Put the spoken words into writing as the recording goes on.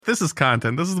This is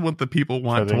content. This is what the people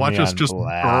want to watch us just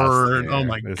burn. Oh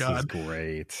my God. This is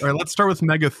great. All right, let's start with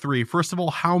Mega 3. First of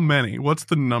all, how many? What's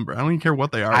the number? I don't even care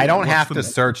what they are. I don't have to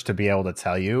search to be able to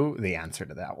tell you the answer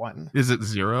to that one. Is it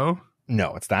 0?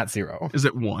 No, it's not 0. Is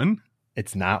it 1?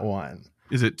 It's not 1.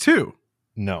 Is it 2?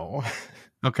 No.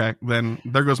 Okay, then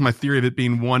there goes my theory of it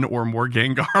being 1 or more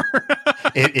Gengar.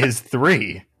 It is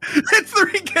 3. It's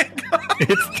 3 Gengar.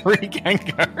 It's 3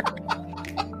 Gengar.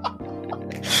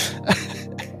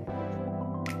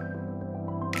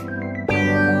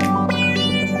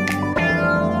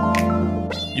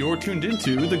 You're tuned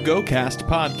into the GoCast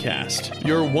podcast,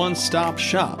 your one-stop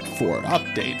shop for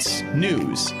updates,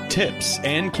 news, tips,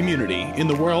 and community in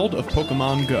the world of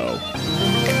Pokemon Go.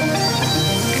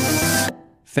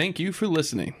 Thank you for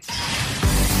listening.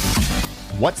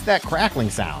 What's that crackling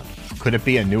sound? Could it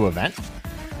be a new event?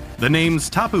 The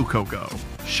name's Tapu Koko.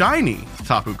 Shiny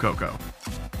Tapu Koko.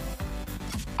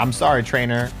 I'm sorry,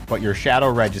 trainer, but your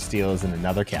Shadow Registeel is in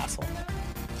another castle.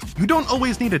 You don't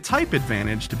always need a type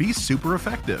advantage to be super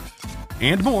effective.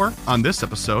 And more on this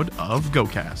episode of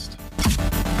GoCast.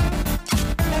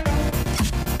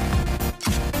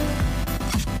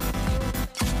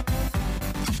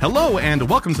 Hello and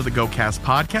welcome to the GoCast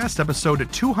podcast, episode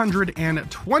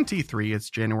 223. It's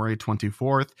January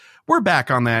 24th. We're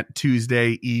back on that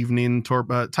Tuesday evening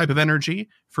type of energy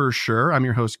for sure. I'm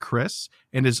your host, Chris.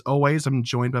 And as always, I'm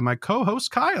joined by my co-host,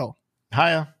 Kyle.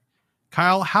 Hiya.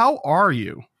 Kyle, how are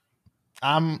you?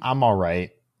 I'm all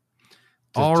right.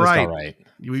 All right.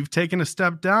 We've taken a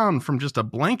step down from just a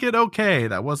blanket okay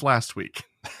that was last week.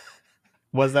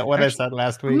 Was that what I said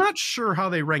last week? I'm not sure how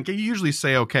they rank. You usually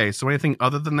say okay. So anything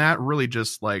other than that really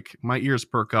just like my ears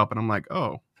perk up and I'm like,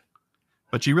 oh.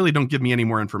 But you really don't give me any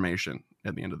more information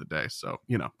at the end of the day. So,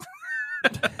 you know.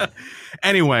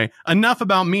 Anyway, enough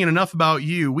about me and enough about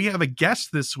you. We have a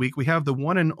guest this week. We have the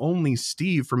one and only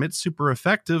Steve from It's Super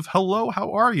Effective. Hello,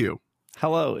 how are you?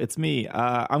 Hello, it's me.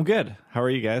 I'm good. How are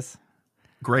you guys?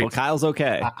 Great. Well, Kyle's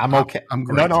okay. I'm okay. I'm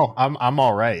great. No, I'm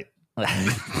all right.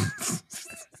 Does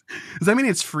that mean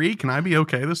it's free? Can I be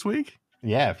okay this week?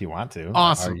 Yeah, if you want to.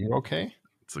 Awesome. Are you okay?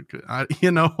 It's a good.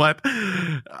 You know what?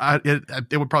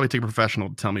 It would probably take a professional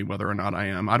to tell me whether or not I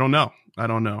am. I don't know.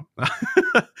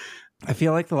 I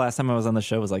feel like the last time I was on the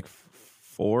show was like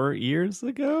 4 years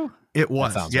ago. It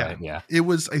was. Yeah. Right, yeah. It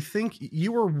was. I think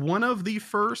you were one of the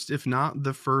first, if not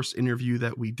the first interview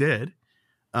that we did.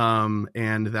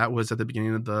 And that was at the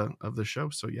beginning of the show.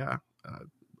 So yeah,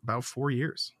 about 4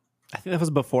 years. I think that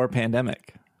was before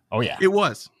pandemic. Oh yeah, it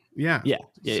was. Yeah.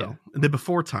 So the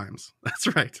before times. That's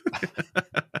right.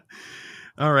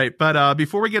 All right. But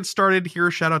before we get started here,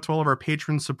 shout out to all of our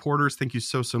patron supporters. Thank you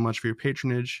so much for your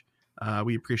patronage.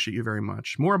 We appreciate you very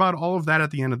much. More about all of that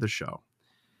at the end of the show.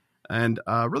 And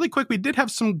really quick, we did have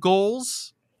some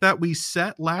goals that we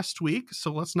set last week.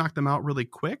 So let's knock them out really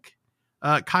quick.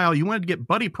 Kyle, you wanted to get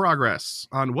buddy progress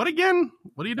on what again?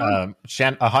 What are you doing?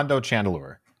 A Hundo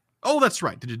Chandelure. Oh, that's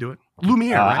right. Did you do it?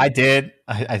 Lumiere, right? I did.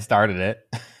 I started it.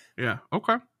 Yeah.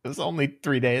 Okay. It was only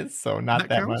 3 days, so not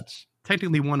that much.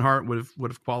 Technically, 1 heart would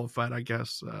have qualified, I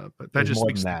guess. But that just more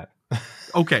speaks than that.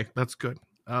 Okay, that's good.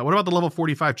 What about the level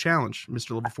 45 challenge,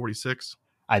 Mr. Level 46?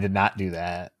 I did not do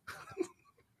that.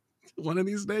 One of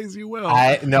these days you will.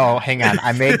 No, hang on.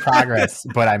 I made progress,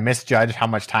 but I misjudged how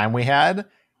much time we had.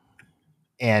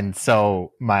 And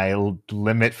so my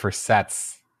limit for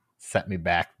sets set me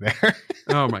back there.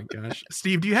 Oh my gosh.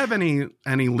 Steve, do you have any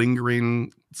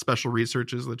lingering special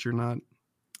researches that you're not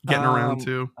getting around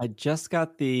to? I just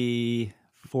got the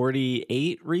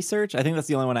 48 research. I think that's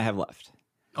the only one I have left.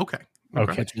 Okay.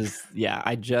 Which is,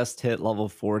 I just hit level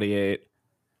 48.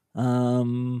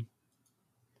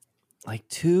 Like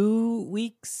 2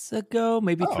 weeks ago,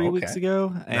 maybe 3 weeks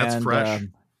ago. That's fresh.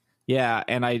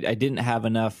 And I didn't have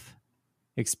enough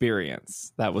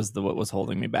experience. That was what was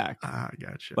holding me back.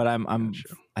 Gotcha. But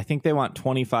I think they want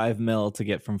 25 mil to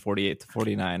get from 48 to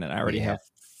 49, and I already have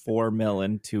 4 mil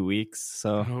in 2 weeks.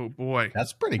 So oh boy,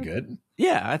 that's pretty good.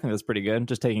 Yeah, I think that's pretty good.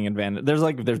 Just taking advantage. There's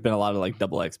been a lot of like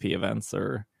double XP events,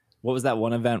 or what was that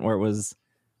one event where it was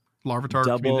Larvitar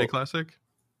Community Classic?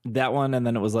 That one, and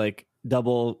then it was like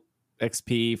double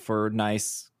XP for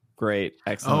nice, great,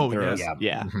 excellent.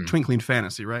 Yeah. Mm-hmm. Twinkling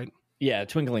Fantasy, right? Yeah,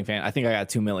 Twinkling Fan. I think I got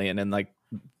 2 million in like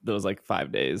those like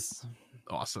 5 days.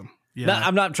 Awesome. Yeah,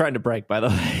 I'm not trying to brag, by the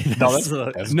way. No.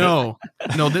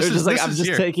 This is just like I'm just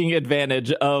here. taking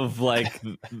advantage of like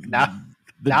now's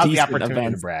the opportunity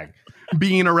events. to brag.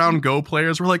 Being around Go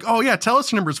players, we're like, oh yeah, tell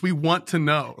us your numbers. We want to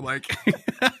know. Like,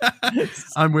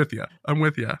 I'm with you.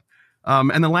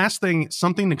 And the last thing,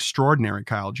 something extraordinary,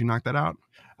 Kyle. Did you knock that out?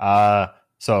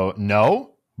 So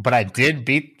no, but I did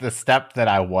beat the step that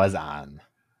I was on.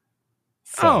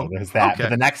 So there's that. Okay. But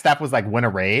the next step was like win a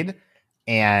raid,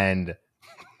 and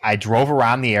I drove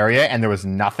around the area and there was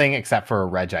nothing except for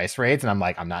reg ice raids, and I'm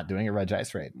like, I'm not doing a reg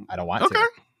ice raid. I don't want to.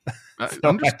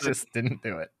 So I just didn't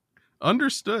do it.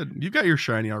 Understood. You got your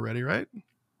shiny already, right?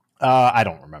 I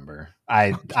don't remember.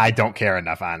 I don't care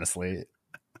enough, honestly.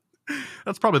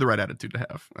 That's probably the right attitude to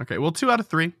have. Okay, well, 2 out of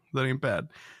 3. That ain't bad.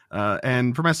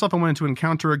 And for myself, I wanted to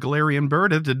encounter a Galarian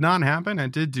bird. It did not happen. I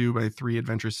did do my 3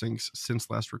 adventure sinks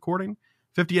since last recording.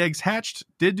 50 eggs hatched.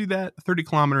 Did do that. 30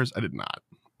 kilometers. I did not.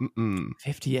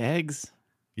 50 eggs?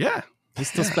 Yeah. You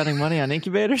still spending money on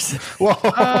incubators?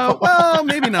 Well,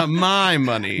 maybe not my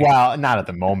money. Well, not at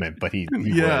the moment, but he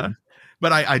would.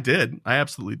 But I did. I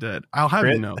absolutely did. I'll have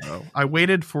you know, though, I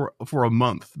waited for a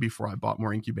month before I bought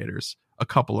more incubators a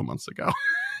couple of months ago.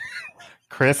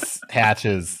 Chris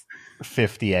hatches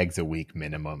 50 eggs a week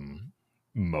minimum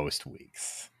most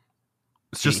weeks.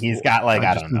 It's just he's got like,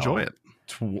 I don't know, enjoy it.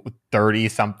 30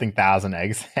 something thousand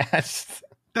eggs hatched.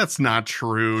 That's not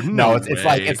true. No,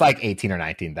 it's like 18 or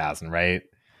 19,000, right?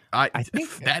 I think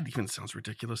that even sounds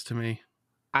ridiculous to me.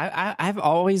 I've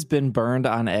always been burned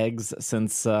on eggs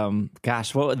since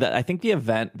I think the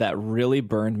event that really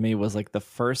burned me was like the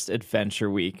first adventure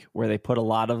week where they put a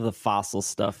lot of the fossil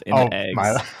stuff in eggs.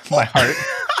 My heart.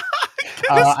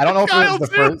 I don't know if it was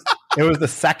the first. It was the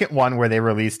second one where they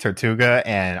released Tortuga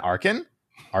and Archon.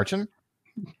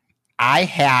 I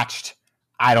hatched,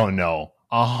 I don't know,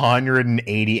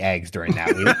 180 eggs during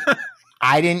that week.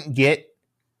 I didn't get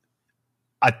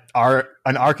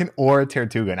an Archon or a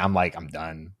Tortuga, and I'm like, I'm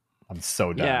done. I'm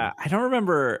so done. Yeah, I don't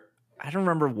remember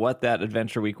what that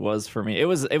adventure week was for me. It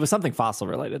was something fossil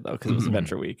related though, because it was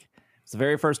adventure week. It's the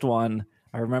very first one.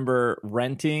 I remember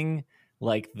renting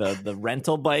like the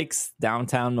rental bikes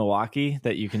downtown Milwaukee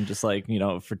that you can just like,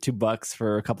 for $2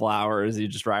 for a couple hours, you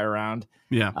just ride around.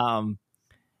 Yeah.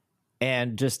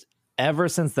 And just ever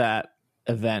since that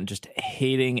event, just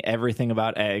hating everything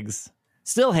about eggs.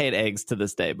 Still hate eggs to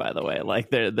this day, by the way. Like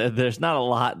there's not a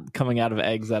lot coming out of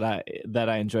eggs that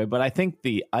I enjoy, but I think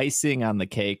the icing on the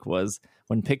cake was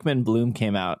when Pikmin Bloom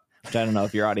came out, which I don't know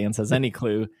if your audience has any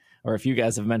clue or if you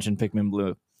guys have mentioned Pikmin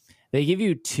Bloom. They give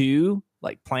you 2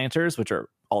 like planters, which are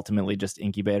ultimately just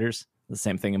incubators, the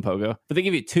same thing in Pogo, but they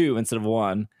give you 2 instead of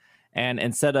 1. And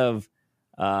instead of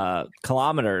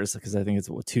kilometers, because I think it's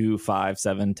 2, 5,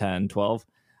 7, 10, 12,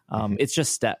 it's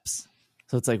just steps.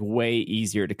 So it's like way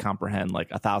easier to comprehend,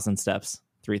 like 1,000 steps,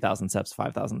 3,000 steps,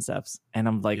 5,000 steps. And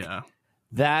I'm like,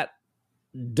 that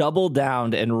doubled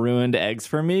down and ruined eggs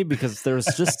for me because there's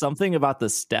just something about the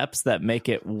steps that make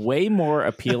it way more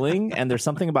appealing. And there's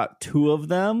something about 2 of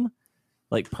them,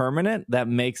 like permanent, that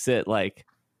makes it like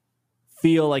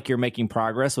feel like you're making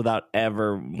progress without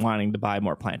ever wanting to buy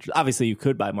more planters. Obviously, you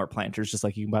could buy more planters, just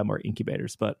like you can buy more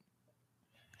incubators, but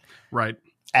right.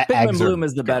 Pikmin Bloom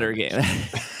is the better game.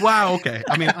 Wow. Okay.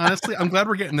 I mean, honestly, I'm glad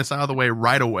we're getting this out of the way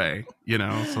right away. So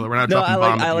that we're not dropping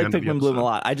bombs. I like Pikmin Bloom a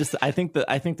lot. I think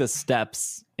the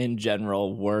steps in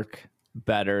general work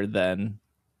better than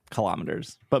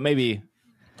kilometers, but maybe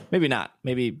not.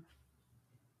 Maybe.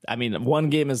 I mean, one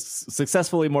game is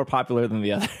successfully more popular than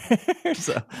the other.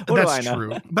 So that's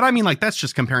true. But I mean, like that's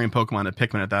just comparing Pokemon to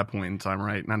Pikmin at that point in time,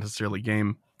 right? Not necessarily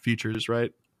game features,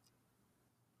 right?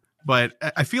 But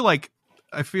I feel like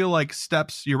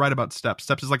steps, you're right about steps.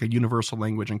 Steps is like a universal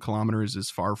language and kilometers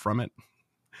is far from it.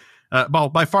 Well,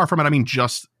 by far from it, I mean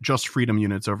just freedom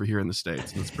units over here in the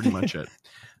States. That's pretty much it.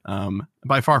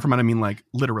 By far from it, I mean like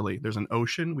literally there's an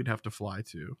ocean we'd have to fly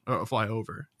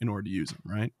over in order to use them,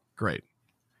 right? Great.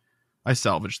 I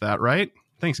salvaged that, right?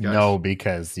 Thanks, guys. No,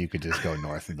 because you could just go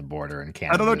north of the border and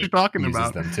Canada. I don't know what you're talking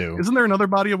about. Them too. Isn't there another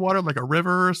body of water, like a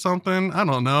river or something? I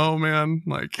don't know, man.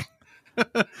 Like...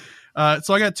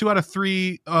 so I got 2 out of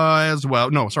 3 as well.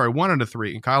 No, sorry, 1 out of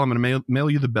 3. Kyle, I'm going to mail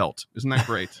you the belt. Isn't that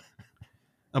great?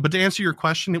 But to answer your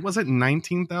question, it wasn't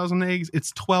 19,000 eggs.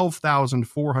 It's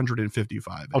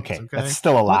 12,455 eggs. Okay, that's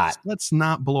still a lot. Let's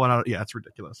not blow it out. Yeah, it's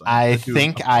ridiculous. I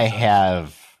think I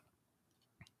have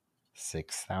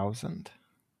 6,000,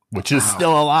 which is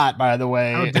still a lot, by the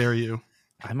way. How dare you?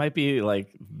 I might be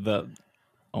like the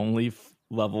only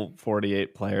level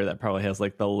 48 player that probably has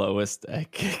like the lowest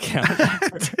egg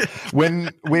count.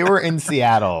 When we were in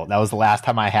Seattle, that was the last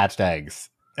time I hatched eggs,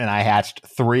 and I hatched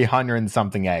 300 and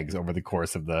something eggs over the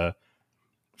course of the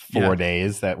 4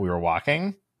 days that we were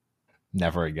walking.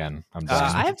 Never again. I'm done.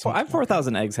 I have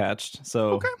 4,000 eggs hatched.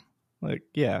 So like,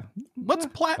 yeah. What's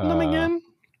platinum again?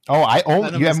 Oh,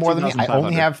 you have more than me. I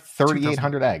only have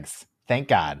 3,800 eggs. Thank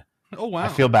God. Oh wow. I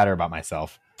feel better about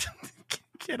myself.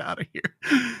 Get out of here.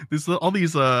 All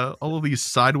of these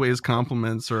sideways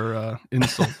compliments or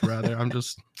insults rather. I'm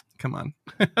just Come on.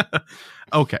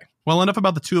 Okay. Well, enough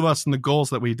about the two of us and the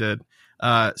goals that we did.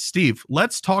 Steve,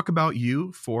 let's talk about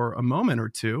you for a moment or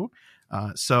two.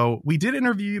 So we did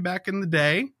interview you back in the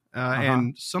day,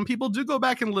 and some people do go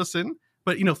back and listen,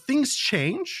 but things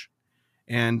change.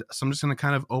 And so I'm just going to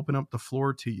kind of open up the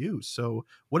floor to you. So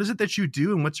what is it that you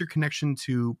do, and what's your connection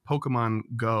to Pokemon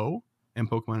Go and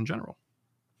Pokemon in general?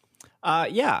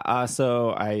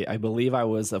 So I believe I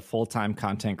was a full-time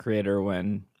content creator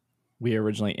when we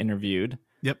originally interviewed.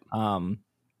 Yep.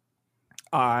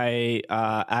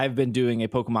 I've been doing a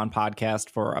Pokemon podcast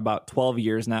for about 12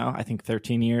 years now. I think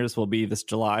 13 years will be this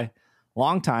July.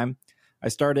 Long time. I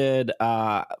started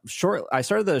the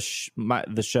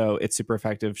show It's Super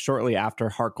Effective shortly after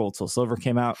Heart Gold Soul Silver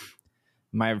came out.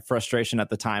 My frustration at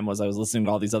the time was I was listening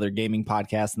to all these other gaming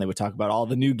podcasts, and they would talk about all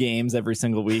the new games every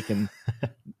single week, and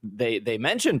they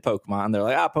mentioned Pokemon. They're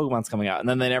like, Pokemon's coming out, and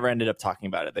then they never ended up talking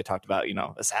about it. They talked about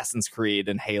Assassin's Creed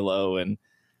and Halo and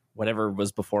whatever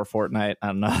was before Fortnite. I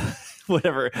don't know,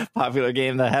 whatever popular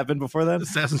game that happened before then.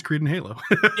 Assassin's Creed and Halo.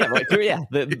 Yeah, right. Yeah,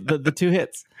 the two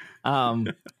hits.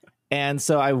 And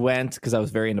so I went, because I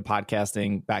was very into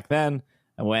podcasting back then.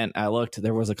 I looked,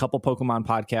 there was a couple Pokemon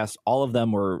podcasts. All of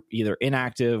them were either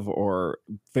inactive or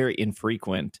very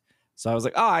infrequent. So I was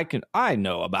like, I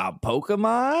know about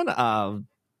Pokemon.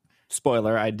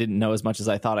 Spoiler, I didn't know as much as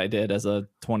I thought I did as a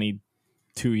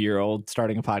 22-year-old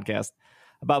starting a podcast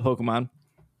about Pokemon.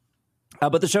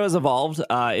 But the show has evolved.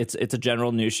 It's a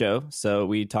general news show. So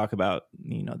we talk about,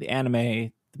 the anime,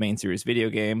 the main series video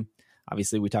game.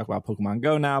 Obviously, we talk about Pokemon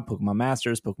Go now, Pokemon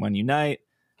Masters, Pokemon Unite,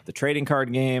 the trading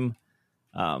card game,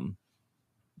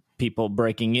 people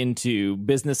breaking into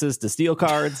businesses to steal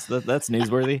cards. That's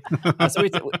newsworthy. So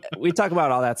we talk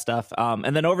about all that stuff.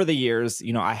 And then over the years,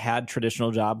 I had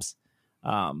traditional jobs.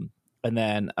 And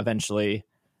then eventually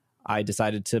I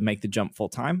decided to make the jump full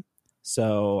time.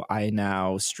 So I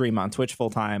now stream on Twitch full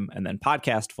time and then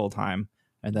podcast full time.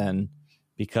 And then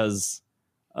because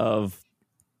of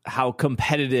how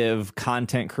competitive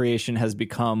content creation has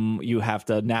become, you have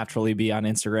to naturally be on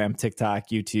Instagram, TikTok,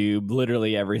 YouTube,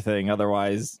 literally everything.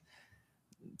 Otherwise,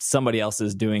 somebody else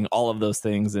is doing all of those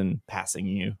things and passing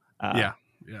you. Yeah.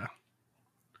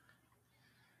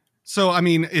 So, I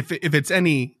mean, if it's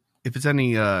any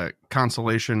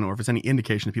consolation, or if it's any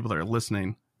indication to people that are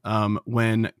listening,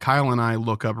 when Kyle and I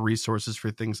look up resources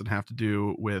for things that have to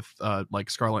do with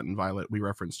like Scarlet and Violet, we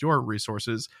referenced your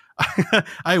resources.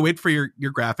 I wait for your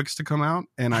graphics to come out,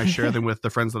 and I share them with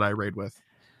the friends that I raid with,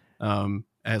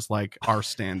 as like our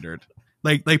standard.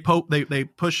 Like they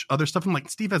push other stuff. I'm like,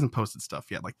 Steve hasn't posted stuff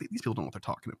yet. Like these people don't know what they're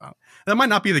talking about. That might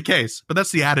not be the case, but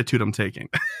that's the attitude I'm taking.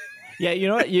 Yeah, you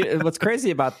know what? What's crazy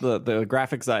about the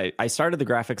graphics? I started the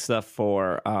graphic stuff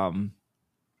for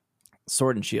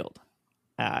Sword and Shield.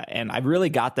 And I really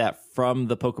got that from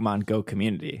the Pokemon Go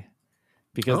community,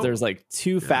 because there's like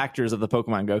two factors of the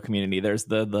Pokemon Go community. There's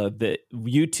the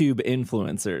YouTube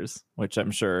influencers, which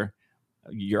I'm sure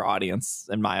your audience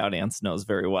and my audience knows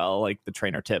very well, like the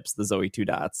Trainer Tips, the Zoe 2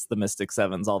 Dots, the Mystic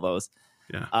Sevens, all those.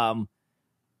 Yeah.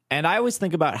 And I always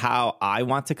think about how I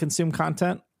want to consume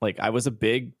content. Like I was a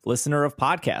big listener of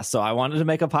podcasts, so I wanted to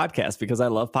make a podcast because I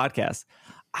love podcasts.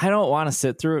 I don't want to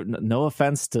sit through. No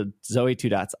offense to Zoe 2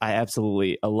 Dots. I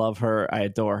love her. I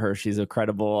adore her. She's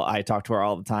incredible. I talk to her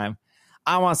all the time.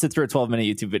 I don't want to sit through a 12-minute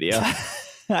YouTube video.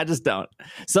 I just don't.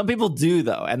 Some people do,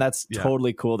 though, and that's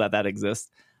totally cool that exists.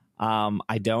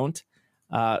 I don't.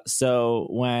 So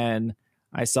when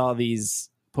I saw these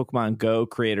Pokemon Go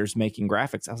creators making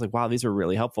graphics, I was like, wow, these are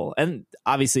really helpful. And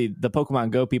obviously the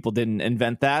Pokemon Go people didn't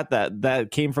invent that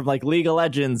came from like League of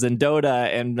Legends and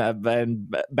Dota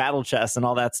and Battle Chess and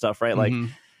all that stuff, right? Like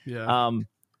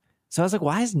so I was like,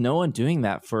 why is no one doing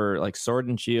that for like Sword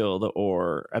and Shield,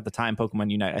 or at the time Pokemon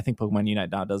Unite? I think Pokemon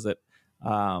Unite now does it.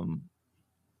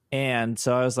 And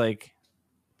so I was like,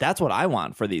 that's what I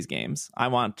want for these games. I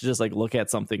want to just like look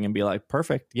at something and be like,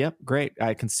 perfect. Yep. Great.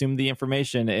 I consumed the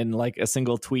information in like a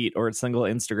single tweet or a single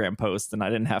Instagram post. And I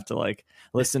didn't have to like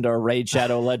listen to a Raid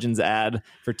Shadow Legends ad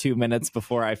for 2 minutes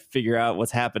before I figure out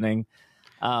what's happening.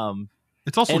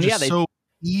 It's also just so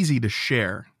easy to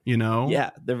share,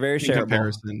 Yeah. They're very shareable.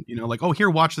 Comparison, like, oh,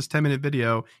 here, watch this 10-minute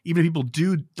video. Even if people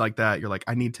do like that, you're like,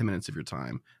 I need 10 minutes of your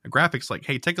time. A graphic's like,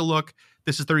 hey, take a look.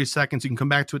 This is 30 seconds. You can come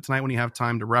back to it tonight when you have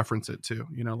time to reference it too,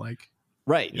 like.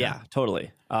 Right. Yeah,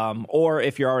 totally. Or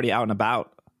if you're already out and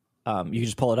about, you can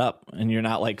just pull it up and you're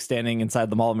not like standing inside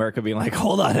the Mall of America being like,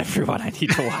 hold on, everyone, I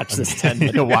need to watch this 10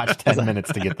 minutes. You'll watch 10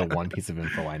 minutes to get the one piece of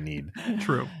info I need.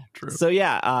 True. So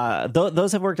yeah,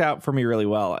 those have worked out for me really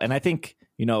well. And I think,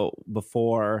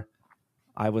 before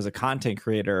I was a content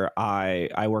creator,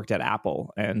 I worked at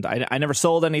Apple, and I never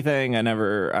sold anything.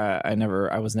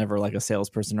 I was never like a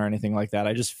salesperson or anything like that.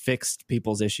 I just fixed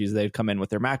people's issues. They'd come in with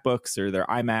their MacBooks or their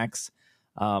iMacs.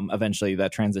 Eventually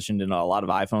that transitioned into a lot of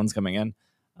iPhones coming in.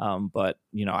 But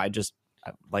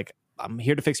I'm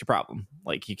here to fix your problem.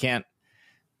 Like,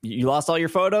 you lost all your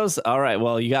photos. All right,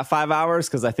 well, you got 5 hours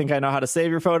because I think I know how to save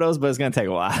your photos, but it's going to take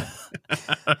a while.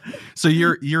 So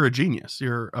you're a genius.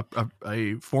 You're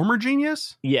a former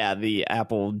genius. Yeah, the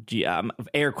Apple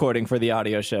air quoting for the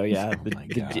audio show. Yeah,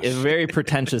 a very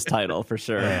pretentious title for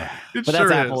sure. But that's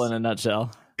sure Apple in a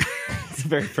nutshell. It's a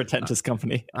very pretentious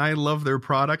company. I love their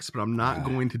products, but I'm not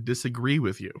going to disagree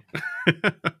with you.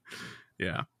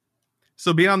 Yeah.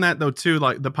 So beyond that, though, too,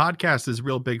 like the podcast is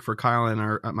real big for Kyle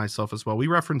and myself as well. We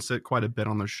reference it quite a bit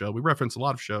on the show. We reference a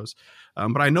lot of shows,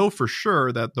 but I know for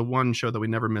sure that the one show that we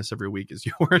never miss every week is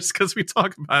yours because we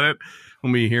talk about it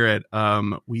when we hear it.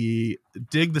 We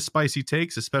dig the spicy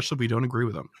takes, especially if we don't agree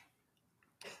with them.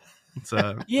 It's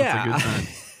a good time.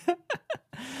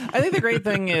 I think the great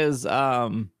thing is,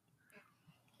 everyone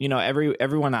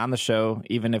on the show,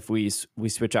 even if we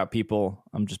switch out people,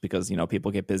 just because people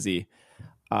get busy.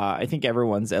 I think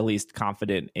everyone's at least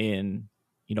confident in,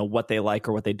 what they like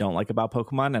or what they don't like about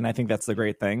Pokemon. And I think that's the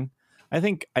great thing. I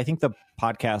think the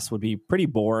podcast would be pretty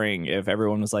boring if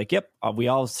everyone was like, yep, we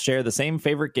all share the same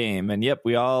favorite game. And yep,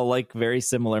 we all like very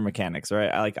similar mechanics,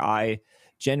 right? I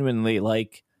genuinely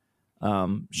like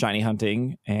shiny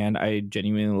hunting, and I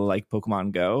genuinely like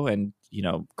Pokemon Go. And,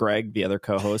 Greg, the other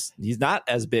co-host, he's not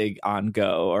as big on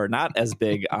Go or not as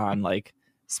big on like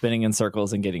spinning in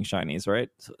circles and getting shinies, right?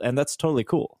 And that's totally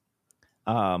cool.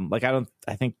 I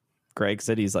think Greg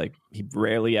said he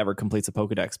rarely ever completes a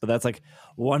Pokedex, but that's like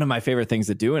one of my favorite things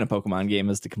to do in a Pokemon game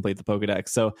is to complete the Pokedex.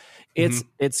 So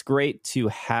it's great to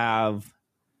have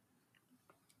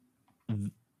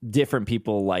different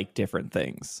people like different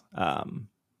things. I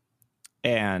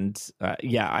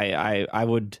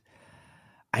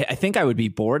think I would be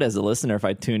bored as a listener if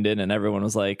I tuned in and everyone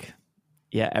was like,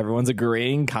 yeah, everyone's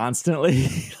agreeing constantly.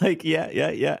 Like,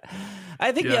 yeah.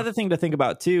 I think the other thing to think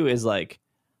about too is like,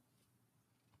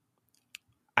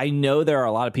 I know there are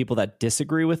a lot of people that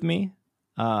disagree with me.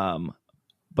 But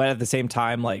at the same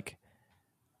time, like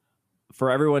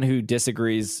for everyone who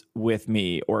disagrees with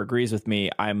me or agrees with me,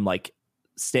 I'm like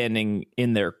standing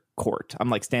in their court. I'm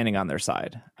like standing on their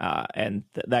side. And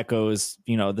that goes,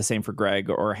 the same for Greg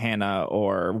or Hannah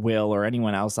or Will or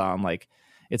anyone else on like,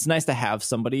 it's nice to have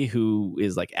somebody who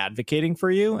is like advocating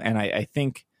for you. And I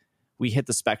think we hit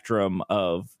the spectrum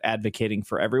of advocating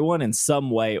for everyone in some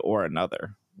way or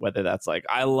another, whether that's like,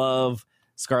 I love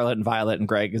Scarlet and Violet, and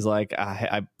Greg is like,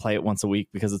 I play it once a week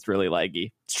because it's really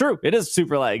laggy. It's true. It is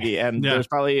super laggy. And there's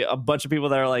probably a bunch of people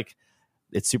that are like,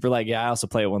 it's super laggy. I also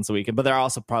play it once a week. But there are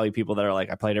also probably people that are like,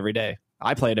 I play it every day.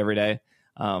 I play it every day.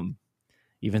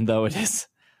 Even though it is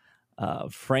a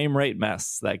frame rate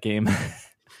mess, that game.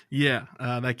 Yeah,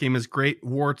 that game is great,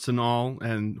 warts and all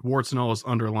is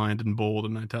underlined and bold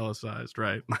and italicized,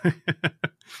 right?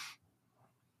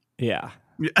 Yeah.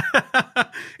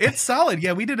 It's solid.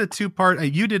 Yeah, we did a 2-part.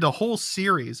 You did a whole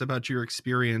series about your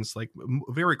experience, like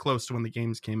very close to when the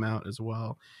games came out as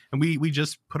well. And we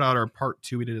just put out our part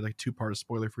 2. We did like 2-part of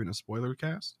spoiler free and a spoiler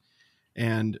cast.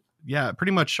 And yeah,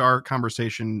 pretty much our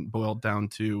conversation boiled down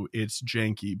to it's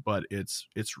janky, but it's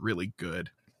really good.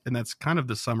 And that's kind of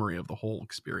the summary of the whole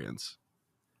experience.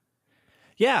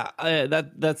 Yeah,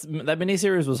 that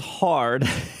miniseries was hard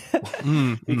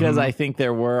because I think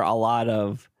there were a lot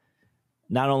of.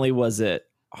 Not only was it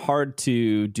hard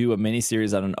to do a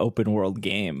miniseries on an open world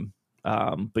game,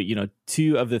 but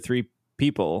 2 of the 3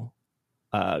 people,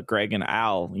 Greg and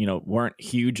Al, weren't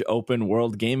huge open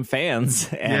world game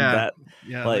fans, and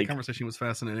that conversation was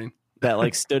fascinating. That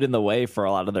like stood in the way for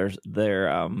a lot of their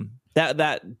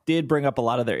that did bring up a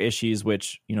lot of their issues,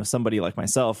 which, somebody like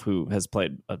myself who has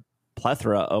played a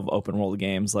plethora of open world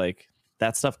games, like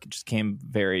that stuff just came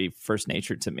very first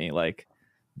nature to me, like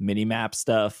mini map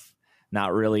stuff,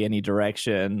 not really any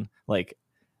direction, like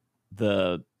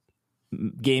the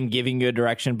game giving you a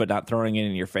direction, but not throwing it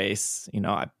in your face.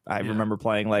 I remember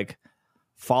playing like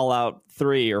Fallout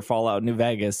 3 or Fallout New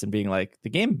Vegas and being like, the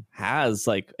game has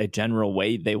like a general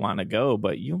way they want to go,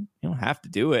 but you don't have to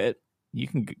do it. You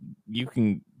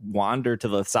can wander to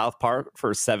the South Park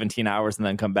for 17 hours and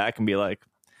then come back and be like,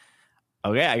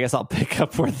 okay, I guess I'll pick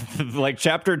up where like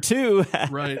chapter 2.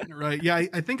 Right. Yeah,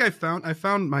 I think I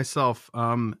found myself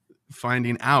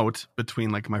finding out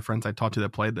between like my friends I talked to that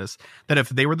played this, that if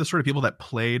they were the sort of people that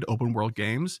played open world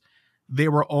games, they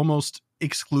were almost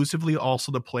exclusively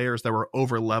also the players that were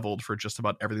over leveled for just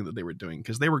about everything that they were doing,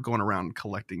 because they were going around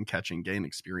collecting, catching, gaining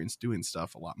experience, doing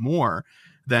stuff a lot more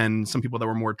than some people that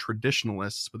were more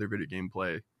traditionalists with their video game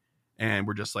play. And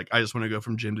we're just like, I just want to go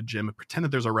from gym to gym and pretend that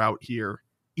there's a route here,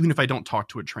 even if I don't talk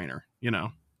to a trainer, you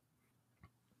know?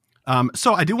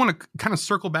 So I do want to kind of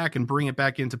circle back and bring it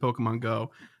back into Pokemon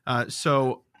Go.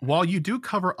 So while you do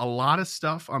cover a lot of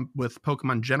stuff with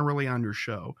Pokemon generally on your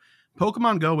show,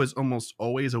 Pokemon Go is almost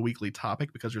always a weekly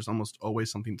topic because there's almost always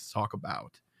something to talk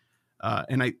about.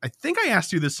 And I think I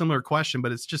asked you this similar question,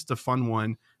 but it's just a fun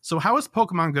one. So how has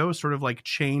Pokemon Go sort of like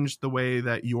changed the way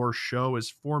that your show is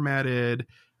formatted?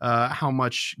 How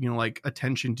much, like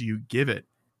attention do you give it,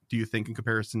 do you think, in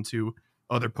comparison to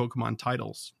other Pokemon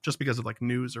titles, just because of like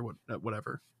news or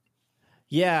whatever?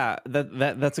 Yeah,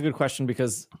 that's a good question,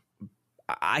 because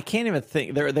I can't even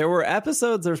think. There were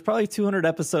episodes. There's probably 200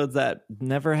 episodes that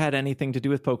never had anything to do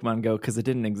with Pokemon Go because it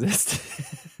didn't exist.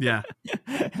 Yeah.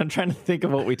 I'm trying to think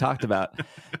of what we talked about.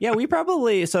 Yeah, we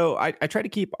probably. So I try to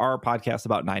keep our podcast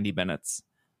about 90 minutes.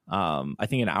 I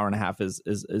think an hour and a half is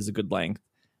a good length.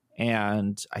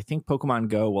 And I think Pokemon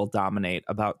Go will dominate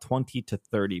about 20 to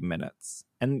 30 minutes.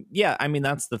 And yeah, I mean,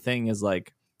 that's the thing, is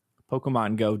like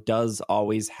Pokemon Go does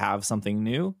always have something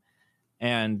new.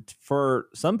 And for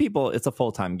some people, it's a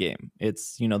full-time game.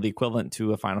 It's, the equivalent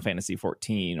to a Final Fantasy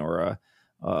 14 or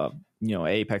a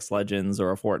Apex Legends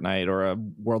or a Fortnite or a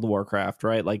World of Warcraft,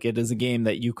 right? Like, it is a game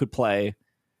that you could play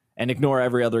and ignore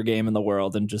every other game in the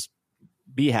world and just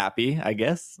be happy, I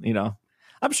guess.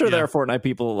 I'm sure there are Fortnite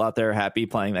people out there happy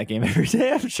playing that game every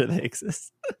day. I'm sure they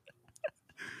exist.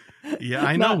 Yeah,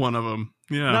 I know one of them.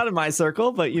 Yeah, not in my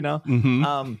circle, but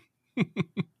Mm-hmm.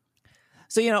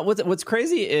 So what's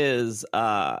crazy is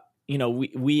I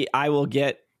will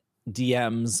get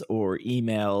DMs or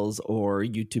emails or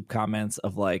YouTube comments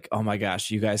of like, oh my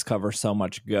gosh, you guys cover so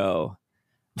much Go.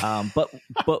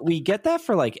 But we get that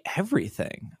for like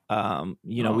everything.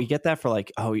 We get that for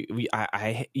like, oh,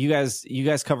 you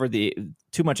guys cover the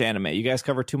too much anime. You guys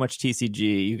cover too much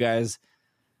TCG. You guys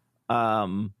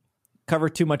cover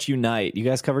too much Unite. You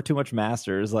guys cover too much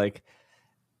Masters. Like,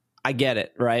 I get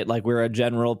it, right? Like, we're a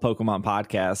general Pokemon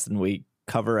podcast and we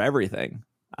cover everything.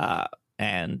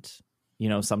 And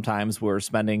sometimes we're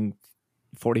spending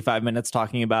 45 minutes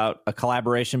talking about a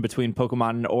collaboration between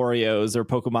Pokemon and Oreos, or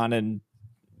Pokemon and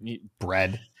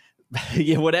bread.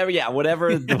 whatever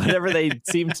they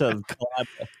seem to collab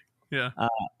with. Yeah.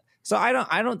 So I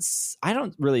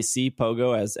don't really see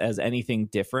Pogo as anything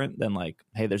different than like,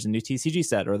 hey, there's a new TCG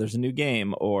set, or there's a new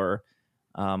game, or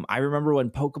I remember when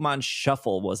Pokemon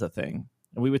Shuffle was a thing,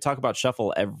 and we would talk about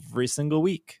Shuffle every single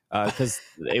week because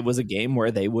it was a game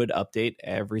where they would update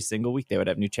every single week. They would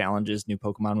have new challenges, new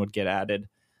Pokemon would get added,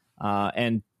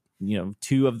 and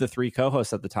two of the three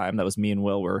co-hosts at the time, that was me and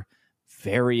Will, were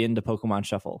very into Pokemon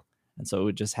Shuffle, and so it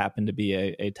would just happen to be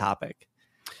a topic.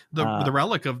 The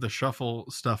relic of the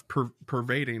Shuffle stuff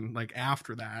pervading like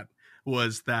after that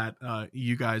was that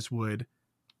you guys would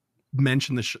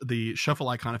mention the Shuffle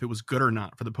icon if it was good or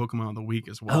not for the Pokemon of the week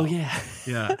as well. Oh yeah.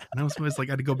 And I was always like,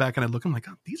 I had to go back and I'd look, I'm like,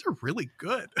 oh, these are really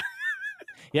good.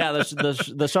 Yeah,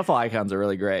 the Shuffle icons are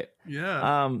really great.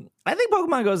 Yeah. I think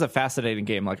Pokemon Go is a fascinating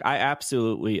game. Like, I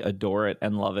absolutely adore it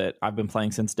and love it. I've been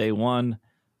playing since day one.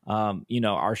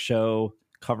 Our show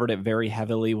covered it very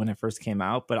heavily when it first came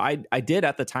out, but I did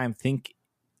at the time think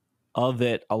of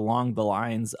it along the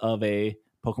lines of a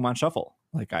Pokemon Shuffle.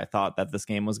 Like, I thought that this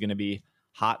game was going to be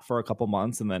hot for a couple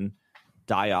months and then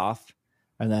die off,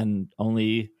 and then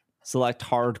only select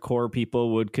hardcore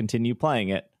people would continue playing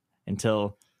it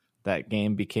until that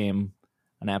game became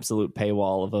an absolute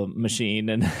paywall of a machine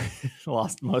and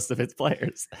lost most of its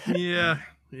players. Yeah.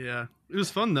 It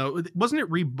was fun though. Wasn't it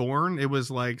Reborn? It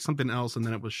was like something else, and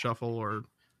then it was Shuffle or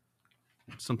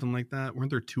something like that. Weren't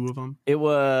there two of them? It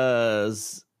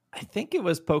was, I think it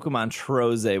was Pokemon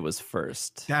Troze was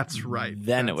first. That's right.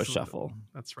 Then it was Shuffle.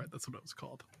 That's right. That's what it was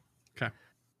called. Okay.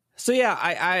 So yeah,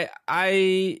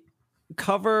 I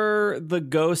cover the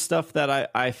Go stuff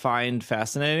that I find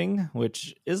fascinating,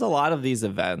 which is a lot of these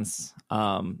events.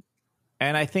 And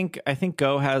I think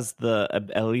Go has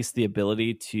at least the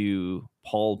ability to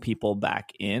pull people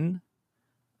back in,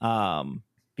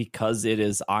 because it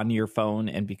is on your phone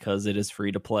and because it is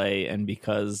free to play and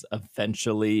because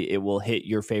eventually it will hit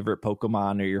your favorite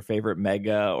Pokemon or your favorite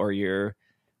Mega or your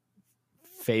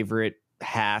favorite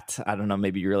hat. I don't know,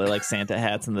 maybe you really like Santa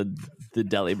hats and the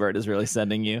Delibird is really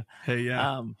sending you. Hey,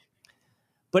 yeah.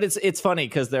 But it's funny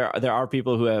because there are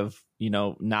people who have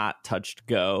not touched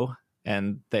Go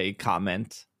and they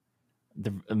comment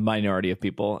the minority of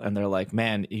people, and they're like,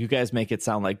 man, you guys make it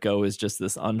sound like Go is just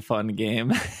this unfun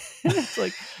game. It's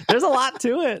like, there's a lot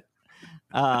to it.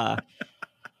 But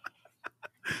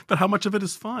how much of it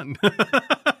is fun?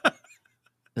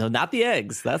 No, not the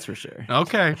eggs, that's for sure.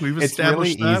 Okay, we've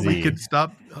established really that. easy. We could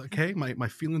stop. Okay, my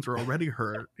feelings are already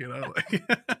hurt, you know.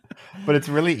 But it's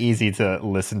really easy to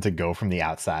listen to Go from the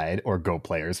outside, or Go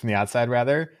players from the outside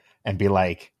rather, and be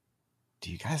like, do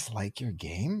you guys like your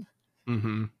game?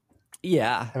 Mm-hmm.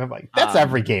 Yeah. And I'm like, that's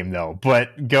every game though.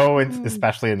 But Go,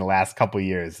 especially in the last couple of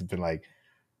years, has been like,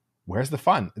 where's the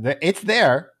fun? It's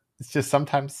there. It's just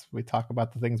sometimes we talk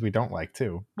about the things we don't like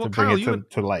too, Well, to bring Kyle,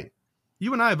 it to light.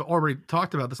 You and I have already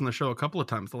talked about this on the show a couple of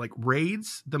times. Like,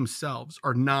 raids themselves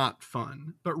are not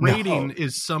fun, but raiding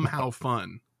is somehow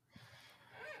fun.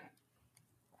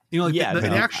 You know, like the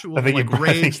actual I think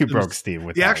raids. you broke Steve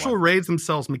with the that actual one. raids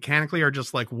themselves mechanically are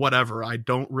just like whatever. I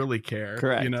don't really care,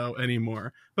 Correct. you know,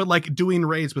 anymore. But like doing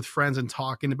raids with friends and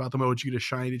talking about them, oh, did you get a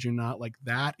shiny? Did you not? Like,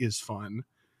 that is fun.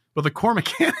 But the core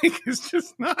mechanic is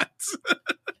just nuts.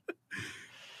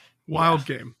 Wild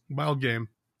game.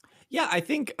 Yeah,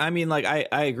 I mean, like,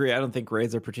 I agree. I don't think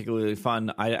raids are particularly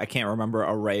fun. I can't remember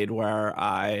a raid where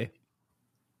I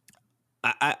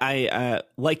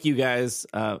like you guys,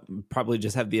 probably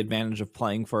just have the advantage of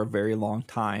playing for a very long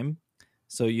time.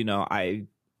 So, you know, I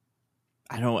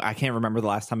can't remember the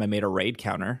last time I made a raid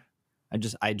counter. I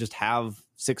just have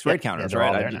 6 raid counters, they're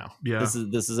all right? there now. Yeah.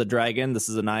 This is a dragon, this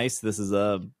is an ice, this is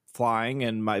a flying,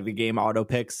 and the game auto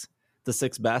picks the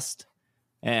 6 best,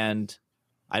 and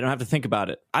I don't have to think about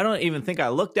it. I don't even think I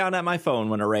look down at my phone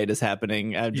when a raid is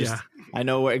happening. I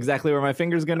know exactly where my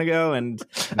finger's going to go, and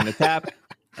I'm going to tap,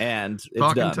 and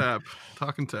it's done.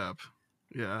 Talk and tap.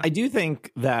 Yeah. I do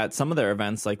think that some of their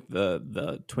events, like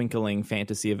the Twinkling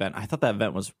Fantasy event, I thought that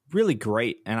event was really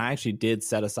great, and I actually did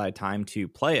set aside time to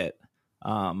play it.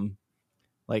 I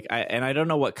don't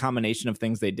know what combination of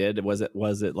things they did. Was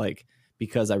it like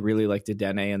because I really liked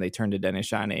Dedenne and they turned Dedenne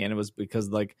shiny, and it was because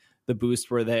like the boosts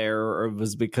were there, or it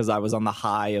was because I was on the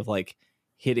high of like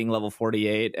hitting level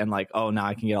 48 and like, oh, now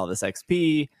I can get all this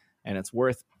XP and it's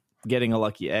worth getting a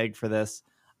lucky egg for this.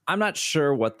 I'm not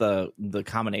sure what the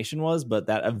combination was, but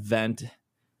that event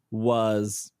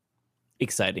was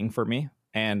exciting for me,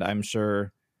 and I'm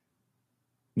sure,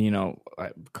 you know,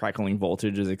 crackling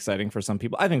voltage is exciting for some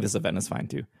people. I think this event is fine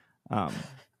too.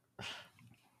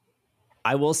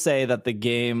 I will say that the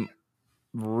game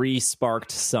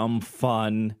re-sparked some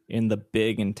fun in the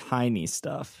big and tiny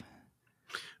stuff.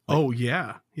 Oh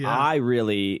yeah. I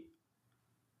really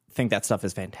think that stuff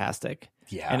is fantastic.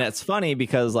 Yeah. And it's funny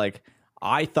because like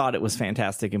I thought it was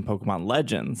fantastic in Pokemon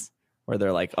Legends, where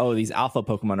they're like, oh, these alpha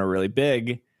Pokemon are really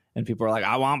big, and people are like,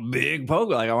 I want big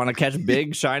Pokemon, like I want to catch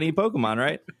big shiny Pokemon,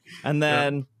 right? And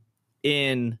then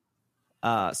in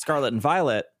Scarlet and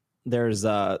Violet, there's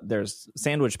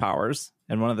sandwich powers,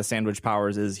 and one of the sandwich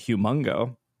powers is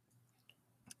Humongo.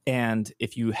 And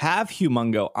if you have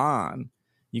Humongo on,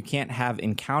 you can't have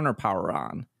encounter power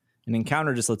on. An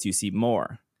encounter just lets you see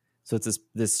more. So it's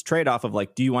this trade-off of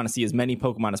like, do you want to see as many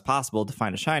Pokemon as possible to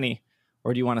find a shiny,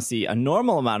 or do you want to see a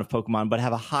normal amount of Pokemon but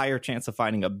have a higher chance of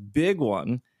finding a big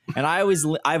one? And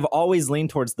I've always leaned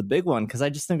towards the big one because I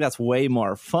just think that's way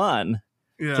more fun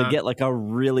to get like a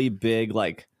really big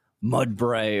like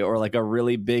Mudbray or like a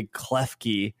really big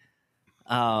Klefki.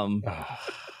 And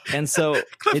so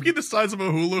Klefki the size of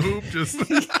a hula hoop, just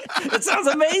it sounds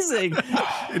amazing.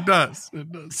 It does.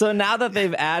 So now that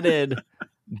they've added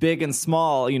big and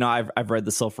small, you know, I've read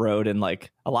the Sylph Road, and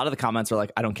like a lot of the comments are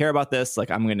like, I don't care about this,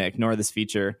 like I'm going to ignore this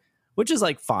feature, which is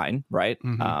like fine, right?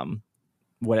 Mm-hmm.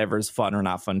 Whatever's fun or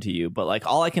not fun to you, but like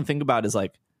all I can think about is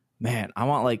like, man, I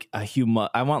want like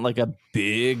I want like a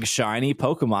big shiny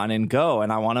Pokemon in Go,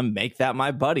 and I want to make that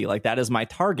my buddy. Like that is my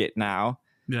target now.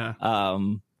 Yeah.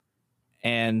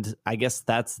 And I guess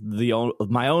that's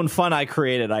my own fun I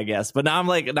created, I guess. But now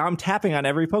I'm tapping on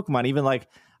every Pokemon. Even like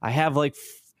I have like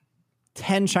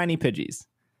 10 shiny Pidgeys.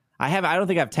 I don't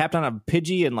think I've tapped on a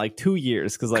Pidgey in like 2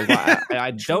 years because like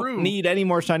I don't need any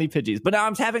more shiny Pidgeys. But now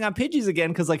I'm tapping on Pidgeys again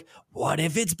because like, what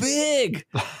if it's big?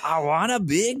 I want a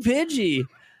big Pidgey.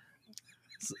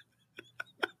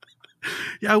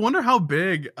 Yeah, I wonder how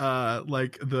big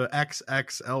like the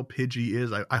XXL Pidgey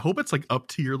is. I hope it's like up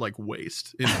to your like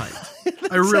waist in height.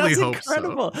 I really hope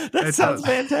incredible. so. That sounds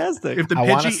fantastic. If the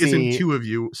Pidgey isn't 2 of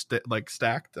you like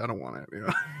stacked, I don't want it. You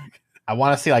know? I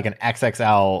want to see like an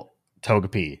XXL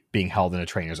Togepi being held in a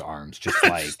trainer's arms, just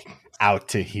like out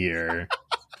to here.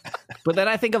 But then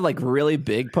I think of like really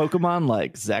big Pokemon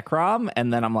like Zekrom,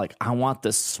 and then I'm like, I want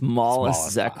the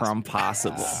smallest Zekrom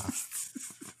possible. Yeah.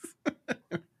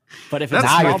 But if it's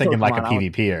now small you're thinking Pokemon, like a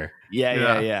PvPer.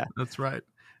 Yeah. That's right.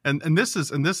 And this is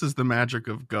the magic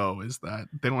of Go, is that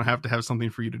they don't have to have something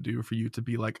for you to do for you to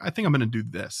be like, I think I'm going to do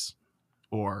this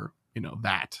or,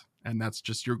 that. And that's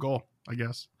just your goal, I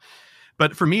guess.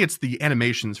 But for me, it's the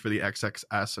animations for the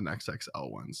XXS and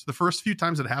XXL ones. The first few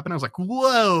times it happened, I was like,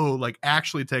 whoa, like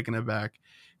actually taken aback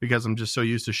because I'm just so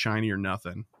used to shiny or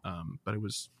nothing. But it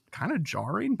was kind of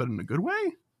jarring, but in a good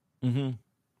way. Mm-hmm.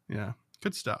 Yeah,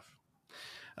 good stuff.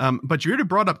 But you already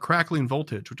brought up Crackling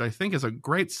Voltage, which I think is a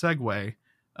great segue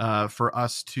for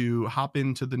us to hop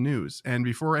into the news. And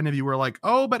before any of you were like,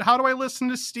 oh, but how do I listen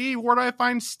to Steve? Where do I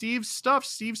find Steve's stuff?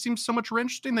 Steve seems so much more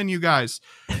interesting than you guys.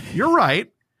 You're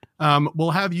right.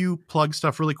 We'll have you plug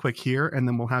stuff really quick here, and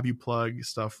then we'll have you plug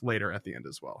stuff later at the end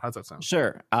as well. How's that sound?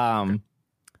 Sure. Okay.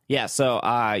 Yeah, so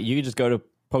you can just go to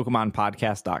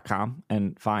PokemonPodcast.com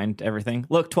and find everything.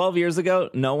 Look, 12 years ago,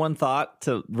 no one thought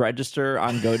to register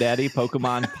on GoDaddy,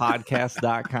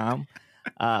 PokemonPodcast.com.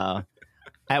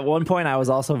 At one point, I was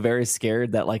also very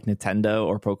scared that like Nintendo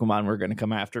or Pokemon were going to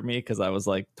come after me because I was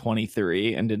like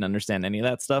 23 and didn't understand any of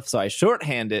that stuff. So I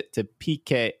shorthand it to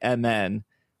PKMNcast.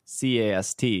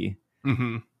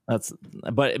 Mm-hmm.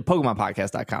 But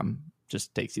PokemonPodcast.com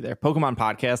just takes you there. Pokemon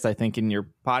Podcast, I think, in your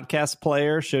podcast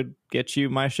player should get you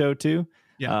my show too.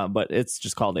 Yeah. But it's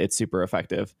just called It's Super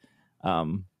Effective,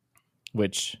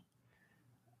 which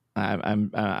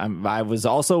I was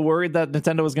also worried that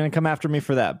Nintendo was going to come after me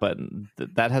for that, but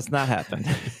that has not happened.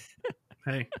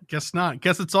 Hey, guess not.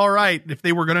 Guess it's all right. If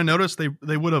they were going to notice, they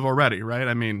would have already, right?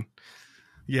 I mean,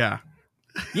 yeah.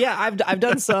 Yeah, I've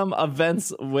done some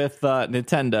events with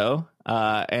Nintendo,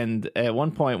 and at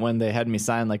one point when they had me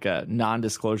sign like a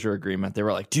non-disclosure agreement, they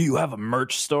were like, "Do you have a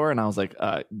merch store?" And I was like,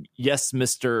 "Yes,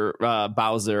 Mr.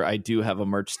 Bowser, I do have a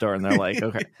merch store." And they're like,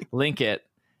 "Okay, link it."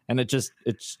 And it just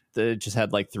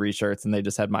had like 3 shirts, and they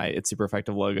just had my It's Super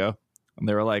Effective logo, and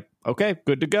they were like, "Okay,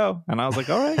 good to go." And I was like,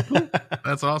 "All right, cool."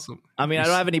 That's awesome. I mean, I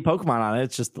don't have any Pokemon on it;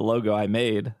 it's just the logo I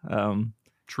made.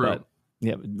 True. But,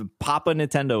 yeah, Papa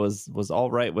Nintendo was all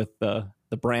right with the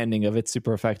branding of It's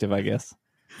Super Effective, I guess.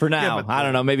 For now, yeah, I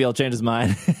don't know. Maybe I'll change his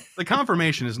mind. The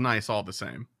confirmation is nice all the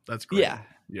same. That's great.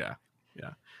 Yeah.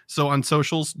 So on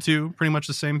socials too, pretty much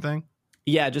the same thing?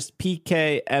 Yeah, just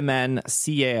PKMNcast.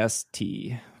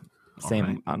 Same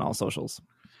right. On all socials.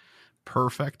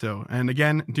 Perfecto. And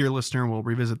again, dear listener, we'll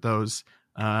revisit those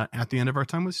at the end of our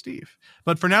time with Steve.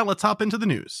 But for now, let's hop into the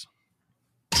news.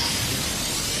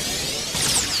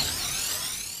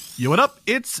 Yo, what up?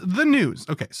 It's the news.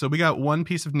 Okay, so we got one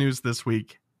piece of news this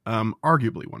week,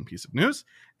 arguably one piece of news,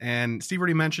 and Steve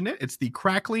already mentioned it. It's the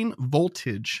Crackling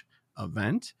Voltage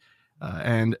event,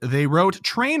 and they wrote,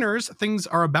 trainers, things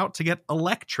are about to get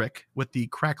electric with the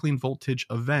Crackling Voltage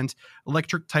event.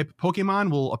 Electric-type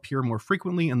Pokemon will appear more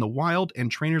frequently in the wild,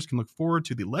 and trainers can look forward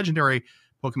to the legendary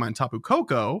Pokemon Tapu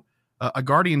Koko, a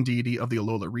guardian deity of the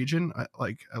Alola region. I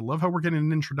love how we're getting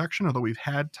an introduction, although we've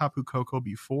had Tapu Koko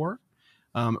before.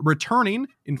 Returning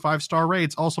in 5-star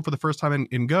raids, also for the first time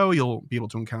in Go, you'll be able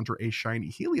to encounter a shiny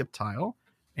Helioptile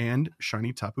and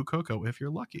shiny Tapu Koko if you're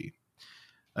lucky.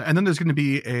 And then there's going to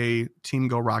be a Team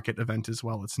Go Rocket event as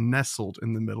well. It's nestled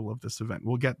in the middle of this event.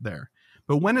 We'll get there.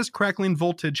 But when is Crackling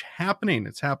Voltage happening?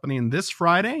 It's happening this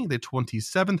Friday, the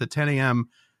 27th at 10 a.m.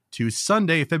 to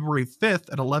Sunday, February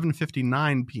 5th at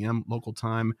 11:59 p.m. local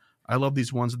time. I love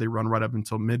these ones that they run right up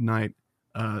until midnight.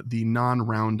 The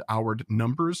non-round houred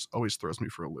numbers always throws me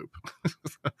for a loop.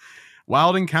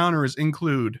 Wild encounters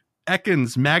include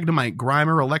Ekans, Magnemite,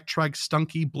 Grimer, Electrike,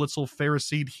 Stunky, Blitzel,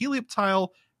 Ferroseed, Helioptile,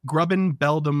 Grubbin,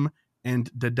 Beldum, and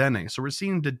Dedenne. So we're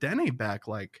seeing Dedenne back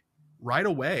like right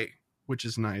away, which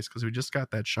is nice because we just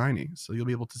got that shiny. So you'll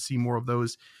be able to see more of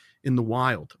those in the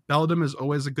wild. Beldum is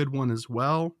always a good one as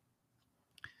well.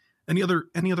 Any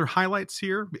other highlights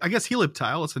here? I guess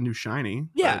Helioptile, it's a new shiny.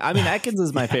 Yeah, but I mean, Ekans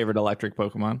is my favorite electric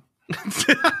Pokemon.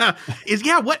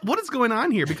 What is going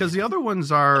on here? Because the other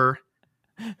ones are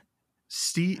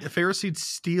Ferroseed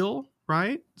Steel,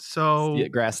 right? So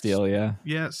Grass Steel, yeah.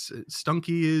 Yes,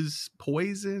 Stunky is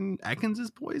poison. Ekans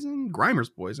is poison. Grimer's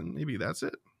poison. Maybe that's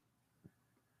it.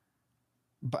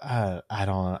 But I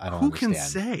don't. Who understand. Can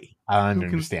say? I don't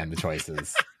understand the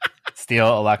choices.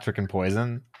 Steel, electric, and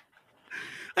poison.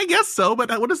 I guess so,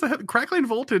 but what is that? Crackling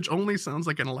Voltage only sounds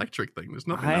like an electric thing. There's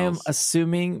nothing else. I am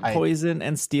assuming poison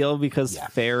and steel because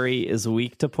Fairy is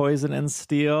weak to poison and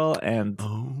steel, and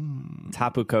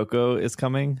Tapu Koko is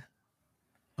coming.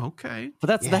 Okay.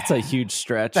 But that's a huge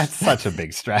stretch. That's such a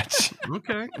big stretch.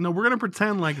 Okay. No, we're going to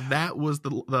pretend like that was the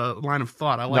line of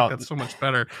thought. I like that so much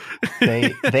better.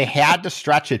 they had to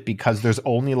stretch it because there's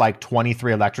only like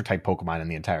 23 electric type Pokemon in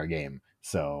the entire game.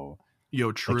 So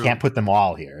true. They can't put them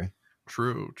all here.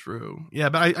 True. Yeah,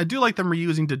 but I do like them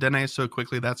reusing Dedenne so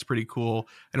quickly. That's pretty cool.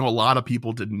 I know a lot of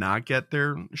people did not get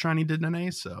their shiny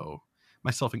Dedenne, so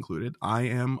myself included. I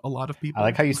am a lot of people. I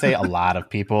like how you say a lot of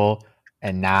people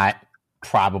and not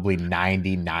probably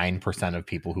 99% of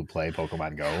people who play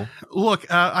Pokemon Go. Look,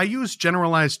 I use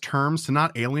generalized terms to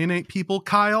not alienate people,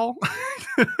 Kyle.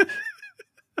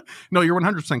 No, you're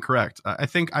 100% correct. I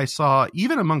think I saw,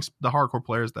 even amongst the hardcore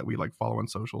players that we like follow on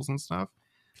socials and stuff,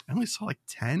 I only saw like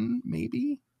 10,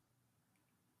 maybe.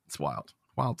 It's wild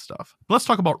stuff. But let's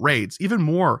talk about raids. Even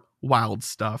more wild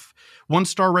stuff.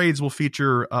 1-star raids will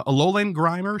feature Alolan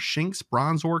Grimer, Shinx,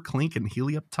 Bronzor, Clink, and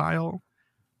Helioptile.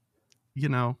 You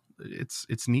know,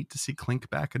 it's neat to see Clink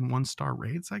back in 1-star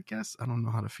raids, I guess. I don't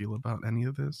know how to feel about any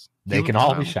of this. They can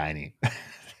all be shiny.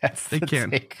 That's they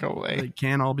can. Takeaway. They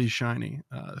can all be shiny.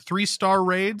 3-star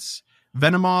raids: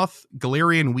 Venomoth,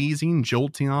 Galarian Weezing,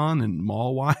 Jolteon, and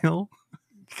Mawile.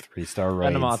 3-star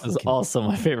raids. Venomoth is also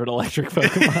my favorite electric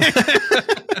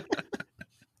Pokemon.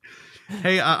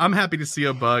 Hey, I'm happy to see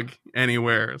a bug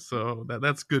anywhere, so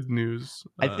that's good news.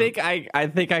 I think I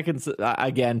can,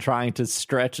 again, trying to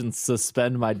stretch and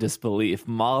suspend my disbelief.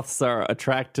 Moths are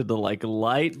attracted to like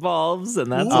light bulbs, and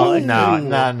that's no,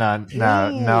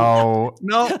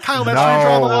 Kyle, that's where you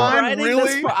draw the line.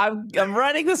 Really? I'm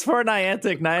writing this for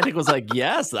Niantic. Niantic was like,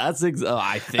 yes, that's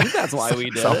I think that's why we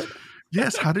did it.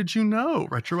 Yes, how did you know?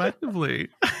 Retroactively.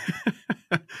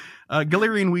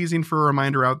 Galarian Weezing, for a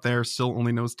reminder out there, still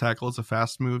only knows Tackle is a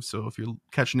fast move, so if you're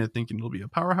catching it thinking it'll be a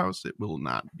powerhouse, it will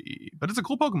not be. But it's a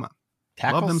cool Pokemon.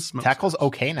 Tackle's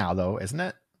okay now, though, isn't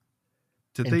it?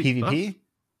 Did in they PvP? Buff?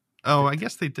 Oh, I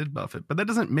guess they did buff it, but that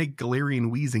doesn't make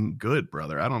Galarian Weezing good,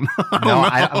 brother. I don't know.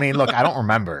 I mean, look, I don't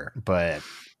remember, but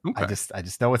okay. I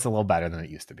just know it's a little better than it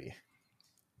used to be.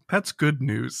 That's good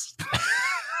news.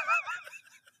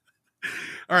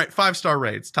 All right, 5-star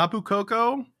raids. Tapu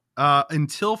Koko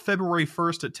until February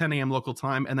 1st at 10 a.m. local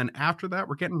time, and then after that,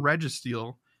 we're getting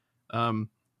Registeel.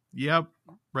 Yep,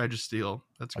 Registeel.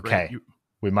 That's great. Okay,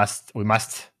 we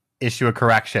must issue a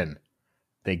correction.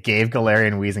 They gave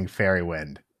Galarian Weezing Fairy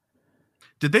Wind.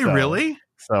 Did they really?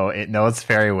 So it knows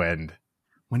Fairy Wind.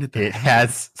 When did that it happen?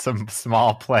 has some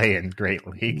small play in Great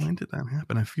League. When did that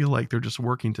happen? I feel like they're just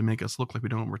working to make us look like we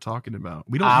don't know what we're talking about.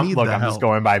 We don't need look, the I'm help. just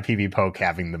going by PVPoke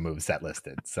having the moveset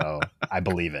listed, so I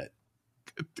believe it.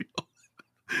 Good deal.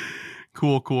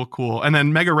 Cool. And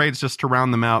then Mega Raids, just to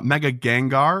round them out. Mega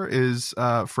Gengar is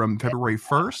from February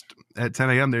 1st at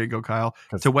 10 a.m. There you go, Kyle.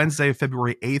 To Wednesday,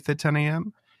 February 8th at 10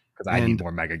 a.m. Because I need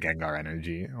more Mega Gengar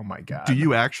energy. Oh my god. Do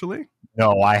you actually?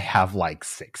 No, I have like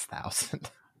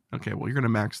 6,000. Okay, well, you're going to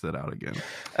max that out again.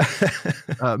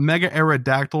 Mega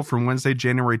Aerodactyl from Wednesday,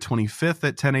 January 25th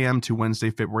at 10 a.m. to Wednesday,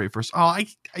 February 1st. Oh, I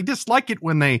dislike it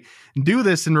when they do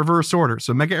this in reverse order.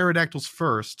 So Mega Aerodactyl's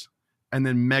first, and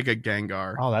then Mega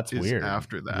Gengar. Oh, that's weird.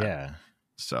 After that. Yeah.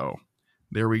 So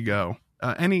there we go.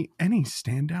 Any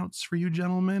standouts for you,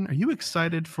 gentlemen? Are you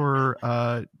excited for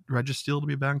Registeel to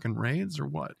be back in raids or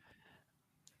what?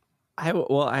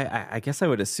 I guess I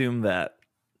would assume that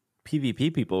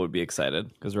PvP people would be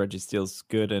excited because Registeel's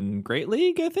good in Great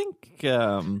League, I think.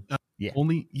 Yeah. I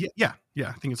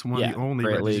think it's one of the only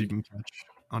Regis you can catch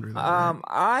under that.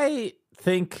 I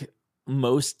think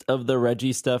most of the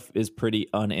Reggie stuff is pretty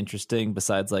uninteresting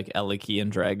besides like Eliki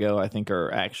and Drago. I think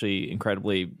are actually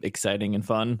incredibly exciting and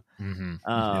fun.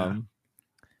 Mm-hmm.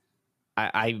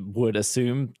 I would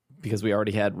assume, because we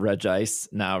already had Regice,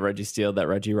 now Registeel, that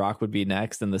Regirock would be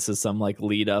next, and this is some like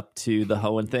lead up to the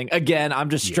Hoenn thing. Again, I'm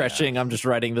just stretching. I'm just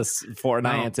writing this for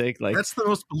Niantic. Like, that's the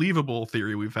most believable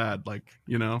theory we've had. Like,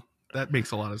 you know, that makes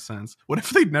a lot of sense. What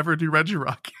if they never do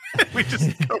Regirock? We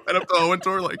just go right up the Hoenn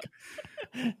tour. Like,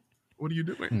 what are you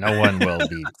doing? No one will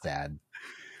be sad.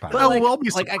 But like, we'll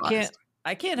be surprised.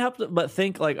 I can't help but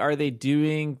think, like, are they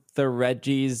doing the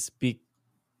Reggies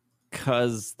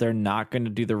because they're not going to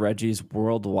do the Reggies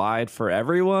worldwide for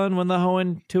everyone when the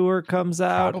Hoenn tour comes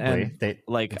out? Probably. And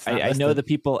I know the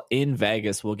people in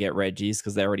Vegas will get Reggies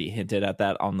because they already hinted at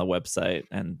that on the website,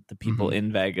 and the people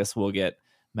in Vegas will get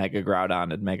Mega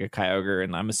Groudon and Mega Kyogre,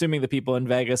 and I'm assuming the people in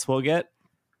Vegas will get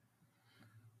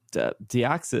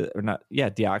Deoxys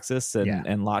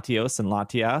and Latios and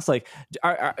Latias. Like,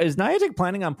 is Niantic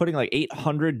planning on putting like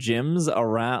 800 gyms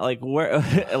around, like where,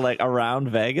 like around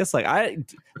Vegas? Like,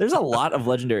 there's a lot of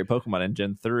legendary Pokemon in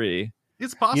Gen 3.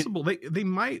 It's possible they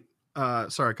might.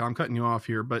 Sorry, I'm cutting you off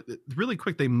here, but really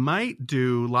quick, they might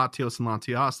do Latios and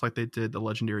Latias like they did the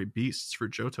legendary beasts for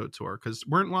Johto Tour, because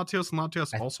weren't Latios and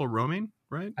Latias also roaming,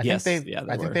 right? I think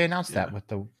they announced that with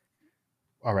the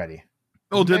already.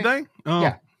 Oh, did they? Oh,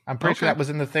 yeah. I'm pretty sure that was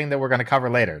in the thing that we're going to cover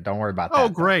later. Don't worry about that. Oh,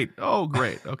 great.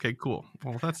 Okay, cool.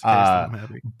 Well, that's the case, I'm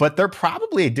happy. But they're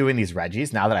probably doing these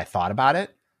Reggies, now that I thought about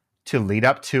it, to lead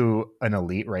up to an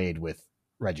elite raid with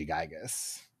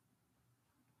Regigigas.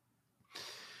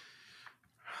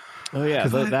 Oh yeah,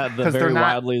 the very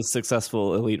wildly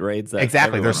successful elite raids. That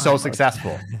exactly, they're so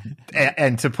successful,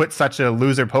 and to put such a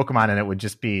loser Pokemon in it would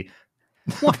just be.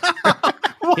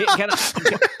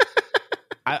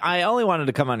 I only wanted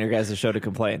to come on your guys' show to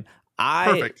complain.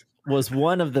 I was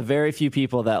one of the very few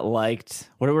people that liked,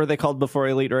 what were they called before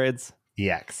elite raids?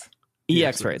 EX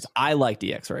raids. I liked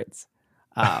EX raids.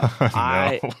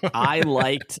 I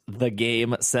liked the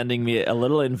game sending me a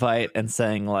little invite and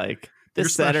saying like,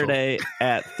 this Saturday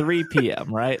at 3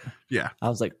 p.m., right? Yeah. I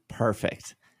was like,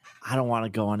 perfect. I don't want to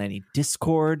go on any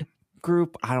Discord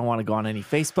group. I don't want to go on any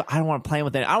Facebook. I don't want to play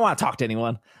with any. I don't want to talk to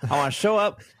anyone. I want to show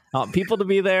up. I want people to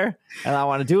be there, and I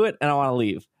want to do it, and I want to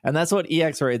leave. And that's what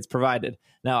EX raids provided.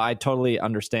 Now, I totally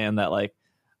understand that. Like,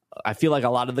 I feel like a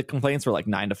lot of the complaints were like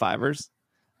 9-to-5ers.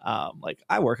 Like,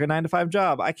 I work a 9-to-5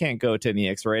 job. I can't go to an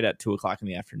EX raid at 2:00 in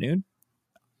the afternoon.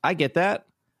 I get that.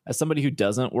 As somebody who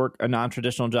doesn't work a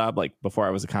non-traditional job, like before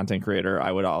I was a content creator,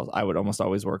 I would almost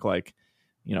always work like,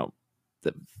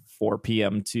 the 4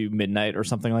 p.m. to midnight or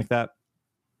something like that.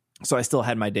 So I still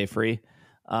had my day free.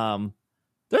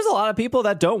 There's a lot of people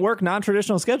that don't work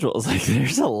non-traditional schedules. Like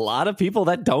there's a lot of people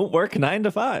that don't work 9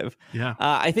 to 5. Yeah.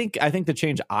 I think the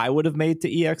change I would have made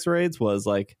to EX raids was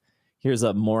like, here's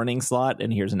a morning slot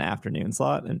and here's an afternoon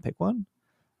slot and pick one.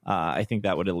 I think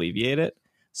that would alleviate it.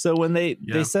 So when they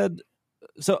said,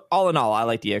 so all in all, I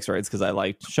liked EX raids because I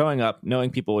liked showing up,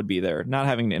 knowing people would be there, not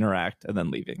having to interact and then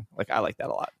leaving. Like I like that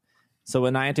a lot. So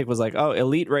when Niantic was like, oh,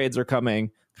 elite raids are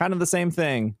coming, kind of the same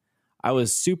thing, I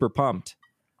was super pumped.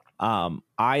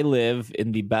 I live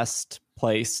in the best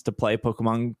place to play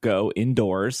Pokemon Go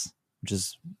indoors, which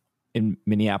is in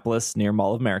Minneapolis near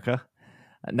Mall of America.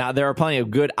 Now, there are plenty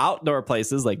of good outdoor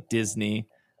places like Disney,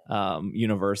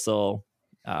 Universal,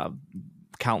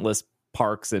 countless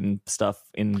parks and stuff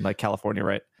in like California,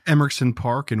 right? Emerson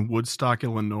Park in Woodstock,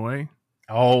 Illinois.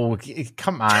 Oh,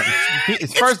 come on.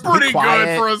 As far as pretty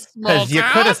good for a small town. You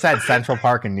could have said Central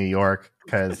Park in New York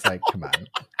because, like, come on.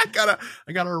 I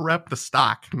gotta rep the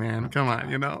stock, man. Come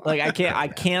on, Like I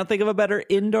can't think of a better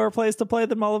indoor place to play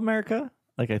than Mall of America.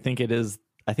 Like I think it is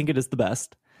the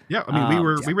best. Yeah, I mean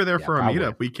we were there for a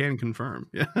meetup. We can confirm.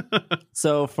 Yeah.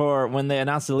 So for when they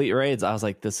announced Elite Raids, I was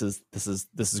like, this is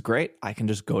great. I can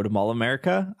just go to Mall of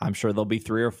America. I'm sure there'll be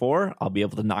 3 or 4. I'll be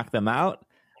able to knock them out.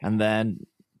 And then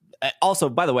also,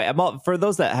 by the way, for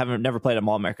those that haven't never played at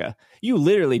Mall of America, you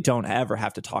literally don't ever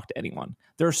have to talk to anyone.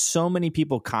 There are so many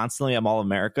people constantly at Mall of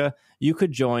America. You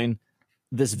could join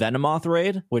this Venomoth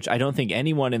raid, which I don't think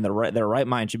anyone in their right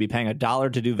mind should be paying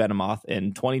 $1 to do Venomoth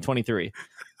in 2023.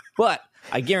 But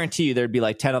I guarantee you there'd be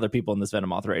like 10 other people in this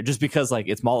Venomoth raid just because like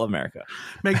it's Mall of America.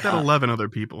 Make that 11 other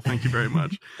people. Thank you very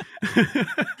much.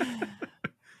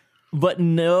 But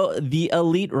no, the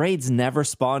elite raids never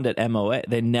spawned at MOA.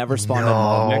 They never spawned at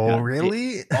Mall of America. Really?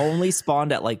 It only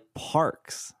spawned at like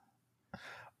parks.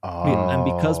 Oh. And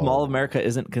because Mall of America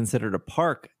isn't considered a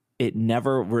park, it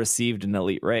never received an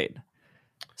elite raid.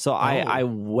 So I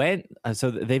went.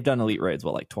 So they've done elite raids,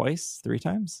 like twice, 3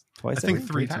 times? Twice? I think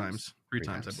 3 times. 3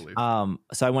 times, I believe.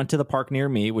 So I went to the park near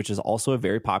me, which is also a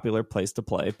very popular place to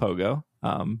play Pogo.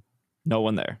 No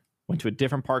one there. Went to a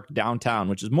different park downtown,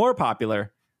 which is more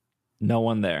popular. No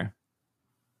one there.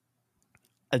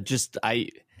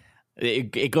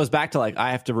 It goes back to like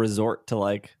I have to resort to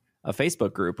like a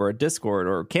Facebook group or a Discord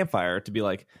or a Campfire to be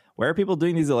like, where are people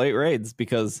doing these elite raids?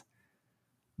 Because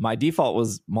my default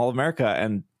was Mall of America,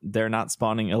 and they're not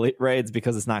spawning elite raids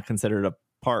because it's not considered a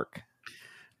park.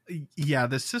 Yeah,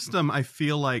 the system, I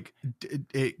feel like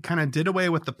it kind of did away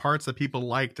with the parts that people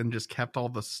liked and just kept all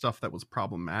the stuff that was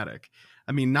problematic.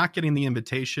 I mean, not getting the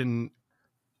invitation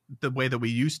the way that we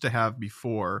used to have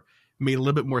before made a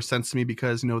little bit more sense to me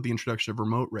because, the introduction of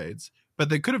remote raids, but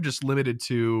they could have just limited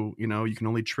to, you can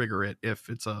only trigger it if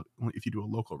you do a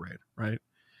local raid. Right.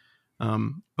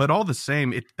 But all the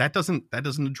same, that doesn't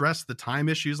address the time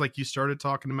issues like you started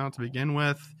talking about to begin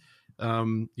with.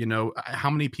 How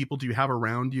many people do you have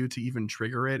around you to even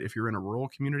trigger it if you're in a rural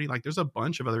community? Like there's a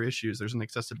bunch of other issues. There's an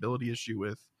accessibility issue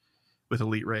with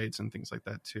elite raids and things like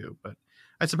that too. But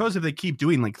I suppose if they keep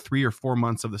doing like 3 or 4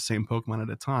 months of the same Pokemon at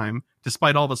a time,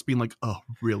 despite all of us being like, oh,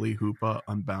 really, Hoopa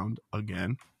Unbound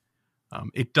again,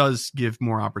 it does give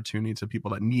more opportunity to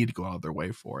people that need to go out of their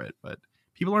way for it. But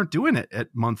people aren't doing it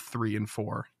at month 3 and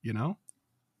 4,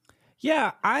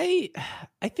 Yeah, I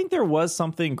think there was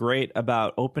something great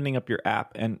about opening up your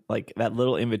app and like that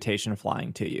little invitation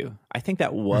flying to you. I think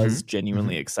that was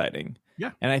genuinely exciting.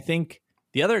 Yeah. And I think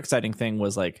the other exciting thing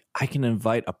was like I can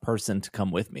invite a person to come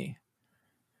with me.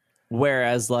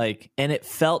 Whereas like, and it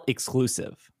felt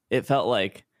exclusive. It felt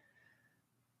like,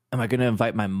 am I going to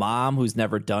invite my mom who's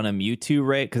never done a Mewtwo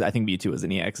raid? Because I think Mewtwo was in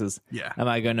EXs. Yeah. Am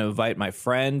I going to invite my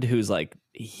friend who's like,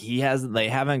 they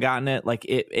haven't gotten it? Like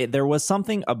there was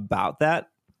something about that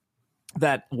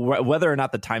whether or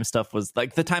not the time stuff was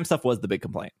like, the time stuff was the big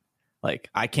complaint. Like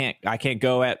I can't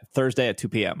go at Thursday at 2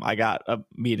 p.m. I got a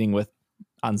meeting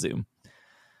on Zoom.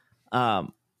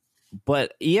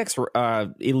 But EX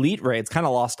Elite raids kind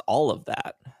of lost all of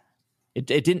that. It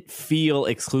didn't feel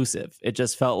exclusive. It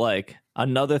just felt like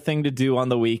another thing to do on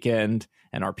the weekend.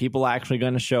 And are people actually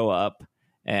going to show up?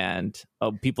 And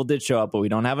people did show up, but we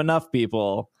don't have enough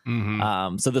people.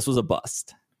 So this was a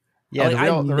bust. Yeah,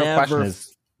 like, the real question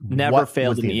is, never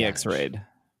failed in the EX raid.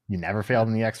 You never failed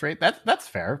in the EX raid? That's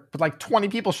fair. But like 20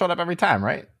 people showed up every time,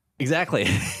 right? Exactly.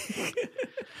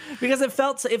 Because it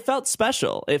felt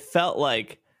special. It felt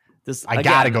like this. I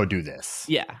got to go do this.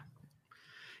 Yeah.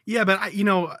 Yeah, but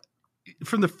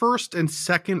from the first and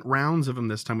second rounds of them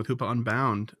this time with Hoopa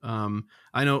Unbound,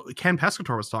 I know Ken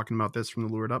Pescator was talking about this from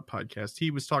the Lured Up podcast.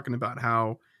 He was talking about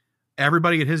how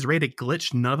everybody at his raid, it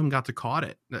glitched. None of them got to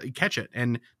catch it.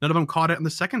 And none of them caught it on the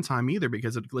second time either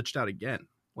because it glitched out again.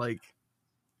 Like,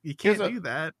 you can't do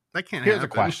that. That can't happen. Here's a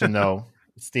question, though.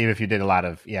 Steve, if you did a lot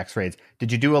of EX raids,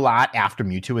 did you do a lot after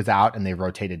Mewtwo was out and they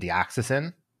rotated Deoxys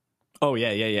in? Oh,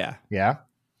 yeah. Yeah?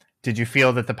 Did you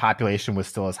feel that the population was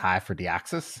still as high for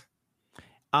Deoxys?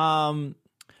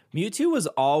 Mewtwo was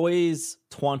always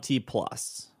 20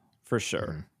 plus for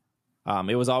sure.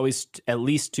 It was always at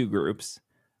least two groups.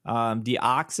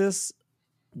 Deoxys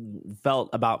felt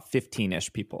about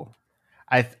 15-ish people.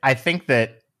 I think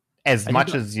that as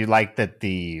much as you like that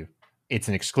it's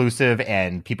an exclusive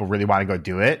and people really want to go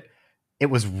do it, it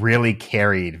was really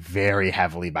carried very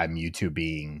heavily by Mewtwo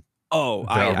being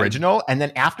the original. And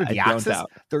then after Deoxys,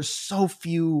 there's so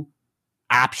few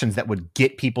options that would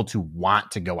get people to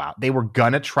want to go out. They were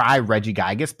gonna try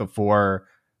Regigigas before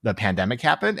the pandemic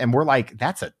happened, and we're like,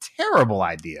 that's a terrible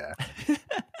idea.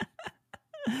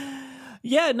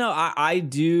 Yeah, no, I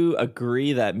do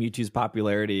agree that Mewtwo's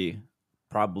popularity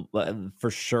probably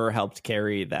for sure helped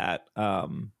carry that.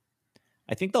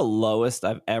 I think the lowest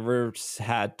I've ever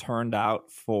had turned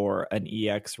out for an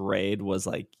EX raid was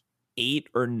like 8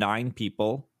 or 9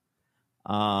 people.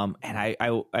 And I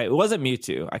it wasn't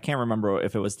Mewtwo. I can't remember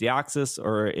if it was Deoxys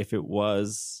or if it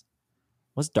was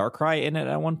Darkrai in it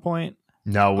at one point.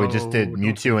 No, we just did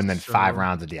Mewtwo and then 5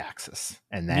 rounds of Deoxys,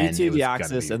 and then Mewtwo,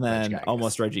 Deoxys, and then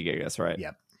almost Regigigas, right?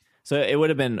 Yep. So it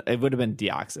would have been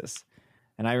Deoxys,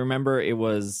 and I remember it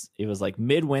was like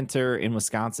midwinter in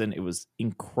Wisconsin. It was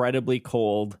incredibly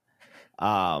cold.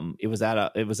 It was at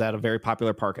a very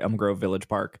popular park, Elm Grove Village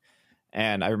Park,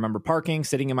 and I remember parking,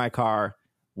 sitting in my car,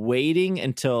 waiting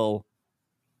until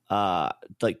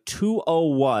like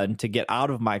 2:01 to get out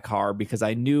of my car because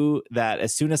I knew that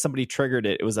as soon as somebody triggered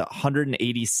it, it was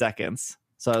 180 seconds.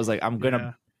 So I was like, I'm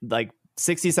gonna like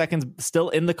 60 seconds still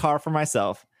in the car for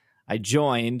myself. I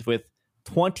joined with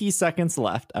 20 seconds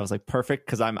left. I was like, perfect,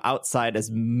 because I'm outside as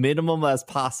minimum as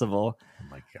possible. Oh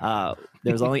my God.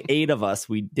 There was only 8 of us.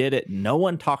 We did it. No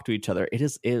one talked to each other. It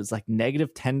was like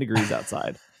negative 10 degrees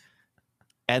outside.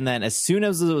 And then as soon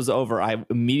as it was over, I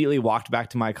immediately walked back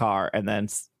to my car and then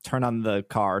turned on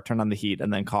the heat,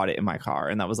 and then caught it in my car.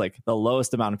 And that was like the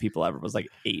lowest amount of people ever, was like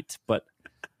 8. But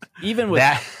even with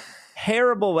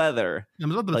terrible weather, I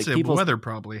was about to say weather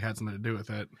probably had something to do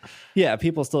with it. Yeah,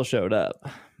 people still showed up.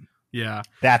 Yeah.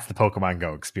 That's the Pokemon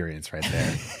Go experience right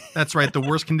there. That's right. The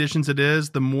worse conditions it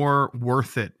is, the more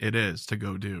worth it is to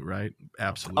go do, right?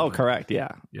 Absolutely. Oh, correct.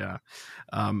 Yeah. Yeah.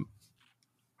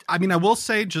 I mean, I will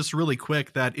say just really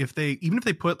quick that even if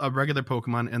they put a regular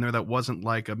Pokemon in there that wasn't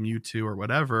like a Mewtwo or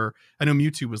whatever, I know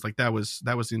Mewtwo was like, that was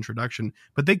the introduction,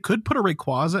 but they could put a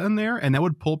Rayquaza in there and that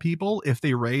would pull people if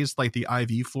they raised like the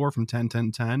IV floor from 10,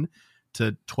 10, 10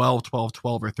 to 12, 12,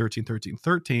 12 or 13, 13,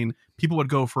 13. People would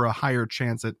go for a higher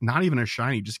chance at not even a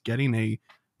shiny, just getting a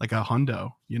hundo,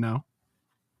 you know?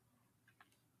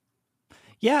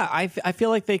 Yeah, I feel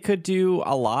like they could do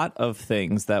a lot of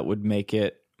things that would make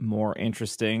it more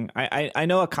interesting. I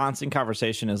know a constant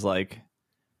conversation is like,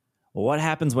 well, what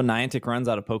happens when Niantic runs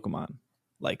out of Pokemon?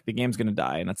 Like, the game's gonna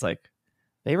die. And it's like,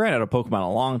 they ran out of Pokemon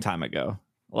a long time ago.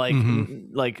 Like,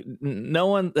 like no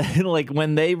one like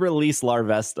when they released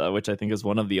Larvesta, which I think is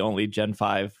one of the only Gen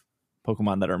 5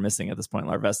 Pokemon that are missing at this point,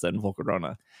 Larvesta and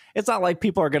Volcarona. It's not like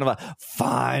people are going to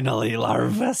finally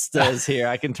Larvesta is here.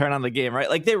 I can turn on the game, right?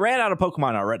 Like they ran out of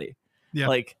Pokemon already. Yeah.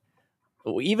 Like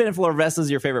even if Larvesta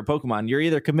is your favorite Pokemon, you're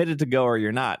either committed to go or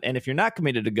you're not. And if you're not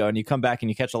committed to go and you come back and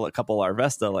you catch a couple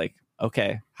Larvesta, like,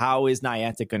 okay, how is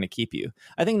Niantic going to keep you?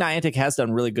 I think Niantic has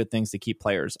done really good things to keep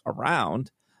players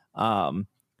around.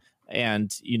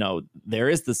 And, you know, there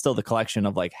is still the collection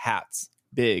of like hats,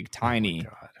 big, tiny,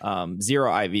 0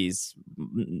 IVs,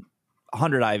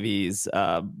 100 IVs,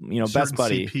 you know, certain Best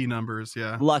Buddy, CP numbers,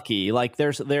 Lucky. Like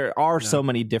there are so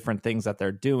many different things that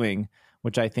they're doing,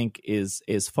 which I think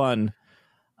is fun.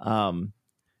 I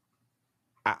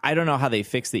don't know how they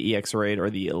fix the EX raid or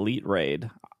the Elite raid.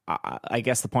 I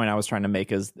guess the point I was trying to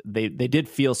make is they did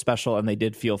feel special and they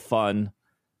did feel fun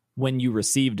when you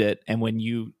received it and when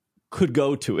you could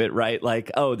go to it, right?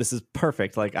 Like, oh, this is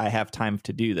perfect. Like I have time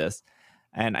to do this.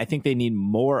 And I think they need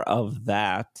more of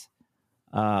that.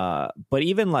 But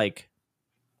even like,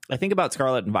 I think about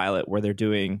Scarlet and Violet where they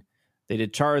did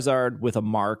Charizard with a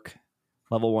mark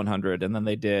level 100. And then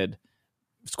they did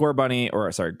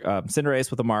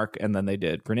Cinderace with a mark. And then they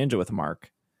did Greninja with a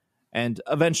mark. And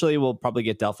eventually we'll probably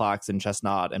get Delphox and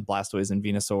Chestnut and Blastoise and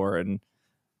Venusaur and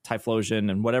Typhlosion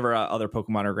and whatever other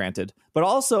Pokemon are granted. But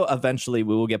also eventually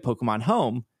we will get Pokemon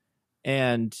Home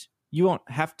and you won't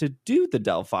have to do the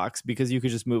Delphox because you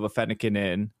could just move a Fennekin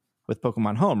in with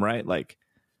Pokemon Home, right? Like,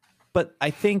 but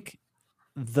I think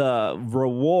the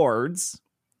rewards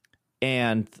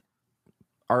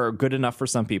are good enough for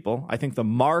some people. I think the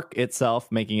mark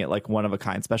itself, making it like one of a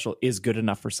kind special, is good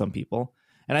enough for some people.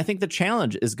 And I think the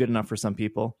challenge is good enough for some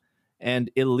people.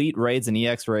 And Elite raids and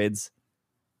EX raids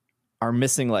are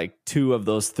missing like 2 of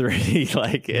those 3.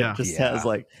 Like it has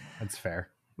like... That's fair.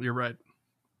 You're right.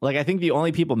 Like I think the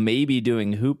only people maybe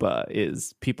doing Hoopa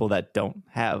is people that don't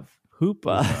have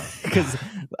Hoopa because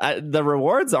the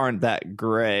rewards aren't that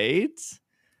great.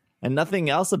 And nothing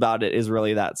else about it is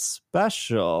really that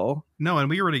special. No, and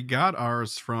we already got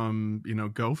ours from, you know,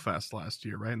 Go Fest last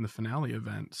year, right? In the finale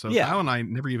event. So Kyle and I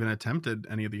never even attempted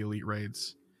any of the Elite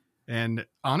raids. And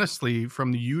honestly,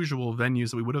 from the usual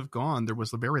venues that we would have gone, there was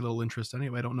very little interest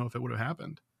anyway. I don't know if it would have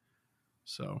happened.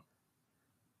 So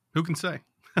who can say?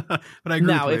 But I agree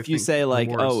now, if you say like,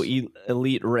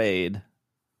 Elite raid,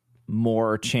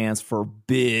 more chance for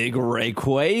big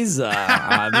Rayquaza.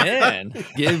 I'm in.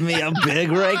 Give me a big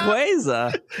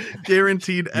Rayquaza.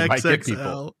 Guaranteed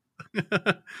XXL.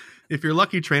 If you're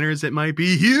lucky, trainers, it might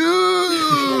be huge.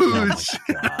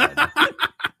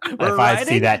 Oh if I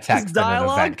see that text in an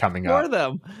event coming up. For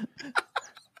them.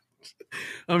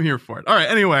 I'm here for it. All right.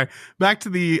 Anyway, back to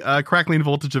the Crackling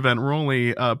Voltage event. We're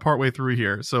only partway through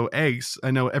here. So eggs,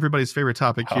 I know everybody's favorite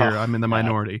topic here. I'm in the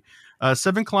minority.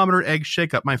 7-kilometer egg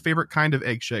shakeup. My favorite kind of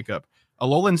egg shakeup.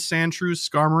 Alolan Sandshrew,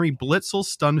 Skarmory, Blitzel,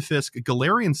 Stunfisk,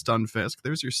 Galarian Stunfisk.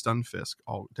 There's your Stunfisk.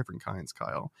 All different kinds,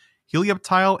 Kyle.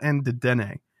 Helioptile and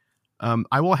Dedenne.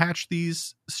 I will hatch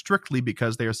these strictly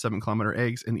because they are 7-kilometer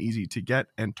eggs and easy to get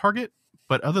and target.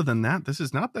 But other than that, this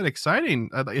is not that exciting.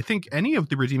 I think any of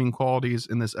the redeeming qualities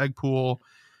in this egg pool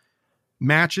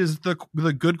matches the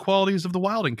good qualities of the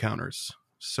wild encounters.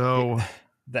 So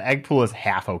the egg pool is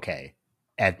half okay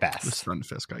at best. The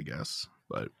Stunfisk, I guess.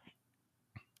 But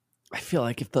I feel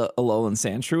like if the Alolan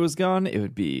Sandshrew was gone, it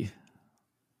would be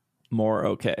more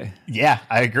okay. Yeah,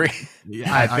 I agree.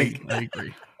 Yeah, I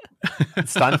agree.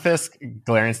 Stunfisk,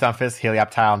 Galarian Stunfisk,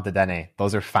 Helioptile, and Dedenne.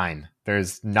 Those are fine.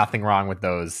 There's nothing wrong with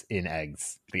those in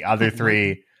eggs. The other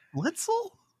 3... Blitzel?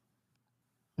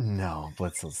 No,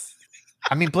 Blitzel's...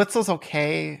 I mean, Blitzel's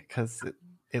okay, because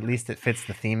at least it fits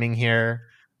the theming here.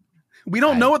 We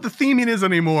don't know what the theming is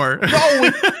anymore.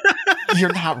 No,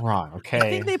 you're not wrong, okay? I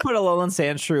think they put Alolan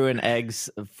Sandshrew in eggs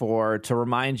to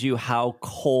remind you how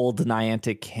cold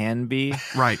Niantic can be.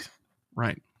 Right.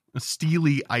 A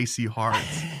steely, icy heart.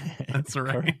 That's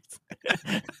right.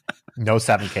 No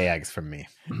 7K eggs from me.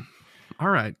 All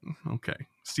right. Okay.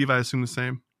 Steve, I assume the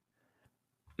same?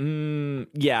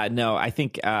 Yeah, no. I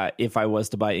think if I was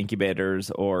to buy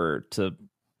incubators or to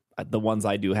the ones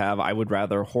I do have, I would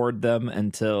rather hoard them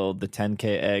until the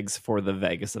 10K eggs for the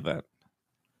Vegas event.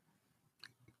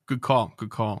 Good call.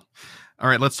 All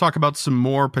right, let's talk about some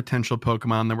more potential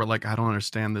Pokemon that were like, I don't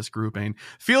understand this grouping.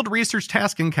 Field research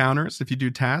task encounters. If you do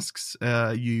tasks,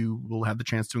 you will have the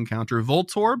chance to encounter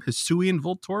Voltorb, Hisuian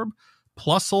Voltorb,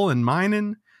 Plusle and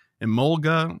Minun,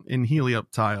 Emolga, and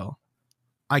Helioptile.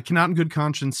 I cannot in good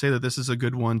conscience say that this is a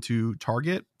good one to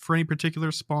target for any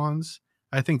particular spawns.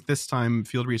 I think this time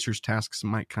field research tasks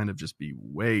might kind of just be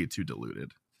way too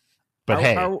diluted. But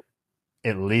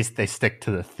at least they stick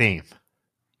to the theme.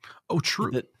 Oh,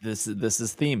 true. This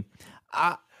is theme.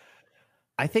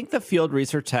 I think the field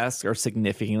research tasks are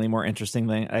significantly more interesting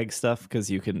than egg stuff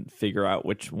because you can figure out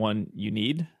which one you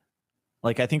need.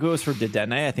 Like, I think it was for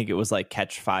Dedenne, I think it was like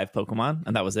catch 5 Pokemon,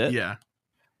 and that was it. Yeah.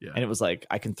 And it was like,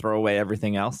 I can throw away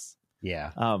everything else.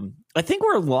 Yeah. I think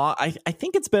we're long. I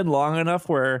think it's been long enough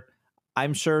where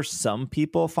I'm sure some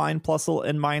people find Plusle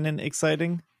and Minun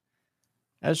exciting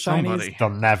as shinies. They'll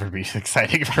never be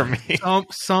exciting for me.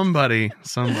 Somebody.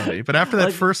 But after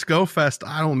that first Go Fest,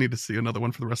 I don't need to see another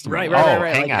one for the rest of my life.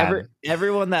 Right. Hang on.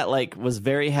 Everyone that like was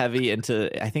very heavy into,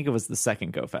 I think it was the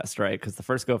second Go Fest, right? Because the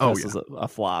first Go Fest was a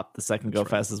flop. The second Go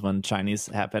Fest is when Chinese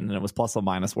happened, and it was Plusle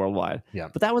minus worldwide. Yeah,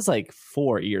 but that was like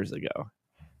 4 years ago.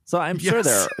 So I'm sure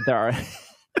there are.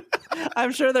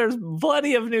 I'm sure there's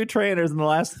plenty of new trainers in the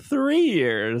last 3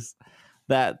 years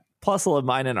that Plusle and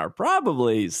Minun are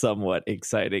probably somewhat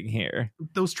exciting here.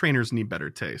 Those trainers need better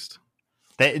taste.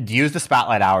 They use the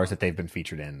spotlight hours that they've been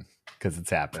featured in because it's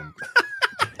happened.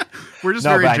 We're just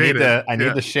very jaded. I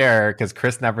need to share because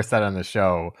Chris never said on the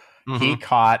show he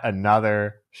caught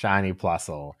another shiny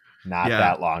Plusle not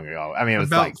that long ago. I mean, it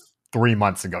was like 3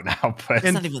 months ago now, but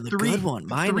it's not even the good one.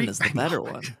 Minun is the better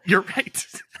one. You're right.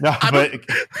 No, but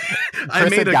I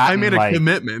made a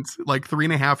commitment like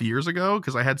 3.5 years ago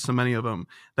because I had so many of them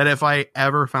that if I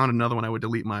ever found another one, I would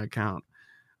delete my account.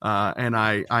 And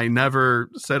I never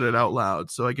said it out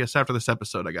loud. So I guess after this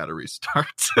episode, I got to restart.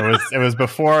 It was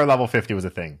before level 50 was a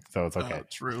thing, so it's okay.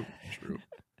 True.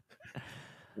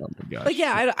 Oh my gosh. But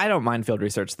yeah, I don't mind field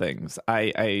research things.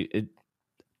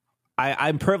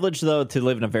 I'm privileged though to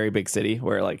live in a very big city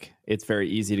where like it's very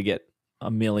easy to get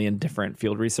a million different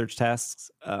field research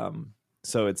tasks.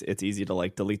 So it's easy to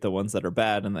like delete the ones that are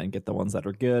bad and then get the ones that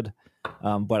are good.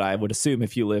 But I would assume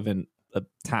if you live in a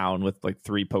town with like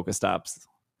 3 Pokestops,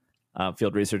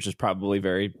 field research is probably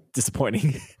very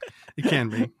disappointing. It can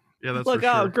be. Yeah, that's look. For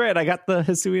sure. Oh, great! I got the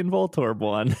Hisuian Voltorb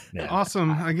one. Yeah.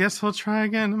 Awesome. I guess we'll try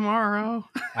again tomorrow.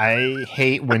 I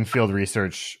hate when field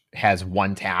research has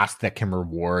one task that can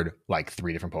reward like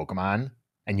 3 different Pokemon,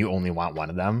 and you only want one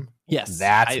of them. Yes,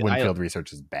 that's when field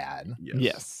research is bad.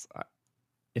 Yes.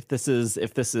 If this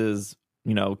is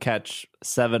catch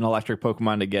 7 electric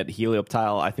Pokemon to get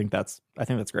Helioptile, I think that's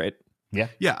great.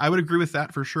 Yeah, I would agree with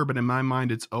that for sure. But in my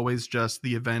mind, it's always just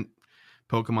the event.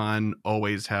 Pokemon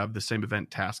always have the same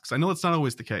event tasks. I know it's not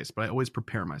always the case, but I always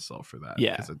prepare myself for that.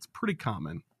 Yeah, because it's pretty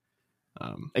common.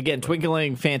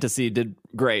 Twinkling Fantasy did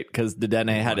great because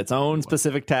Dedenne had its own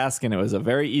specific task, and it was a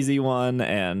very easy one.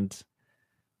 And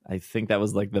I think that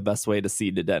was like the best way to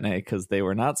see Dedenne because they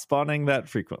were not spawning that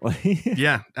frequently.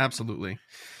 Yeah, absolutely.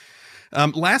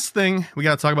 Last thing we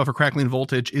got to talk about for Crackling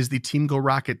Voltage is the Team Go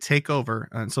Rocket takeover.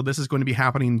 And so this is going to be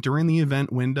happening during the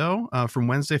event window from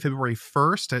Wednesday, February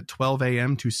 1st at 12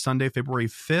 a.m. to Sunday, February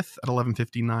 5th at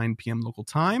 11:59 p.m. local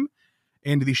time.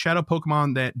 And the shadow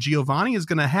Pokemon that Giovanni is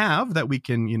going to have that we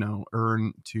can,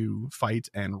 earn to fight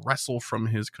and wrestle from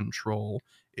his control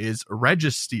is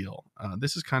Registeel.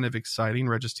 This is kind of exciting.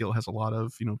 Registeel has a lot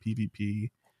of, PvP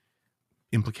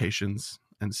implications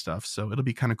and stuff. So it'll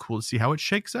be kind of cool to see how it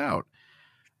shakes out.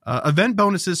 Event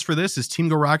bonuses for this is Team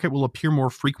Go Rocket will appear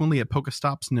more frequently at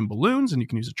Pokestops and in balloons, and you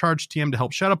can use a charge TM to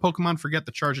help shadow Pokemon forget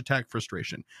the charge attack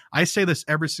frustration. I say this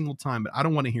every single time, but I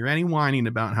don't want to hear any whining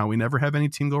about how we never have any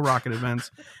Team Go Rocket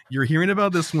events. You're hearing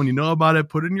about this one, you know about it,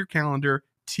 put it in your calendar,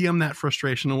 TM that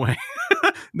frustration away.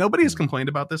 Nobody has complained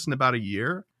about this in about a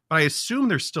year, but I assume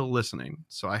they're still listening,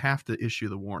 so I have to issue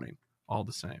the warning all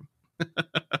the same.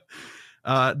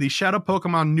 The shadow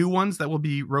Pokemon new ones that will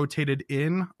be rotated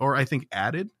in, or I think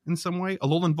added in some way.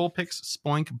 Alolan Vulpix,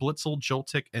 Spoink, Blitzel,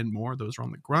 Joltik, and more. Those are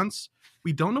on the grunts.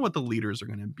 We don't know what the leaders are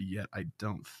going to be yet, I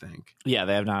don't think. Yeah,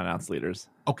 they have not announced leaders.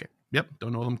 Okay. Yep.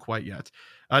 Don't know them quite yet.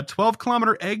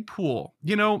 12-kilometer egg pool.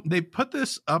 They put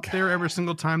this up there every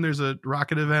single time there's a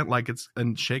rocket event, like it's a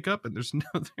shakeup, and there's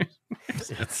no...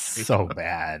 It's so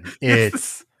bad.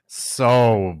 It's...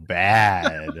 so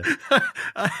bad.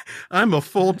 I'm a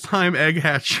full-time egg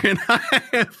hatcher, and I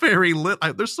have very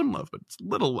little. There's some love, but it's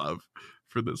little love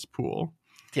for this pool.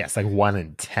 Yeah, it's like 1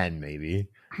 in 10, maybe.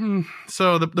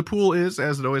 So the pool is,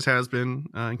 as it always has been,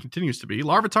 and continues to be,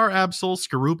 Larvitar, Absol,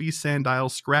 Skorupi,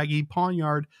 Sandile, Scraggy,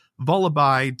 Pawniard,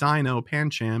 Vullaby, Dino,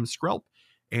 Pancham, Skrelp,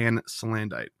 and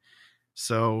Salandite.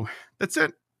 So that's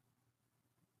it.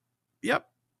 Yep.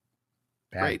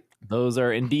 Bad. Great. Those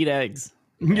are indeed eggs.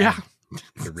 Yeah.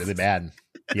 They're really bad.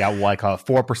 You got like a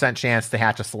 4% chance to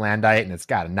hatch a Salandite, and it's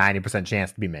got a 90%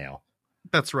 chance to be male.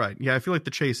 That's right. Yeah, I feel like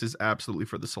the chase is absolutely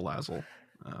for the Salazzle.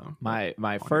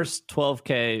 My first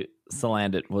 12K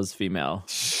Salandit was female.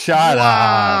 Shut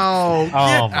up. Get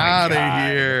out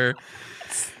of here.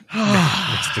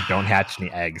 Mr. Don't hatch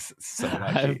any eggs. So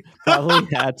I've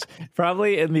lucky.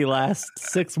 probably in the last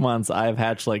 6 months, I've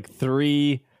hatched like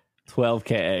 3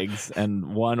 12K eggs,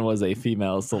 and one was a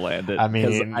female to land it. I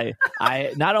mean,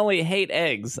 I not only hate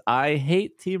eggs, I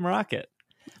hate Team Rocket.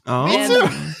 Oh, Me too.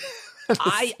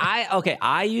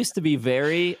 I used to be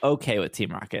very okay with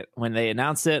Team Rocket. When they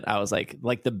announced it, I was like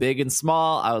the big and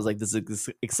small. I was like, this is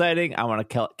exciting. I want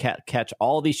to catch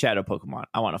all these shadow Pokemon.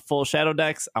 I want a full shadow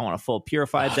dex. I want a full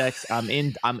purified dex. I'm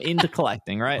into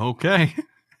collecting, right? okay.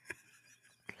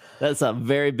 That's a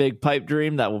very big pipe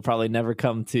dream that will probably never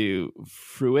come to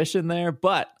fruition there.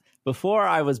 But before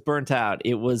I was burnt out,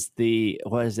 it was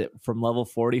from level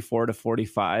 44 to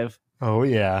 45. Oh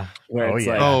yeah. Where it's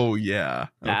like, oh yeah.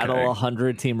 Battle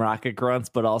 100 Team Rocket grunts,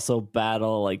 but also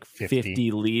battle like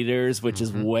 50 leaders, which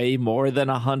is way more than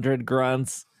 100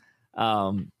 grunts.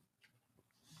 Never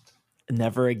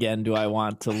again do I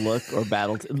want to look or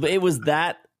battle. It was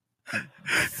that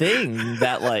thing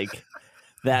that like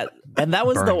that, and that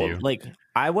was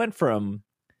I went from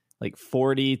like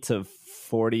 40 to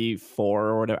 44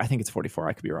 or whatever. I think it's 44.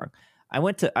 I could be wrong. I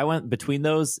went between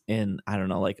those in, I don't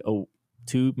know, like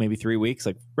 2, maybe 3 weeks,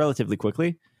 like relatively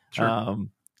quickly. Sure.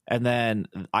 And then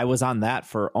I was on that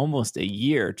for almost a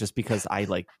year just because I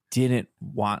like didn't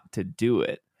want to do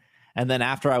it. And then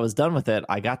after I was done with it,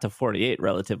 I got to 48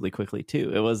 relatively quickly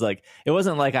too. It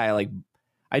wasn't like I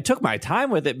took my time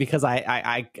with it because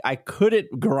I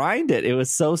couldn't grind it. It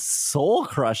was so soul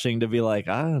crushing to be like,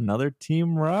 another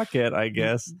Team Rocket, I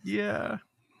guess. Yeah.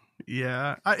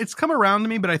 It's come around to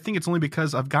me, but I think it's only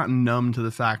because I've gotten numb to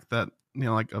the fact that,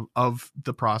 like of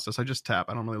the process. I just tap.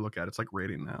 I don't really look at it. It's like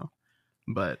rating now.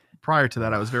 But prior to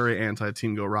that, I was very anti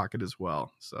Team Go Rocket as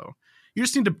well. So you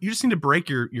just need to break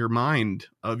your mind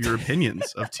of your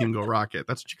opinions of Team Go Rocket.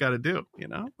 That's what you got to do,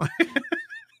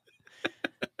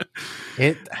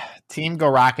 Team Go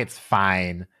Rocket's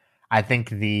fine. I think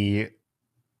the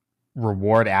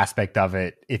reward aspect of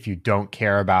it, if you don't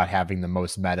care about having the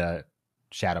most meta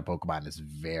shadow Pokemon, is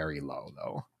very low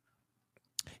though.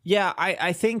 Yeah,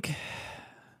 I think,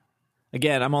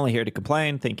 again, I'm only here to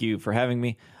complain. Thank you for having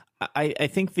me. I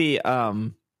think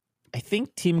I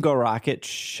think Team Go Rocket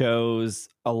shows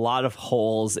a lot of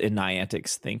holes in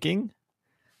Niantic's thinking.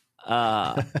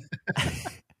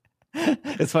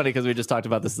 It's funny because we just talked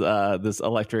about this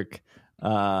electric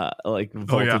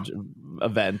voltage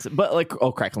event, but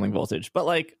crackling voltage, but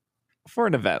like for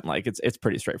an event, like it's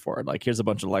pretty straightforward. Like here's a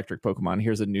bunch of electric Pokemon,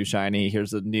 here's a new shiny,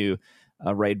 here's a new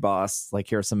raid boss, like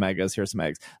here's some megas, here's some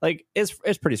eggs. Like it's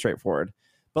pretty straightforward.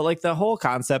 But like the whole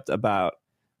concept about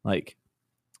like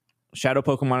shadow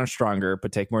Pokemon are stronger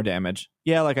but take more damage.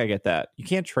 Yeah, like I get that. You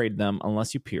can't trade them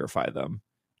unless you purify them.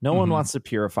 No one wants to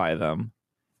purify them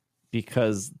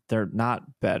because they're not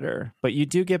better. But you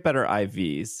do get better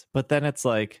IVs. But then it's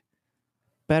like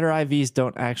better IVs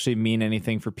don't actually mean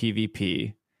anything for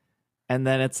PvP. And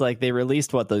then it's like they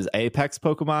released those Apex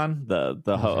Pokemon,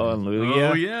 the Ho-Oh and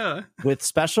Lugia. Oh yeah. With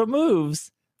special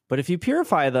moves, but if you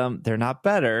purify them, they're not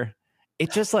better.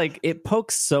 It just like it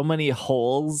pokes so many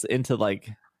holes into like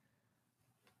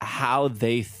how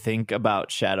they think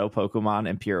about shadow Pokemon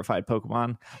and purified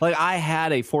Pokemon. Like I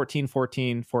had a 14 shadow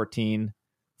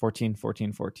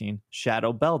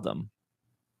Beldum,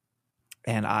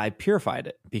 and I purified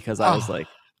it because I was like,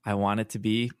 I want it to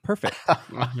be perfect.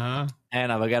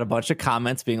 And I got a bunch of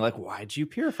comments being like, why'd you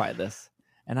purify this?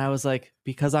 And I was like,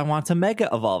 because I want to mega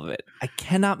evolve it. I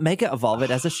cannot mega evolve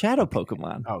it as a shadow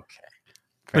Pokemon. Okay.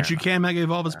 But you can mega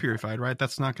evolve as purified, right?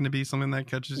 That's not going to be something that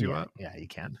catches you up. Yeah, you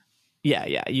can.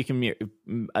 Yeah, you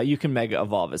can mega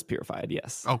evolve as purified.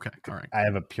 Yes. Okay. All right. I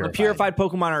have a purified. But purified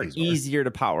Pokemon are easier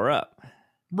to power up.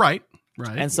 Right.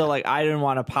 And so like I didn't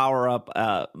want to power up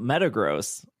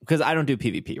Metagross because I don't do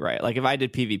PvP, right? Like if I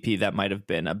did PvP, that might have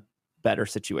been a better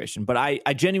situation. But I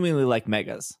genuinely like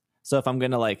megas. So if I'm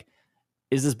gonna like,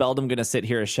 is this Beldum gonna sit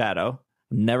here as shadow?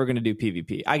 I'm never gonna do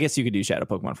PvP. I guess you could do shadow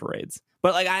Pokemon for raids.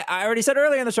 But like I already said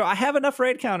earlier in the show, I have enough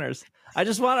raid counters. I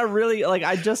just want to really like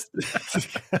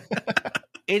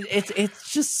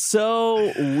it's just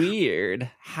so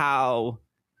weird how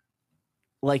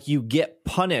like you get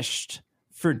punished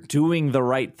for doing the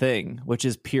right thing, which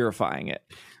is purifying it.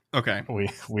 Okay.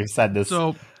 We've said this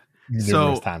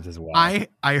numerous times as well. I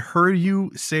heard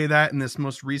you say that in this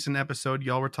most recent episode.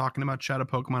 Y'all were talking about shadow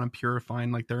Pokemon and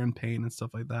purifying, like they're in pain and stuff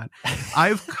like that.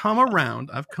 I've come around,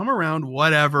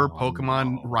 whatever,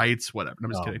 Pokemon rights, whatever.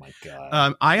 I'm just kidding. My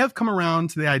God. I have come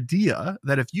around to the idea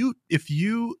that if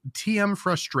you TM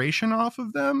frustration off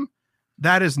of them,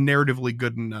 that is narratively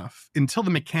good enough. Until the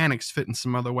mechanics fit in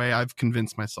some other way, I've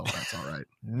convinced myself that's all right.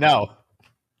 No.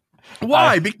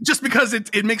 Why? Just because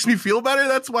it makes me feel better?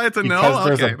 That's why it's a no?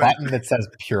 Because there's a button that says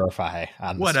purify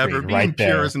on the whatever. screen, Being right pure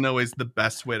there. isn't always the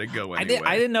best way to go anyway.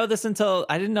 I didn't know this until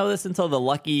the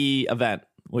lucky event,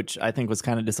 which I think was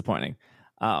kind of disappointing.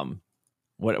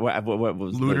 What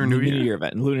was Lunar New Year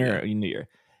event? Lunar New Year.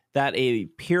 That a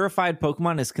purified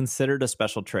Pokemon is considered a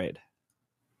special trade.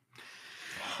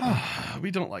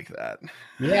 We don't like that.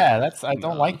 Yeah, I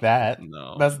don't like that.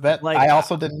 No. Like, I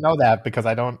also didn't know that because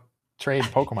I don't trade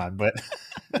Pokemon, but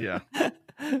yeah.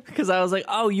 Because I was like,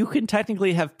 oh, you can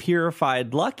technically have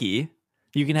purified Lucky.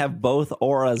 You can have both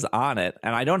auras on it,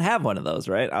 and I don't have one of those,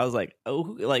 right? I was like,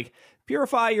 oh, like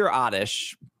purify your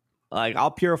Oddish. Like,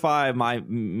 I'll purify my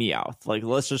Meowth. Like,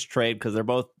 let's just trade because they're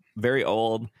both very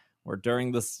old. We're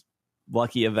during this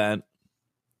Lucky event.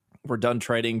 We're done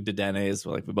trading Dedennes.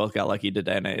 Like, we both got Lucky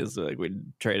Dedennes. Like, we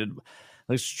traded.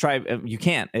 Let's try. You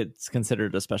can't. It's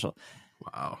considered a special.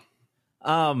 Wow.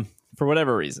 For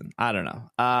whatever reason, I don't know.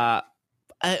 I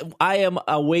am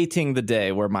awaiting the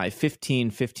day where my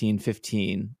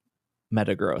 15-15-15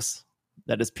 Metagross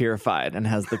that is purified and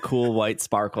has the cool white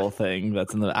sparkle thing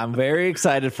that's in the. I'm very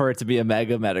excited for it to be a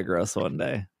Mega Metagross one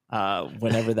day.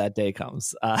 Whenever that day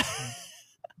comes.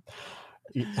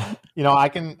 You know, I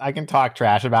can talk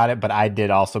trash about it, but I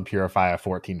did also purify a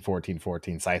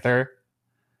 14-14-14 Scyther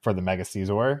for the Mega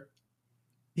Caesar.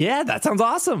 Yeah, that sounds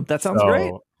awesome. That sounds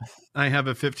great. I have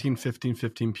a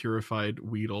 15-15-15 purified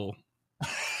Weedle.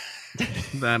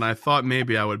 Then I thought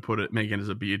maybe I would make it as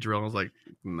a Beedrill. I was like,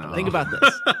 no. Think about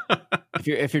this.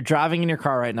 if you're driving in your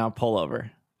car right now, pull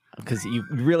over, because you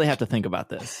really have to think about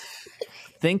this.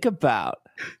 Think about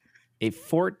a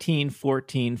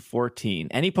 14-14-14,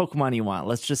 any Pokemon you want.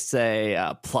 Let's just say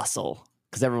Plusle,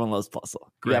 because everyone loves Plusle.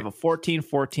 You have a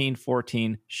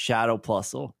 14-14-14 Shadow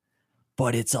Plusle,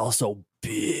 but it's also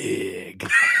big.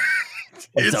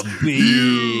 It's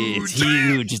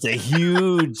huge. It's a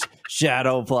huge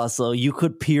Shadow Plusle. You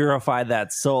could purify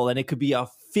that soul, and it could be a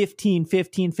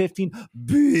 15-15-15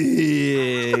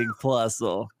 big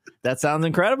Plusle. That sounds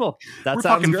incredible. We're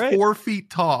sounds great. 4 feet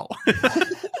tall.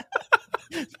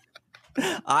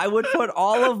 I would put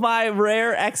all of my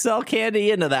rare XL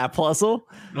candy into that Plusle.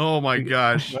 Oh my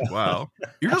gosh. Wow.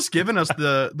 You're just giving us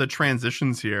the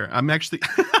transitions here. I'm actually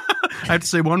I have to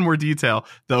say one more detail.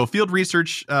 Though field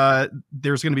research,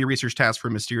 there's going to be a research task for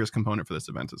a mysterious component for this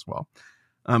event as well.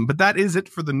 But that is it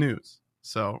for the news.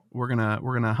 So we're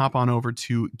gonna hop on over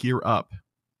to Gear Up.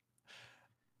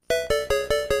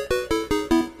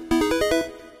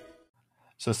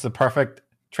 So it's the perfect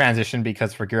transition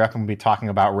because for Gear Up, I'm going to be talking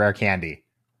about rare candy.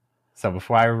 So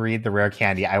before I read the rare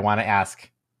candy, I want to ask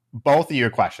both of you a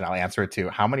question. I'll answer it too.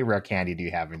 How many rare candy do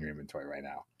you have in your inventory right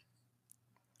now?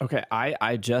 Okay,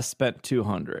 I just spent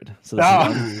 200. So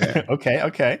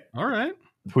Okay. All right.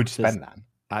 Who'd you spend on?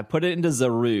 I put it into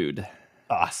Zarude.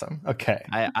 Awesome. Okay.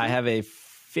 I have a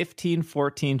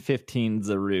 15-14-15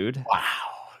 Zarude. Wow.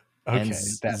 Okay.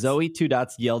 And Zoe 2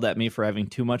 Dots yelled at me for having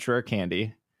too much rare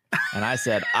candy. And I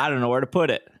said, I don't know where to put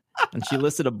it. And she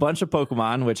listed a bunch of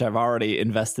Pokemon, which I've already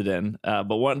invested in.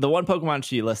 But the one Pokemon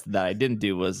she listed that I didn't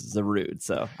do was Zarude.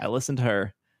 So I listened to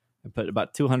her. I put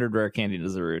about 200 rare candy into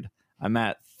Zarude. I'm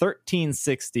at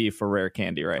 1360 for rare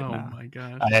candy right now. Oh my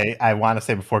gosh. I want to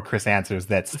say before Chris answers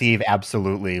that Steve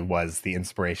absolutely was the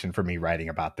inspiration for me writing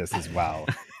about this as well.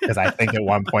 Because I think at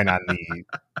one point on the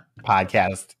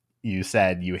podcast, you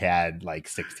said you had like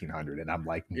 1600, and I'm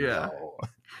like, no. Yeah.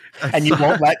 And you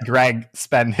won't let Greg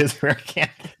spend his rare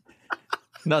candy.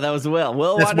 No, that was Will.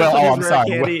 Will That's wanted to put Will. his rare Sorry.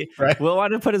 candy. Will, right? Will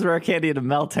wanted to put his rare candy into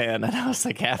Meltan, and I was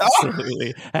like,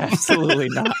 absolutely, absolutely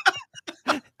not.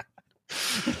 I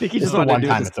think he just the wanted one to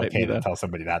do time it it's okay to tell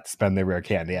somebody not to spend their rare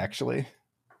candy. Actually,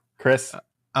 Chris,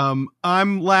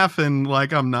 I'm laughing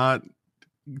like I'm not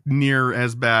near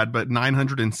as bad, but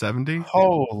 970.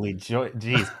 Holy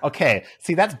jeez. Okay,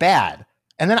 see that's bad.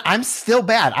 And then I'm still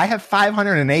bad. I have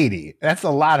 580. That's a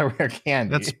lot of rare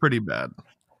candy. That's pretty bad.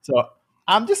 So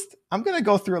I'm going to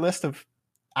go through a list of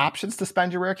options to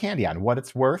spend your rare candy on, what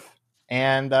it's worth.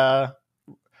 And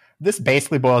this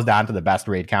basically boils down to the best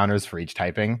raid counters for each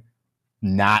typing,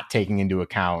 not taking into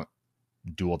account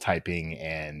dual typing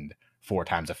and 4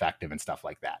 times effective and stuff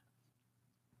like that.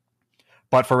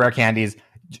 But for rare candies,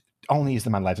 only use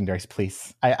them on legendaries,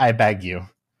 please. I beg you.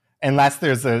 Unless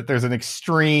there's an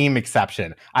extreme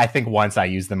exception. I think once I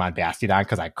used them on Bastiodon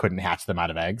because I couldn't hatch them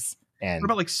out of eggs. And what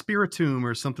about like Spiritomb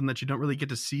or something that you don't really get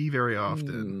to see very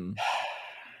often?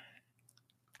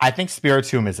 I think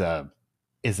Spiritomb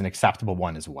is an acceptable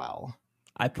one as well.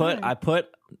 I put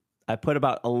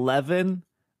about 11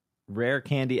 rare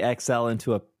candy XL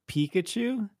into a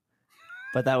Pikachu,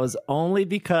 but that was only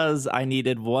because I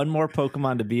needed one more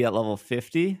Pokemon to be at level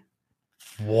 50.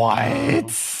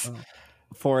 What?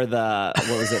 For the,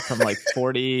 what was it, from like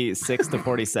 46 to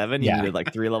 47, you needed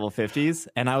like 3 level 50s.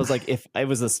 And I was like, if it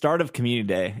was the start of community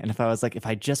day, and if I was like, if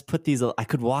I just put these, I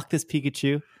could walk this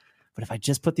Pikachu, but if I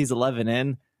just put these 11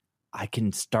 in, I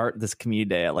can start this community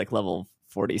day at like level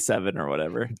 47 or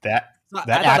whatever. That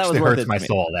actually hurts my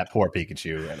soul. That poor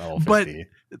Pikachu at level 50.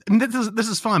 But this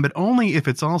is fine, but only if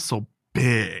it's also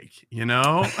big, you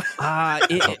know?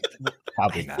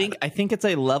 Probably not. I think it's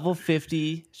a level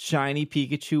 50 shiny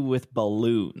Pikachu with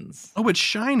balloons. Oh, it's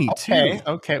shiny too.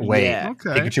 Okay. Wait. Yeah.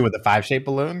 Okay. Pikachu with a 5-shaped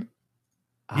balloon?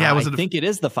 Yeah, I think it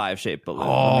is the 5-shaped balloon.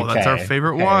 Oh, that's our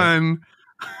favorite one.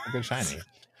 A good shiny.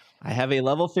 I have a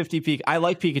level 50 Pikachu. I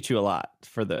like Pikachu a lot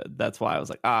that's why I was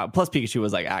like, plus Pikachu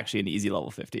was like actually an easy level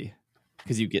 50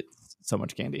 because you get so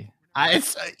much candy.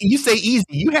 You say easy.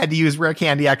 You had to use Rare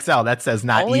Candy XL. That says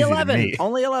not only easy 11. to me.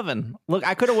 Only 11. Look,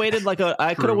 I could have waited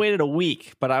waited a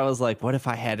week, but I was like, what if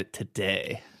I had it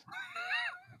today?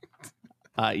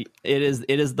 It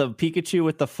is the Pikachu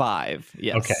with the 5.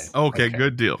 Yes. Okay.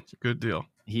 Good deal.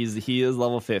 He is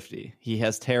level 50. He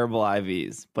has terrible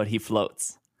IVs, but he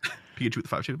floats. Pikachu with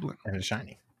the 5-shaped balloon. And it's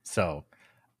shiny. So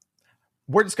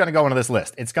we're just going to go into this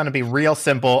list. It's going to be real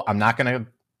simple. I'm not going to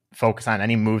focus on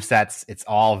any movesets. It's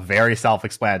all very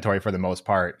self-explanatory for the most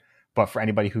part. But for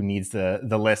anybody who needs the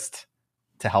list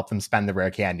to help them spend the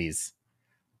rare candies,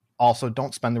 also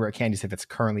don't spend the rare candies if it's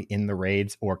currently in the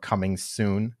raids or coming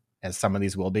soon, as some of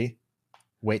these will be.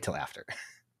 Wait till after.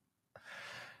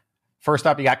 First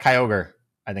up, you got Kyogre.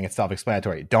 I think it's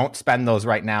self-explanatory. Don't spend those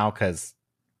right now because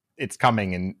it's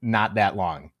coming in not that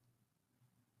long.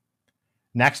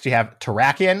 Next, you have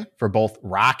Terrakion for both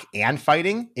rock and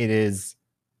fighting. It is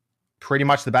pretty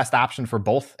much the best option for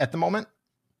both at the moment.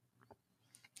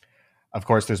 Of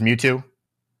course, there's Mewtwo,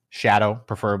 Shadow,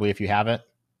 preferably if you have it,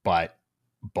 but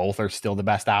both are still the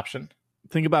best option.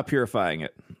 Think about purifying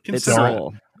it.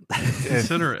 Consider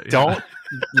it. Don't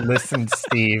listen,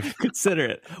 Steve. Consider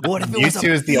it. What if it Mewtwo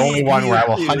is the only one where I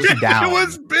will hunt you down. It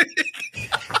was big.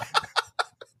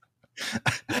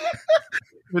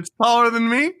 If it's taller than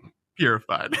me,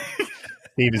 purified.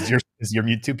 Steve, is your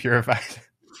Mewtwo purified?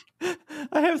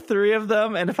 I have 3 of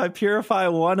them, and if I purify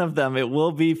one of them, it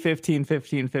will be 15,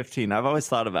 15, 15. I've always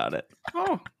thought about it.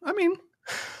 Oh, I mean,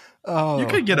 you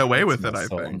could get away with it, I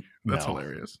think. That's No.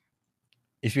 hilarious.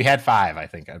 If you had 5, I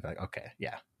think I'd be like, okay,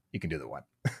 yeah, you can do the one.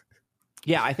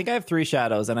 Yeah, I think I have 3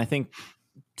 shadows, and I think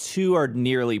 2 are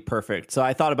nearly perfect. So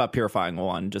I thought about purifying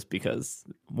one just because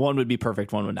one would be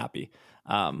perfect, one would not be.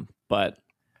 But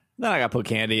then I got to put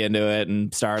candy into it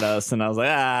and Stardust, and I was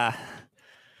like,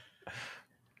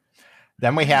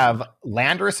 Then we have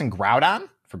Landorus and Groudon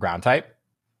for ground type.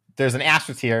 There's an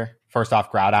asterisk here. First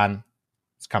off, Groudon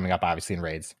is coming up obviously in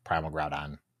raids. Primal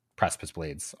Groudon, Precipice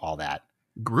Blades, all that.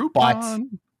 Group But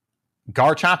on.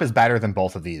 Garchomp is better than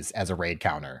both of these as a raid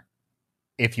counter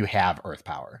if you have Earth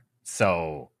Power.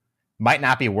 So might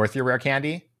not be worth your rare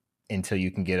candy until you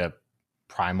can get a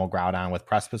Primal Groudon with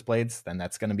Precipice Blades. Then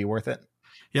that's going to be worth it.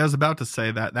 Yeah, I was about to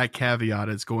say that caveat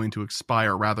is going to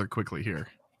expire rather quickly here.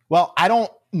 Well, I don't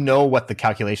know what the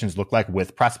calculations look like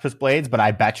with Precipice Blades, but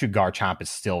I bet you Garchomp is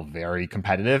still very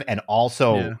competitive. And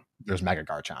also, there's Mega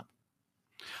Garchomp.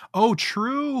 Oh,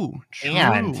 true.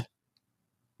 And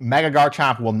Mega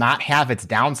Garchomp will not have its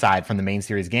downside from the main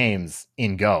series games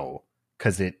in Go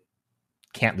because it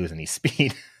can't lose any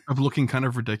speed. Of looking kind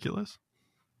of ridiculous.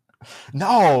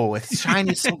 No, it's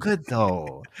shiny so good,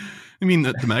 though. You mean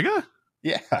the Mega?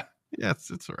 Yeah. Yeah, it's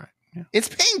all right. Yeah. It's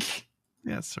pink.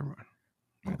 Yeah, it's all right.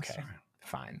 Okay,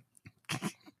 fine.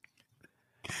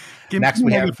 Next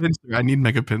we have Pincer. I need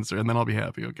Mega Pincer, and then I'll be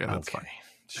happy. Okay, that's fine.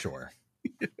 Sure.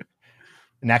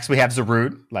 Next we have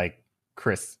Zarude, like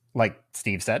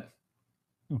Steve said.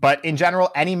 But in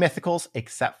general, any mythicals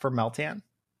except for Meltan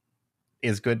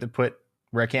is good to put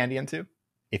rare candy into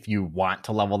if you want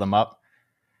to level them up.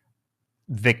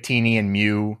 Victini and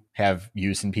Mew have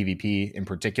use in PvP in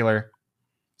particular,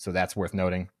 so that's worth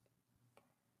noting.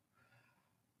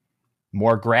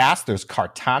 More grass, there's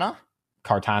Kartana.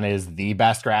 Kartana is the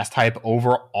best grass type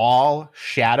over all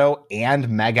Shadow and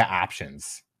Mega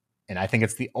options. And I think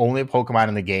it's the only Pokemon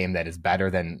in the game that is better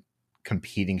than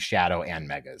competing Shadow and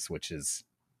Megas, which is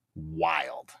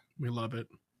wild. We love it.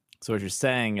 So what you're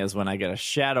saying is when I get a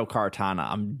Shadow Kartana,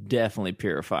 I'm definitely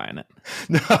purifying it.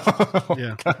 No.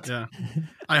 Yeah.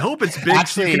 I hope it's big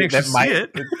so you can actually see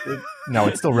it. No,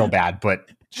 it's still real bad, but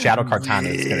Shadow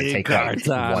Kartana is going to take like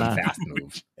Kartana. one fast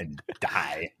move and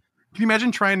die. Can you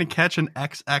imagine trying to catch an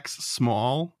XX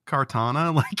small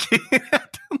Kartana?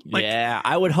 Yeah,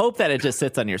 I would hope that it just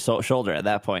sits on your shoulder at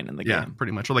that point in the game. Yeah,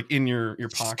 pretty much. Or like in your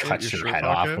pocket. Cuts your head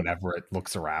off whenever it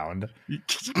looks around.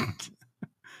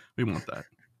 We want that.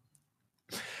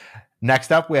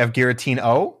 Next up, we have Giratina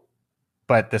O,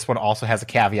 but this one also has a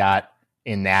caveat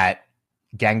in that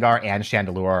Gengar and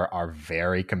Chandelure are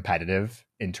very competitive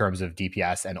in terms of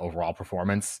DPS and overall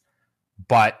performance,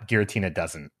 but Giratina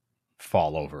doesn't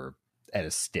fall over at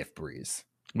a stiff breeze.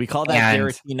 We call that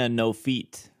Giratina no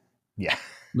feet. Yeah.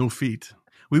 No feet.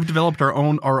 We've developed our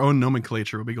own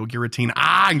nomenclature. We go Giratina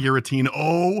and Giratina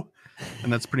O,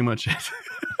 and that's pretty much it.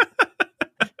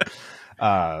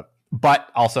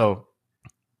 But also,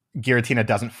 Giratina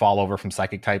doesn't fall over from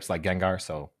psychic types like Gengar,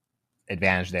 so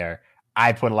advantage there.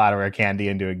 I put a lot of rare candy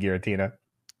into a Giratina,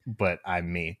 but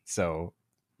I'm me, so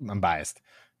I'm biased.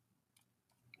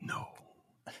 No.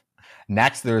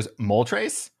 Next, there's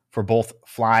Moltres for both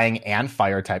flying and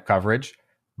fire type coverage.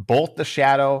 Both the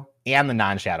shadow and the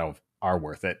non-shadow are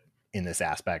worth it in this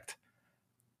aspect.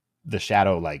 The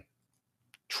shadow, like,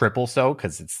 triple so,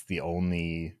 because it's the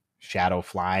only shadow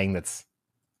flying that's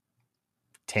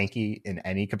tanky in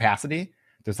any capacity.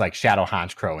 There's like Shadow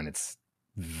Honchkrow, and it's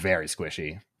very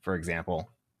squishy, for example.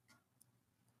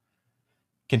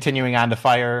 Continuing on to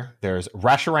fire, there's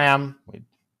Reshiram. We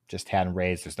just had him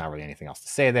raised. There's not really anything else to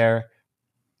say there.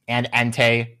 And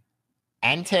Entei.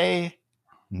 Entei,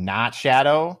 not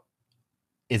Shadow,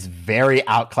 is very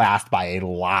outclassed by a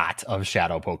lot of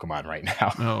Shadow Pokemon right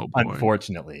now, Oh, boy.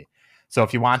 unfortunately. So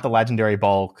if you want the legendary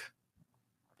bulk,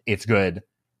 it's good.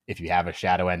 If you have a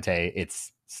Shadow Entei,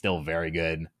 it's still very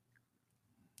good.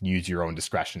 Use your own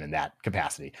discretion in that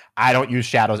capacity. I don't use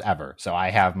Shadows ever, so I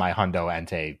have my Hundo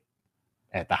Entei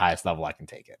at the highest level I can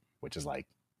take it, which is like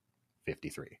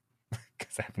 53,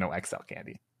 because I have no XL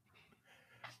candy.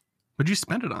 What'd you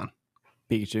spend it on?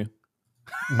 Pikachu.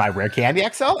 My rare candy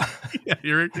XL? Yeah,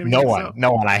 you're No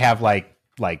one. I have like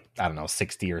I don't know,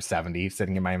 60 or 70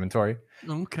 sitting in my inventory.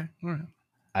 Okay, all right.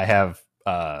 I have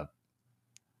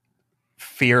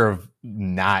fear of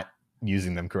not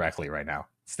using them correctly right now.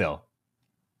 Still,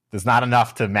 there's not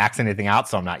enough to max anything out,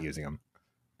 so I'm not using them.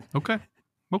 Okay.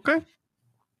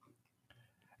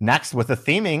 Next, with the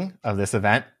theming of this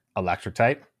event, electric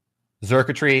type.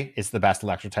 Xurkitree is the best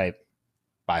electric type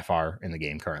by far in the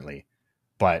game currently,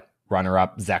 but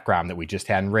runner-up Zekrom that we just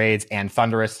had in raids and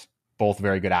Thundurus, both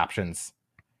very good options.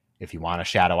 If you want a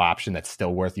shadow option that's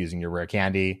still worth using your rare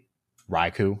candy,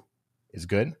 Raikou is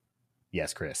good.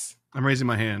 Yes, Chris. I'm raising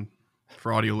my hand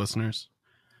for audio listeners.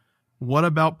 What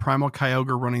about Primal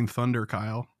Kyogre running Thunder,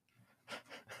 Kyle?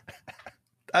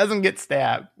 Doesn't get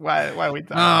stabbed. Why are we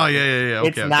talking? Oh, yeah. Okay,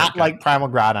 it's not like Primal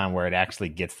Groudon where it actually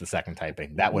gets the second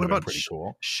typing. That would have been pretty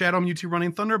cool. Shadow Mewtwo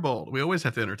running Thunderbolt. We always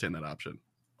have to entertain that option.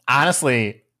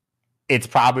 Honestly, it's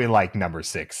probably like number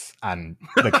 6 on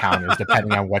the counters,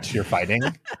 depending on what you're fighting.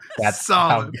 That's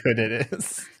solid. How good it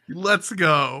is. Let's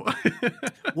go.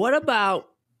 What about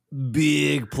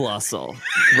Big Plusle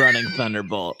running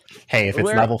Thunderbolt? Hey, if it's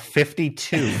level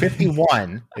 52,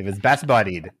 51, if it's best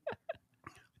buddied,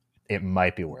 it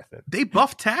might be worth it. They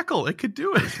buff tackle. It could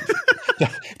do it.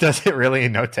 Does it really?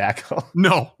 No tackle?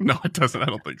 No, it doesn't. I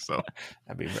don't think so.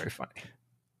 That'd be very funny.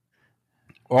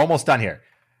 We're almost done here.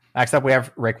 Next up, we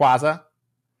have Rayquaza,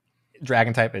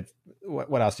 Dragon type. It's,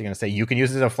 what else are you going to say? You can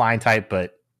use it as a flying type,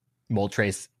 but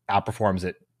Moltres outperforms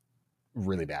it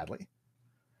really badly.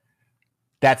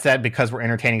 That said, because we're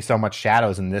entertaining so much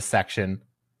shadows in this section,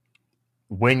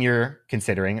 when you're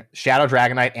considering Shadow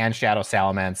Dragonite and Shadow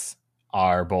Salamence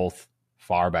are both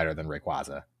far better than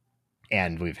Rayquaza.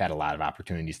 And we've had a lot of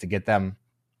opportunities to get them.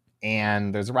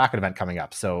 And there's a rocket event coming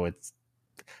up. So it's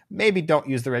maybe don't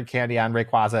use the red candy on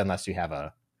Rayquaza unless you have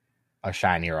a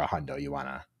shiny or a hundo you want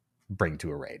to bring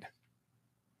to a raid.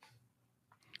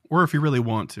 Or if you really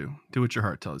want to, do what your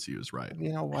heart tells you is right.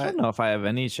 You know what? I don't know if I have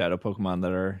any shadow Pokemon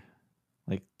that are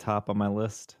like top on my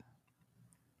list.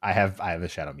 I have a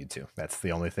Shadow Mewtwo. That's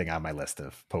the only thing on my list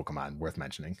of Pokemon worth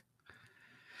mentioning.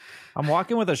 I'm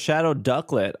walking with a Shadow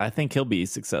Ducklet. I think he'll be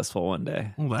successful one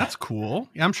day. Well, that's cool.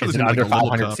 Yeah, I'm sure Is there's it under like a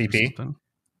 500 little cup or CP? something.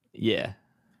 Yeah.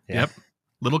 Yep.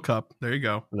 Little cup. There you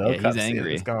go. Little Yeah, cup, he's see,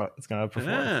 angry. It's gonna perform.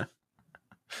 Yeah.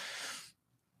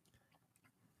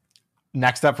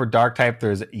 Next up for Dark type,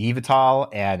 there's Yveltal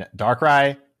and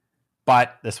Darkrai,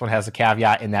 but this one has a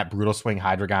caveat in that Brutal Swing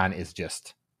Hydreigon is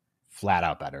just flat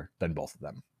out better than both of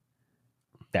them.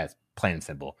 That's plain and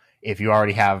simple. If you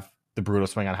already have the Brutal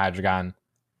Swing on Hydreigon,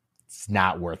 it's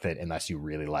not worth it unless you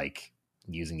really like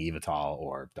using Yveltal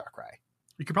or Darkrai.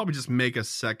 You could probably just make a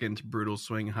second Brutal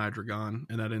Swing Hydreigon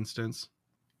in that instance.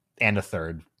 And a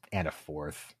third and a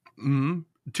fourth. Mm-hmm.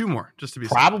 2 more, just to be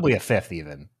Probably a fifth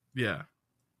even. Yeah.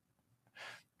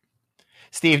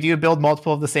 Steve, do you build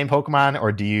multiple of the same Pokemon,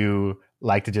 or do you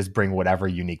like to just bring whatever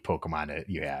unique Pokemon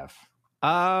you have?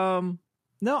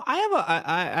 No,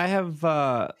 I have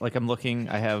like I'm looking.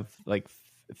 I have like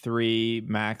 3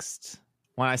 maxed.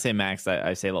 When I say maxed,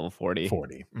 I say level 40.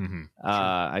 40. Mm-hmm.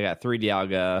 I got 3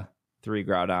 Dialga, 3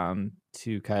 Groudon,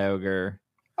 2 Kyogre.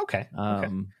 Okay.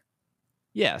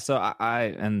 Yeah. So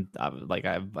I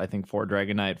think 4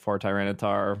 Dragonite, 4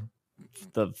 Tyranitar,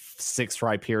 the 6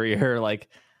 Rhyperior. Like,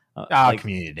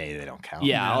 community day, they don't count.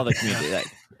 Yeah, all the community day.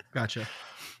 Gotcha.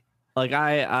 Like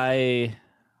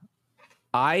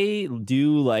I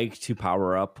do like to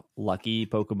power up lucky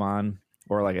Pokemon,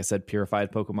 or like I said,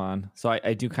 purified Pokemon. So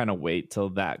I do kind of wait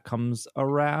till that comes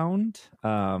around.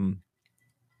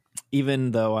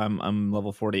 Even though I'm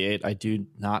level 48, I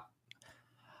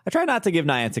try not to give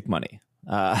Niantic money.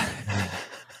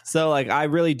 So like I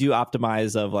really do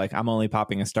optimize of like I'm only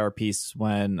popping a star piece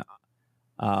when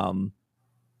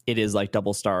it is like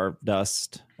double star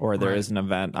dust or there is an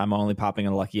event. I'm only popping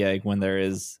a lucky egg when there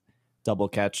is double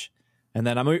catch. And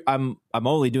then I'm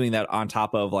only doing that on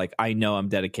top of like I know I'm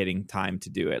dedicating time to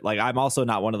do it. Like I'm also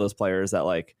not one of those players that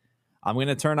like I'm going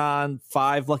to turn on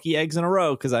 5 lucky eggs in a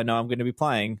row because I know I'm going to be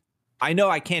playing. I know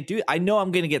I can't do it. I know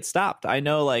I'm going to get stopped. I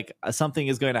know like something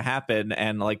is going to happen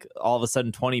and like all of a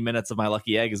sudden 20 minutes of my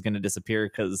lucky egg is going to disappear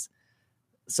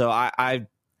so I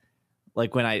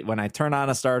like when I turn on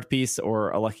a star piece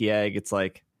or a lucky egg, it's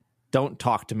like don't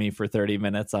talk to me for 30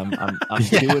 minutes. I'm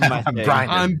doing my thing.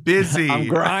 I'm busy. I'm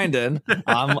grinding.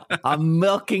 I'm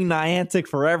milking Niantic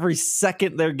for every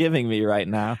second they're giving me right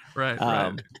now. Right.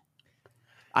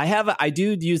 I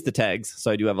do use the tags,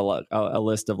 so I do have a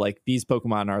list of like these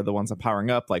Pokemon are the ones I'm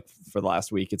powering up. Like for the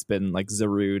last week, it's been like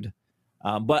Zarude.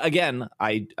 But again,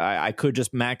 I could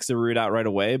just max Zarude out right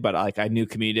away, but like I knew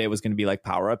Community Day was going to be like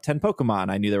power up 10 Pokemon.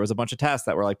 I knew there was a bunch of tasks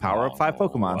that were like power up 5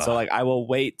 Pokemon. So like I will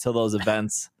wait till those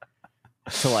events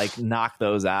to like knock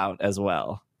those out as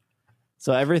well.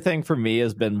 So everything for me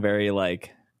has been very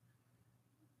like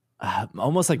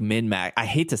almost like min-max. I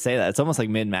hate to say that. It's almost like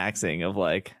min-maxing of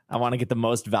like I want to get the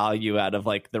most value out of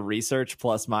like the research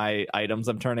plus my items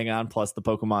I'm turning on plus the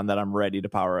Pokemon that I'm ready to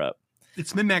power up.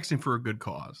 It's min-maxing for a good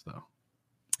cause though.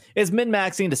 It's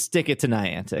min-maxing to stick it to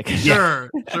Niantic. Sure.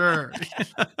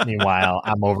 Meanwhile,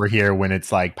 I'm over here when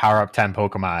it's like power up 10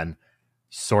 Pokemon,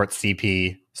 sort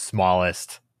CP,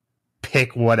 smallest,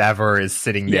 pick whatever is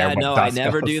sitting there. Yeah, no, I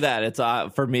never do that. It's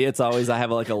for me, it's always I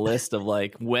have like a list of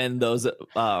like when those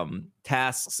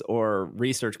tasks or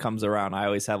research comes around. I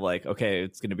always have like, okay,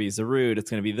 it's going to be Zarude, it's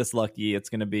going to be this lucky, it's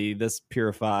going to be this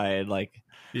purified. Like,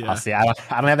 yeah, see, I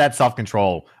don't have that self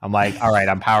control. I'm like, all right,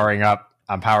 I'm powering up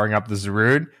the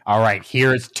Zarude. All right,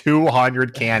 here's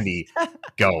 200 candy.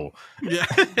 Go. Yeah.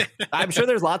 I'm sure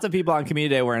there's lots of people on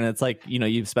Community Day where it's like, you know,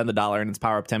 you spend the $1 and it's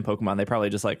power up 10 Pokemon. They probably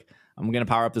just like, I'm going to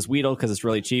power up this Weedle because it's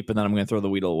really cheap, and then I'm going to throw the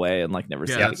Weedle away and like never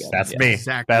see it again. That's me.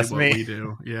 Exactly that's what me. we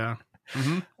do. Yeah.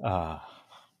 Mm-hmm. All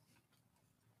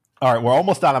right, we're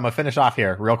almost done. I'm going to finish off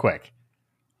here real quick.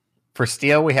 For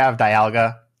Steel, we have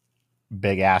Dialga,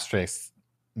 big asterisk,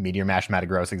 Meteor Mash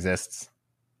Metagross exists,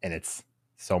 and it's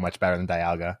so much better than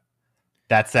Dialga.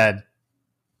 That said,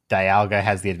 Dialga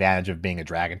has the advantage of being a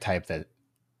dragon type that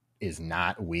is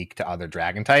not weak to other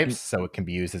dragon types, so it can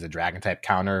be used as a dragon type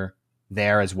counter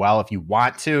there as well if you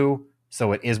want to.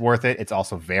 So it is worth it. It's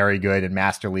also very good in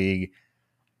Master League,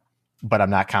 but I'm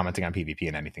not commenting on PvP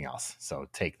and anything else. So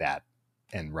take that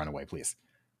and run away, please.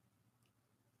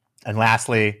 And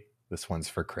lastly, this one's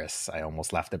for Chris. I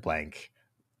almost left it blank.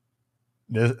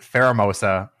 The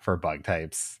Pheromosa for bug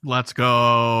types. Let's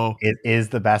go. It is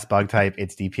the best bug type.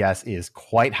 Its DPS is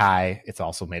quite high. It's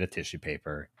also made of tissue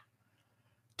paper.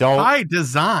 By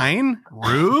design.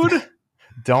 Rude.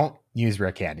 Don't use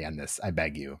rare candy on this. I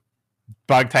beg you.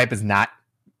 Bug type is not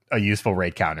a useful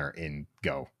raid counter in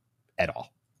Go at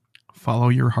all. Follow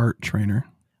your heart, trainer.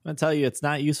 I'm going to tell you, it's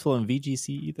not useful in VGC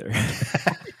either.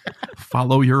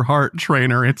 Follow your heart,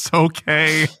 trainer. It's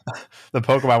okay. The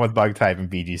Pokemon with bug type and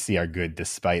VGC are good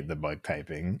despite the bug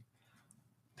typing.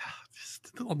 Just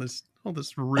all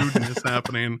this rudeness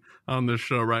happening on this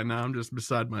show right now. I'm just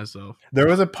beside myself. There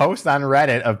was a post on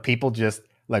Reddit of people just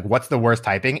like, what's the worst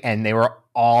typing? And they were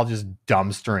all just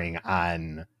dumpstering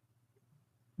on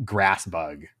grass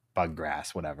bug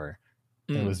grass, whatever.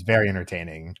 It was very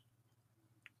entertaining.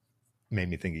 Made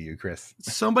me think of you, Chris.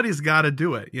 Somebody's got to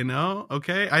do it, you know?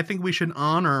 Okay. I think we should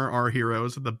honor our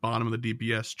heroes at the bottom of the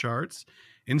DPS charts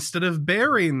instead of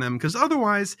burying them. Because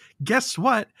otherwise, guess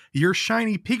what? Your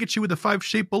shiny Pikachu with a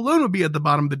 5-shaped balloon would be at the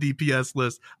bottom of the DPS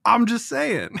list. I'm just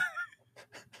saying.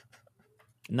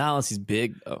 Not unless he's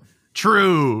big, though.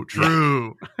 True.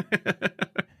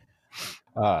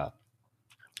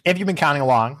 If you've been counting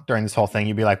along during this whole thing,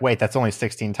 you'd be like, wait, that's only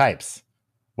 16 types.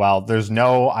 Well, there's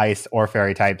no ice or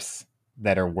fairy types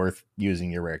that are worth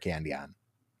using your rare candy on.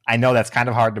 I know that's kind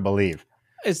of hard to believe.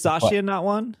 Is Zacian not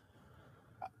one?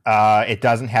 It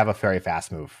doesn't have a very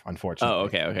fast move,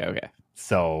 unfortunately. Oh, okay.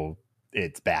 So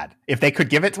it's bad. If they could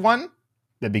give it to one,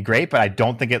 that'd be great, but I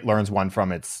don't think it learns one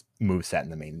from its moveset in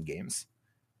the main games.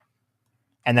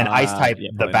 And then ice type,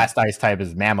 the best ice type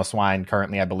is Mamoswine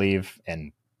currently, I believe,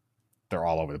 and they're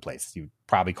all over the place. You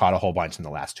probably caught a whole bunch in the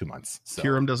last 2 months. So.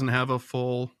 Pyram doesn't have a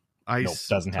full ice. Nope,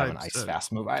 doesn't have an ice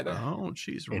fast move either. Oh,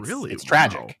 jeez, really? It's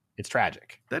tragic. It's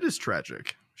tragic. That is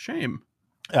tragic. Shame.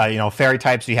 Fairy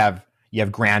types, you have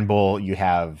Granbull, you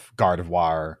have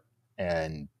Gardevoir,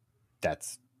 and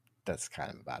that's kind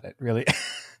of about it, really.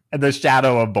 And the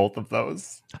shadow of both of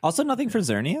those. Also, nothing for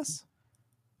Xerneas?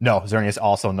 No, Xerneas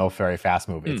also no fairy fast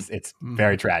move. It's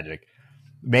very tragic.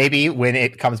 Maybe when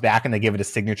it comes back and they give it a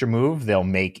signature move, they'll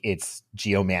make its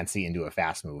Geomancy into a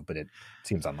fast move, but it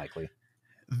seems unlikely.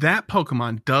 That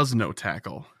Pokemon does no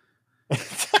tackle.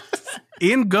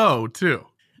 In Go, too.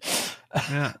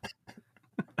 Yeah.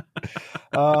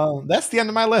 That's the end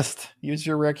of my list. Use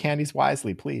your rare candies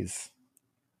wisely, please.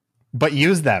 But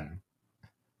use them.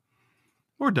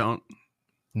 Or don't.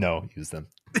 No, use them.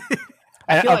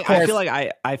 I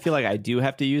feel like I do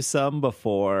have to use some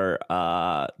before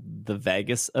the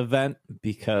Vegas event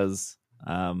because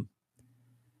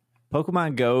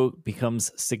Pokemon Go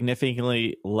becomes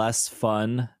significantly less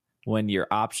fun when your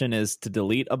option is to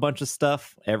delete a bunch of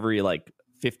stuff every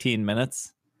 15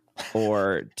 minutes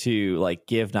or to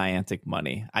give Niantic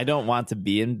money. I don't want to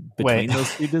be in between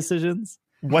those two decisions.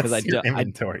 What's your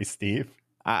inventory, Steve?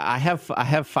 I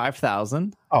have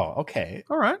 5,000. Oh, okay.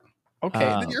 All right. Okay,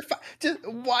 then you're fine.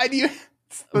 Why do you?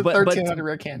 It's the 1,300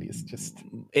 rare candies.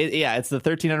 It's the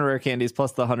 1,300 rare candies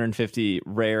plus the 150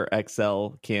 rare XL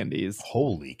candies.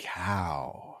 Holy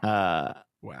cow!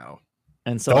 Wow.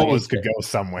 And so those could go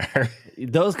somewhere.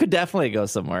 Those could definitely go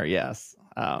somewhere. Yes.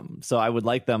 So I would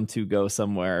like them to go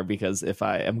somewhere because if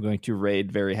I am going to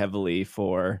raid very heavily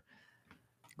for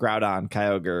Groudon,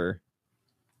 Kyogre,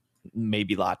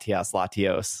 maybe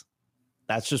Latios,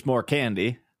 that's just more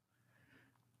candy.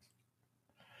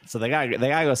 So they gotta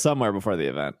go somewhere before the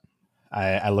event.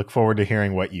 I look forward to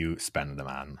hearing what you spend them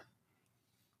on.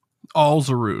 All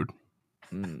Zarude.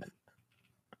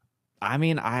 I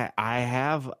mean, I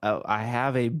have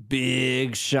a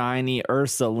big shiny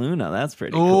Ursaluna. That's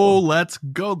pretty cool. Oh, let's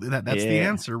go. That's the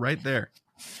answer right there.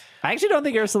 I actually don't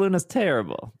think Ursaluna's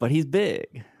terrible, but he's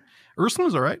big.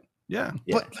 Ursaluna's all right. Yeah.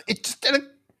 But it's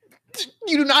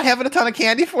you do not have a ton of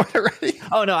candy for it already.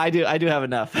 Oh no, I do have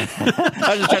enough. I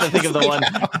was just trying to think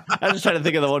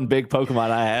of the one big Pokemon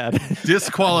I had.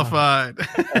 Disqualified.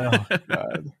 Oh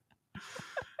god.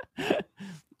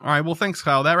 All right, well, thanks,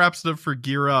 Kyle. That wraps it up for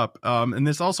Gear Up. And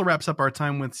this also wraps up our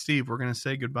time with Steve. We're going to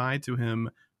say goodbye to him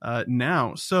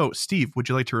now. So, Steve, would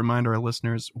you like to remind our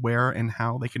listeners where and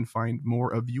how they can find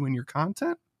more of you and your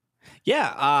content?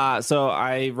 Yeah, so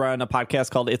I run a podcast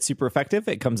called It's Super Effective.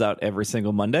 It comes out every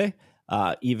single Monday.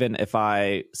 Even if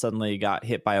I suddenly got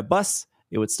hit by a bus,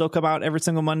 it would still come out every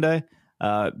single Monday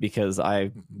because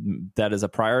that is a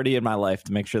priority in my life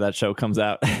to make sure that show comes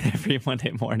out every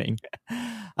Monday morning.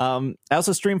 I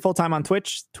also stream full-time on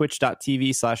Twitch,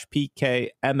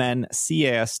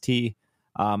 twitch.tv/PKMNcast.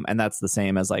 And that's the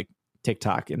same as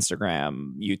TikTok,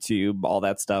 Instagram, YouTube, all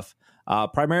that stuff.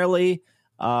 Primarily,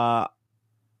 that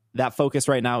focus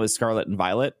right now is Scarlet and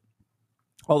Violet.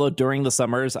 Although during the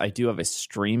summers, I do have a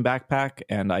stream backpack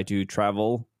and I do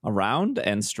travel around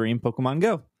and stream Pokemon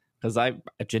Go because I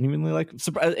genuinely like.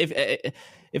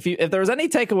 If there was any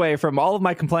takeaway from all of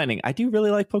my complaining, I do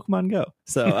really like Pokemon Go.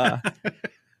 So,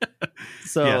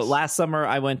 yes. Last summer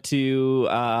I went to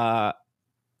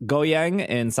Goyang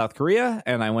in South Korea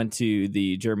and I went to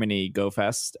the Germany Go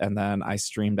Fest and then I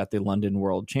streamed at the London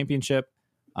World Championship.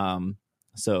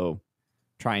 So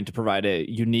trying to provide a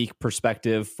unique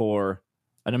perspective for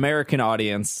an American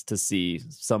audience to see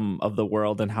some of the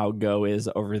world and how Go is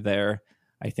over there.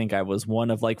 I think I was one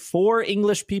of 4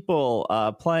 English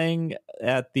people playing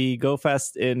at the Go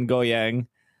Fest in Goyang.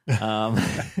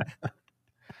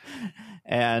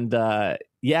 And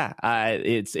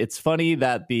it's funny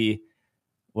that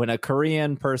when a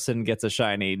Korean person gets a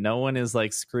shiny, no one is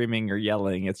screaming or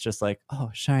yelling. It's just oh,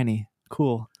 shiny,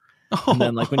 cool. Oh. And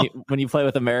then when you play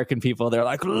with American people, they're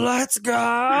like, let's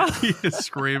go.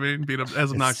 Screaming, beat up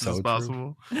as obnoxious as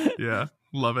possible. Yeah,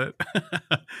 love it.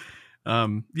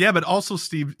 But also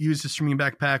Steve used his streaming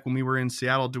backpack when we were in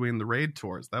Seattle doing the raid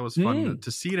tours. That was fun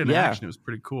to see it in action. It was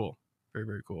pretty cool. Very,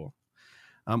 very cool.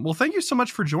 Well, thank you so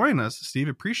much for joining us, Steve.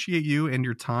 Appreciate you and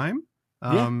your time.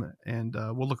 And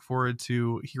we'll look forward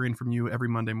to hearing from you every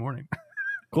Monday morning.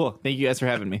 Cool. Thank you guys for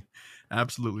having me.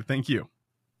 Absolutely. Thank you.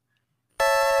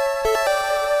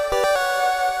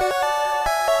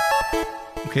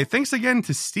 Okay, thanks again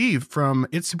to Steve from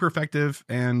It's Super Effective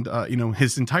and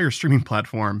his entire streaming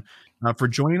platform for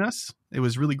joining us. It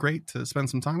was really great to spend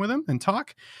some time with him and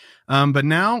talk. But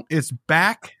now it's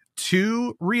back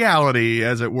to reality,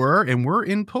 as it were, and we're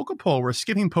in Pokepoll. We're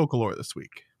skipping Pokelore this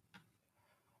week.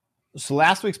 So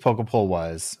last week's Pokepoll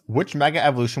was, which Mega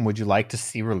Evolution would you like to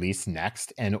see released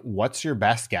next, and what's your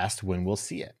best guess when we'll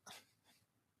see it?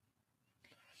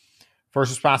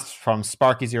 First response from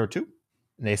Sparky02.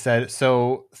 They said,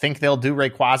 so think they'll do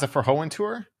Rayquaza for Hoenn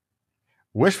Tour?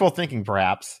 Wishful thinking,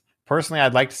 perhaps. Personally,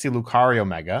 I'd like to see Lucario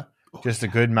Mega. Just a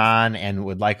good mon and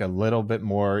would like a little bit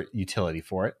more utility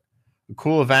for it. A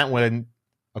cool event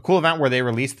where they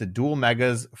release the dual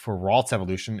megas for Ralts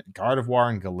Evolution, Gardevoir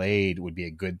and Gallade would be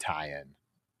a good tie-in.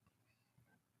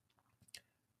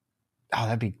 Oh,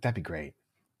 that'd be great.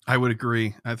 I would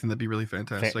agree. I think that'd be really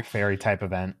fantastic. Fairy type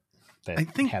event that I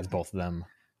think has both of them.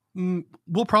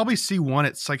 We'll probably see one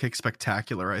at Psychic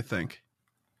Spectacular, I think.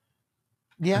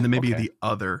 Yeah. And then maybe the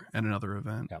other at another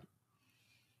event. Yep.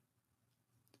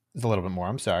 There's a little bit more.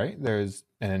 I'm sorry.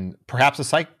 And perhaps a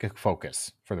Psychic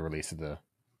focus for the release of the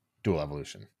dual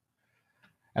evolution.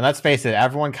 And let's face it,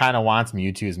 everyone kind of wants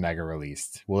Mewtwo's Mega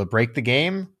released. Will it break the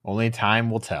game? Only time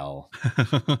will tell.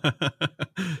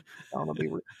 It'll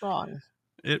be strong.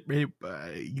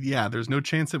 Yeah, there's no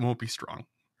chance it won't be strong.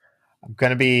 I'm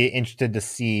going to be interested to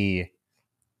see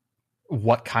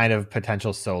what kind of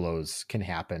potential solos can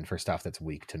happen for stuff that's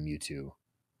weak to Mewtwo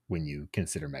when you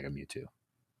consider Mega Mewtwo.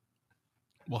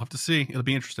 We'll have to see. It'll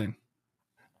be interesting.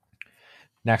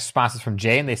 Next response is from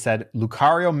Jay, and they said,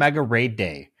 Lucario Mega Raid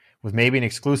Day, with maybe an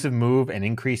exclusive move and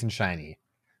increase in Shiny.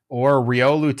 Or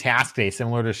Riolu Task Day,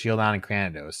 similar to Shieldon and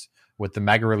Cranidos, with the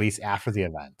Mega release after the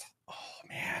event. Oh,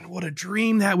 man, what a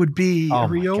dream that would be. Oh a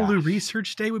Riolu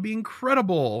Research Day would be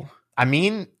incredible. I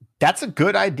mean, that's a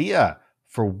good idea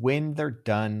for when they're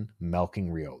done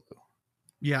milking Riolu.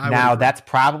 Yeah. Now, that's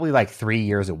probably like 3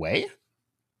 years away.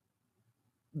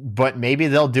 But maybe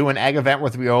they'll do an egg event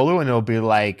with Riolu and it'll be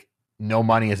like, no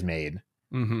money is made.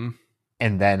 Mm-hmm.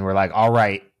 And then we're like, all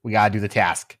right, we got to do the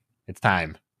task. It's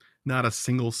time. Not a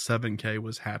single 7K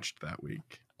was hatched that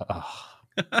week. Ugh.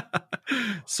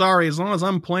 Sorry, as long as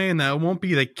I'm playing, that won't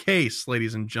be the case,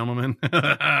 ladies and gentlemen.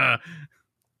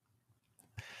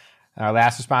 Our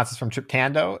last response is from Trip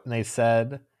Tando, and they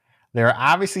said, they're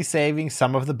obviously saving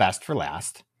some of the best for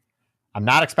last. I'm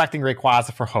not expecting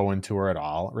Rayquaza for Hoenn Tour at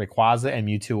all. Rayquaza and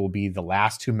Mewtwo will be the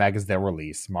last two megas they'll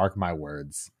release. Mark my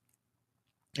words.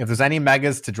 If there's any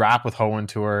megas to drop with Hoenn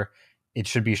Tour, it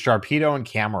should be Sharpedo and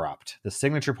Camerupt, the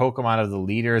signature Pokemon of the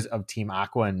leaders of Team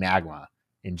Aqua and Magma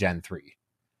in Gen 3.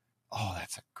 Oh,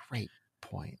 that's a great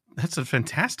point. That's a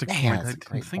fantastic point. I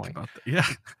didn't think about that. Yeah.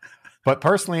 But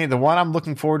personally, the one I'm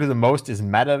looking forward to the most is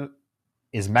Mega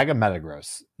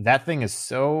Metagross. That thing is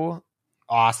so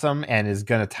awesome and is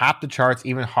going to top the charts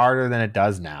even harder than it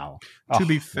does now. To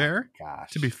be fair,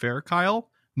 Kyle,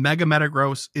 Mega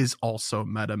Metagross is also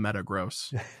Meta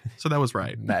Metagross. So that was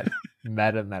right. Meta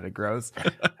Metagross.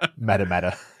 Meta.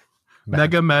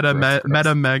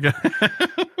 Mega.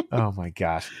 Oh my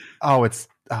gosh. It's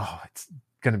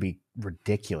going to be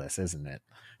ridiculous, isn't it?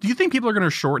 Do you think people are going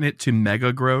to shorten it to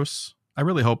Mega Gross? I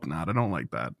really hope not. I don't like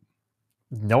that.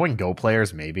 Knowing Go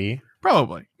players, maybe.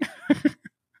 Probably.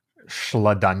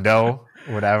 Schladundo,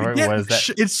 whatever. Yeah, what is that?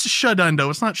 It's Shadundo.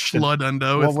 It's not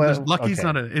Schladundo. Lucky's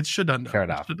not it. It's Shadundo. Fair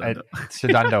enough. Shadundo.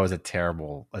 Shadundo is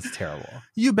terrible.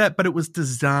 You bet, but it was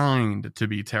designed to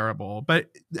be terrible.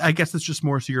 But I guess it's just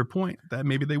more to your point that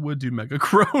maybe they would do Mega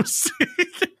Gross.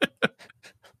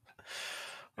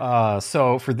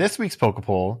 So for this week's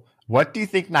Pokepoll, what do you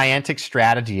think Niantic's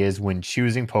strategy is when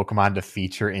choosing Pokemon to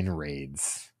feature in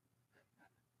raids?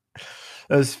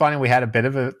 It was funny. We had a bit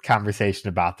of a conversation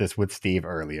about this with Steve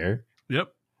earlier.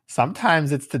 Yep.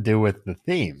 Sometimes it's to do with the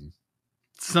theme.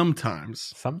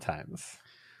 Sometimes.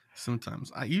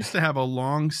 I used to have a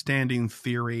long-standing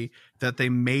theory that they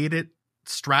made it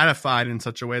stratified in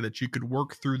such a way that you could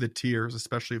work through the tiers,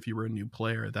 especially if you were a new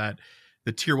player, that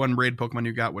the tier 1 raid Pokemon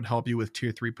you got would help you with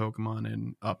tier 3 Pokemon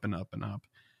and up and up and up.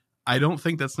 I don't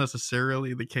think that's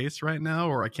necessarily the case right now,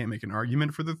 or I can't make an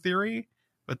argument for the theory,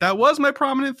 but that was my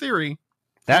prominent theory.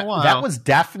 That was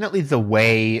definitely the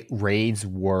way raids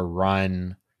were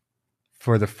run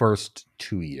for the first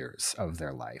 2 years of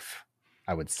their life,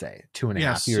 I would say.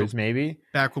 2.5 years, maybe.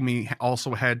 Back when we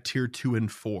also had tier 2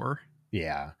 and 4.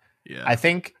 Yeah. I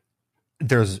think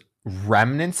there's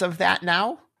remnants of that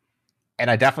now. And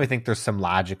I definitely think there's some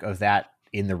logic of that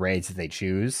in the raids that they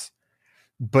choose.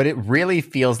 But it really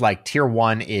feels like tier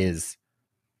 1 is,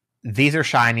 these are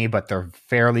shiny, but they're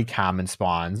fairly common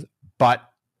spawns, but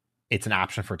it's an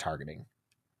option for targeting.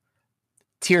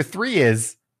 Tier 3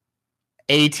 is,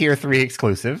 A tier 3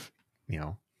 exclusive,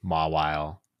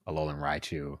 Mawile, Alolan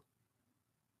Raichu.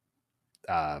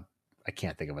 I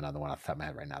can't think of another one off the top of my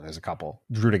head right now. There's a couple.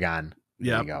 Druddigon.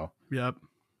 There you go. Yep.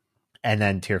 And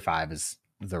then tier 5 is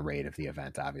the raid of the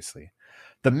event, obviously.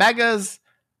 The megas,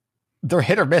 they're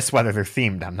hit or miss whether they're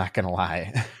themed, I'm not going to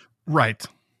lie. Right.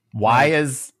 Why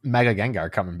is Mega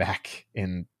Gengar coming back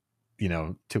in,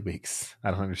 2 weeks?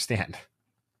 I don't understand.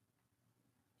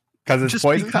 Because it's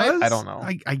poison type? I don't know.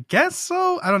 I guess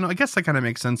so. I don't know. I guess that kind of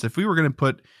makes sense. If we were going to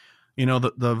put,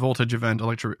 the voltage event,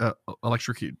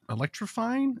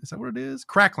 electrifying, is that what it is?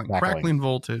 Crackling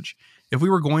voltage. If we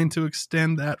were going to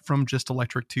extend that from just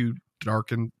electric to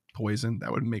dark and poison,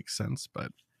 that would make sense.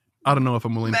 But I don't know if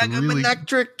I'm willing to really.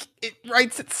 Electric, it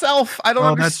writes itself. I don't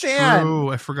understand. That's true.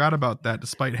 I forgot about that,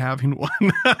 despite having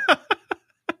one.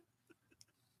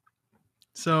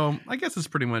 So I guess that's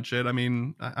pretty much it. I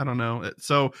mean, I don't know.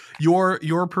 So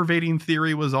your pervading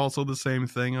theory was also the same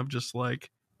thing of just like,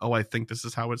 oh, I think this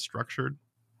is how it's structured.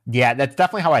 Yeah, that's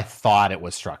definitely how I thought it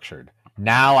was structured.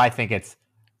 Now I think it's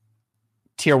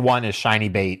tier 1 is shiny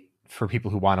bait for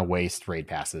people who want to waste raid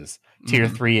passes. Tier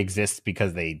 3 exists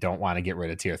because they don't want to get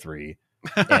rid of tier 3.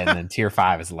 And then tier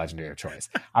 5 is a legendary of choice.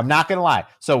 I'm not going to lie.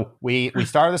 So we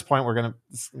started this point. We're going to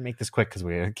make this quick because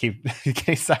we keep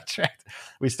getting sidetracked.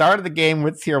 We started the game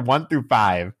with tier 1 through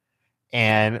 5,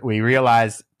 and we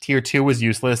realized tier 2 was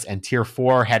useless and tier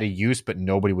 4 had a use, but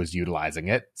nobody was utilizing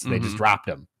it. So they just dropped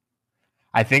them.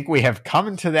 I think we have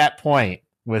come to that point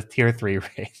with tier 3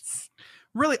 raids.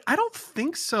 Really, I don't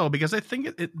think so, because I think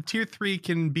tier 3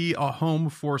 can be a home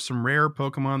for some rare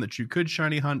Pokemon that you could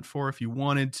shiny hunt for if you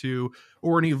wanted to,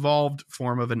 or an evolved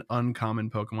form of an uncommon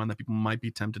Pokemon that people might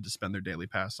be tempted to spend their daily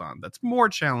pass on. That's more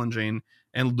challenging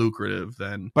and lucrative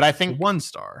than but I think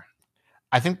 1-star.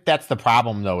 I think that's the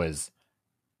problem, though, is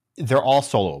they're all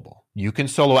soloable. You can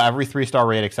solo every 3-star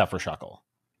raid except for Shuckle.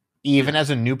 Even as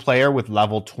a new player with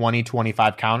level 20,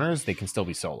 25 counters, they can still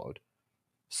be soloed.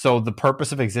 So the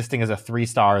purpose of existing as a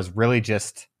 3-star is really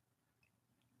just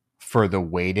for the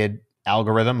weighted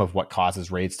algorithm of what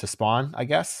causes raids to spawn, I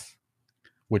guess.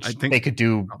 Which I think they could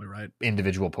do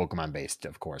individual Pokemon based,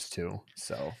 of course, too.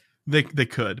 So they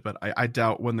could, but I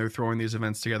doubt when they're throwing these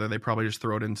events together, they probably just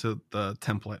throw it into the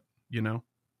template,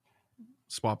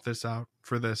 swap this out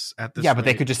for this at this. Yeah, but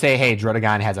they could just say, hey,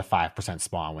 Druddigon has a 5%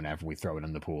 spawn whenever we throw it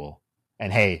in the pool.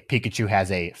 And hey, Pikachu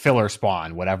has a filler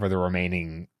spawn, whatever the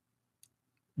remaining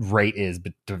rate is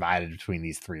divided between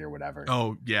these 3 or whatever.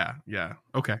 Oh, yeah.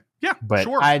 Okay. Yeah, but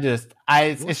sure.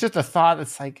 It's just a thought.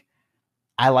 It's like,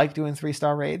 I like doing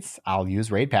 3-star raids. I'll use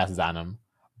raid passes on them,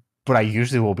 but I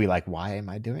usually will be like, why am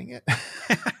I doing it?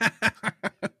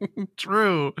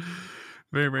 True.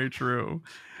 Very, very true.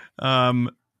 When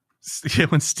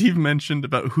Steve mentioned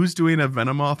about who's doing a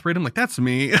Venomoth raid, I'm like, that's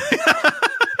me.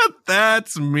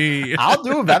 That's me. I'll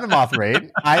do a Venomoth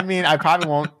raid. I mean, I probably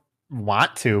won't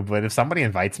want to, but if somebody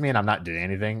invites me and I'm not doing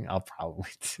anything, I'll probably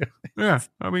do it. Yeah,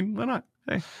 I mean, why not?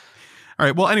 Hey. All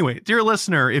right. Well, anyway, dear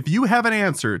listener, if you have an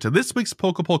answer to this week's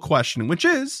Pokepoll question, which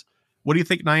is, what do you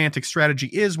think Niantic's strategy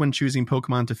is when choosing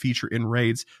Pokemon to feature in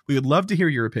raids? We would love to hear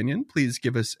your opinion. Please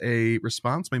give us a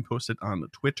response by posting it on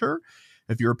Twitter.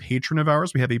 If you're a patron of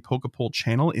ours, we have a Pokepoll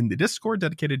channel in the Discord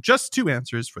dedicated just to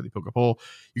answers for the Pokepoll.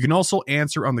 You can also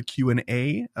answer on the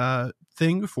Q&A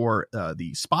thing for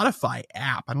the Spotify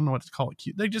app. I don't know what to call it.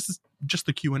 They just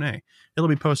the Q&A. It'll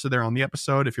be posted there on the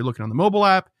episode. If you're looking on the mobile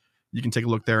app, you can take a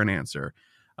look there and answer.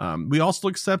 We also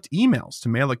accept emails to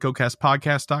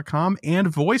mail@gocastpodcast.com and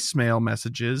voicemail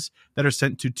messages that are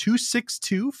sent to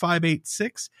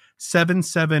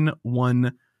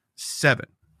 262-586-7717.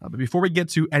 But before we get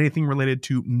to anything related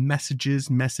to messages,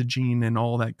 messaging, and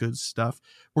all that good stuff,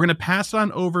 we're going to pass it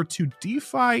on over to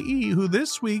DeFi, who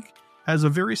this week has a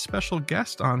very special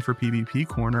guest on for PvP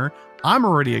Corner. I'm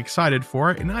already excited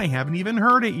for it, and I haven't even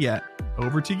heard it yet.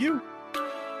 Over to you.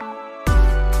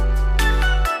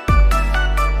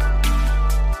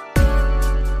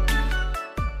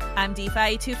 I'm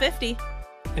DeFi250.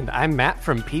 And I'm Matt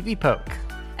from PVPoke.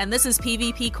 And this is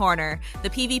PvP Corner, the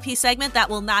PvP segment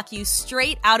that will knock you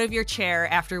straight out of your chair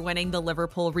after winning the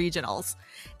Liverpool Regionals.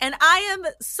 And I am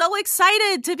so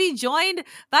excited to be joined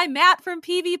by Matt from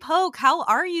PVPoke. How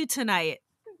are you tonight?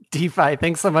 DeFi,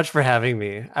 thanks so much for having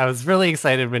me. I was really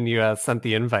excited when you sent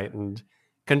the invite and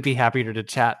couldn't be happier to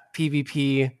chat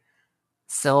PvP,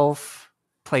 Sylph,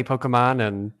 play Pokemon,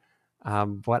 and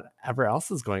whatever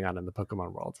else is going on in the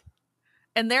Pokemon world.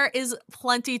 And there is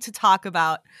plenty to talk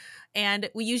about. And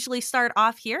we usually start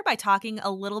off here by talking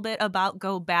a little bit about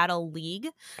Go Battle League.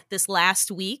 This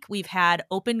last week, we've had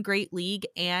Open Great League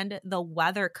and the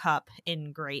Weather Cup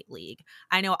in Great League.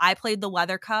 I know I played the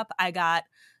Weather Cup. I got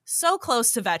so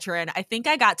close to veteran. I think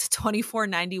I got to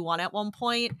 2491 at one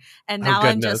point, and now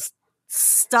I'm just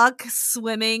stuck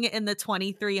swimming in the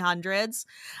 2300s.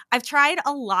 I've tried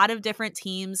a lot of different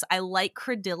teams. I like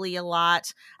Credilli a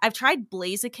lot. I've tried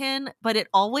Blaziken, but it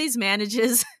always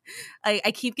manages.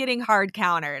 I keep getting hard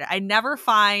countered. I never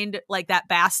find like that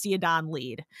Bastiodon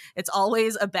lead. It's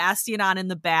always a Bastiodon in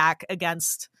the back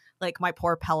against like my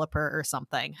poor Pelipper or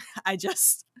something. I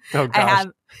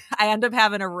end up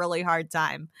having a really hard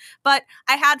time. But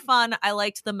I had fun. I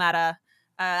liked the meta.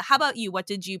 How about you? What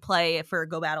did you play for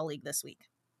Go Battle League this week?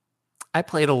 I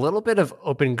played a little bit of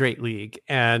Open Great League,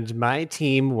 and my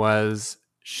team was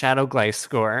Shadow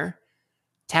Gliscor,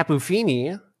 Tapu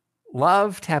Fini.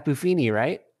 Love Tapu Fini,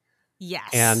 right? Yes.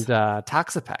 And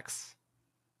Toxapex.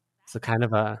 So kind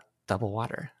of a double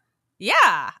water.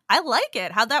 Yeah, I like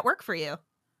it. How'd that work for you?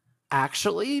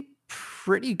 Actually,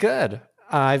 pretty good.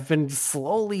 I've been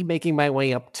slowly making my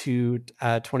way up to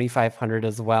 2,500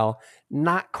 as well.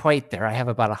 Not quite there. I have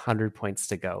about 100 points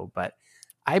to go, but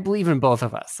I believe in both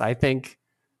of us. I think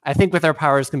with our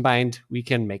powers combined, we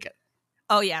can make it.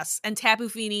 Oh, yes. And Tapu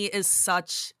Fini is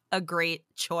such a great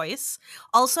choice.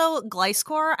 Also,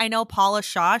 Gliscor, I know Paula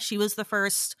Shaw, she was the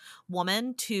first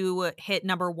woman to hit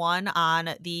 #1 on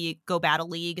the Go Battle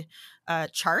League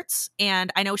charts.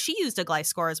 And I know she used a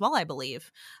Gliscor as well, I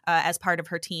believe, as part of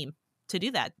her team to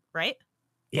do that, right?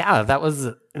 Yeah, that was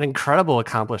an incredible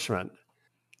accomplishment.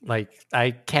 Like,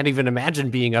 I can't even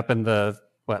imagine being up in the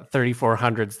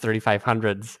 3,400s,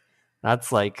 3,500s.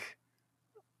 That's like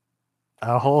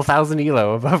a whole 1,000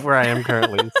 elo above where I am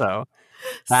currently. So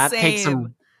that takes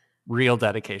some real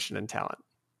dedication and talent.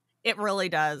 It really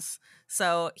does.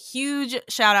 So huge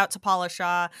shout out to Paula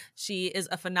Shaw. She is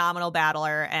a phenomenal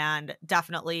battler and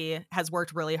definitely has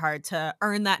worked really hard to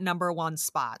earn that #1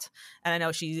 spot. And I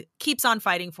know she keeps on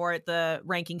fighting for it. The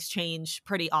rankings change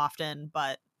pretty often,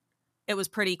 but it was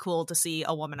pretty cool to see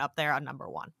a woman up there on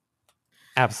 #1.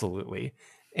 Absolutely.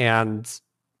 And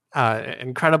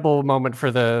incredible moment for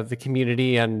the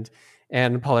community and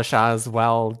Paula Shaw as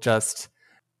well. Just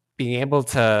being able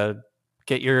to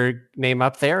get your name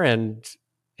up there and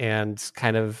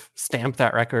kind of stamp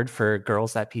that record for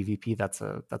girls at PvP. That's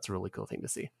a really cool thing to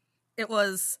see. It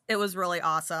was really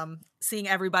awesome seeing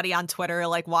everybody on Twitter,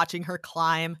 like watching her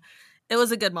climb. It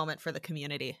was a good moment for the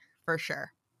community for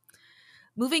sure.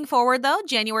 Moving forward, though,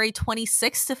 January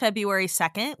 26th to February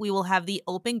 2nd, we will have the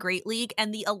Open Great League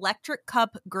and the Electric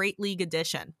Cup Great League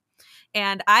Edition.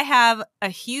 And I have a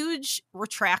huge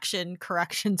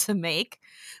correction to make.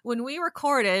 When we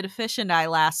recorded, Fish and I,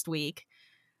 last week,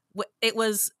 it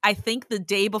was, I think, the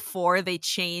day before they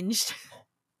changed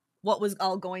what was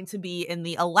all going to be in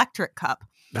the Electric Cup.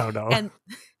 No.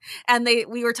 And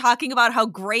we were talking about how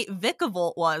great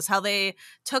Vikavolt was, how they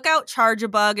took out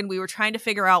Charjabug, and we were trying to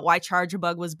figure out why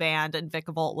Charjabug was banned and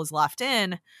Vikavolt was left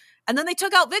in. And then they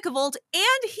took out Vikavolt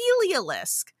and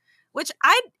Heliolisk, which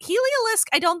Heliolisk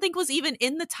I don't think was even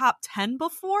in the top 10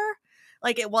 before.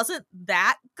 Like, it wasn't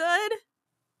that good.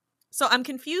 So I'm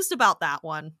confused about that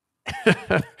one.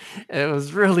 It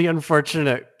was really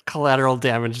unfortunate collateral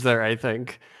damage there, I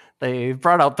think. They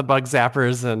brought out the bug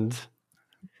zappers and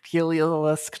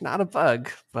Heliolisk, not a bug,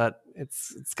 but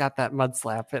it's got that mud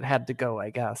slap. It had to go, I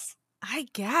guess. I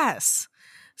guess.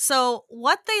 So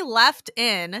what they left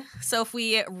in, so if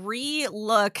we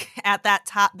re-look at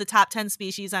the top 10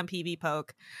 species on PVPoke,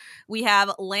 we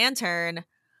have Lantern,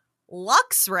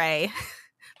 Luxray,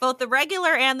 both the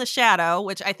regular and the shadow,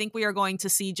 which I think we are going to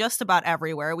see just about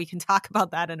everywhere. We can talk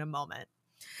about that in a moment.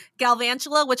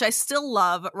 Galvantula, which I still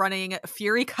love, running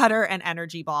Fury Cutter and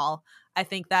Energy Ball. I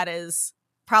think that is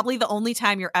probably the only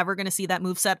time you're ever going to see that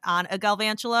moveset on a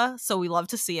Galvantula, so we love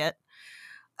to see it.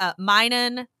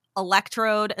 Minun,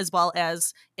 Electrode, as well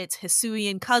as its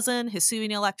Hisuian cousin,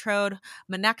 Hisuian Electrode,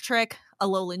 Manectric,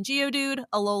 Alolan Geodude,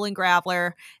 Alolan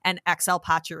Graveler, and XL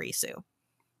Pachirisu.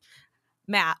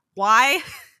 Matt, why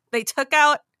they took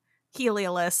out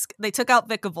Heliolisk, they took out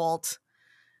Vikavolt.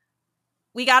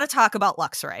 We got to talk about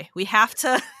Luxray. We have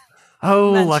to.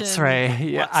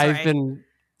 Luxray. Yeah, Luxray. I've been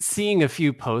seeing a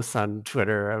few posts on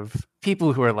Twitter of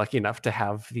people who are lucky enough to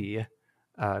have the,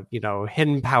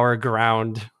 hidden power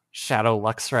ground Shadow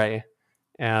Luxray,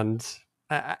 and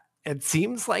it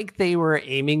seems like they were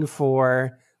aiming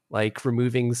for like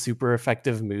removing super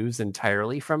effective moves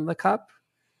entirely from the cup.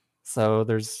 So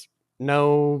there's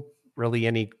no really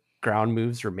any ground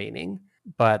moves remaining.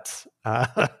 But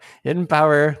hidden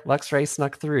power Luxray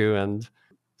snuck through, and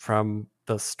from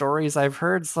the stories I've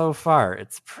heard so far,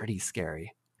 it's pretty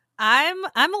scary. I'm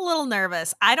a little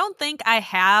nervous. I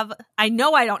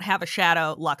know I don't have a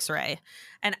Shadow Luxray,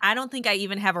 and I don't think I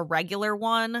even have a regular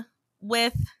one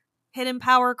with Hidden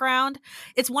Power ground.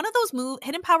 It's one of those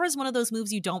Hidden Power is one of those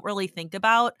moves you don't really think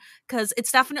about because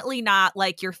it's definitely not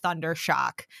like your Thunder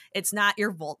Shock. It's not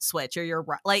your Volt Switch or your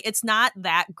like. It's not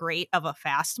that great of a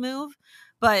fast move,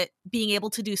 but being able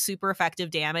to do super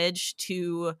effective damage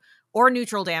to or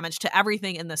neutral damage to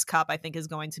everything in this cup, I think, is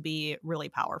going to be really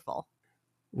powerful.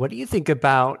 What do you think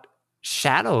about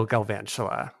Shadow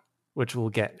Galvantula, which we'll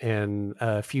get in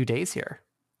a few days here?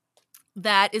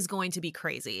 That is going to be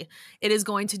crazy. It is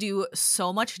going to do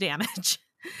so much damage.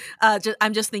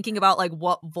 I'm just thinking about like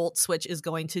what Volt Switch is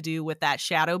going to do with that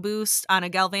Shadow Boost on a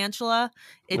Galvantula.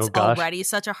 It's already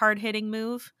such a hard hitting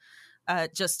move,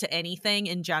 just to anything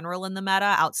in general in the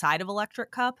meta outside of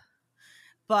Electric Cup.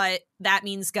 But that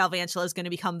means Galvantula is going to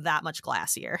become that much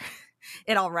glassier.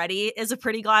 It already is a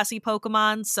pretty glassy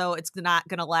Pokemon, so it's not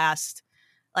going to last.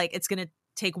 Like, it's going to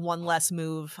take one less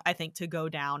move, I think, to go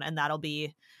down, and that'll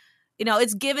be,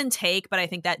 it's give and take, but I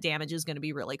think that damage is going to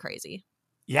be really crazy.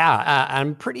 Yeah,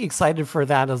 I'm pretty excited for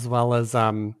that, as well as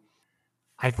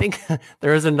I think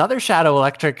there is another Shadow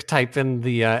Electric type in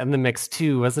the mix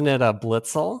too, wasn't it? A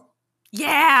Blitzel.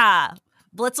 Yeah,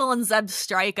 Blitzel and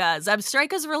Zebstrika.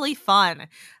 Zebstrika's really fun.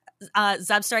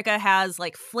 Zebstrika has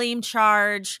like Flame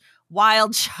Charge,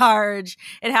 Wild Charge.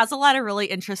 It has a lot of really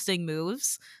interesting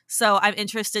moves. So I'm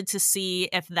interested to see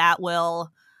if that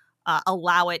will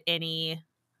allow it any.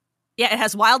 Yeah, it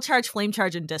has Wild Charge, Flame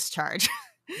Charge, and Discharge.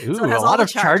 Ooh, so it has a lot of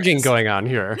charging going on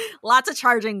here. Lots of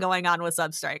charging going on with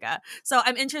Zebstrika. So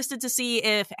I'm interested to see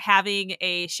if having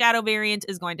a Shadow variant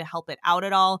is going to help it out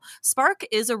at all. Spark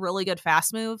is a really good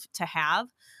fast move to have.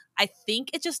 I think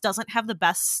it just doesn't have the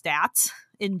best stats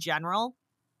in general,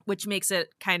 which makes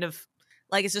it kind of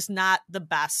like it's just not the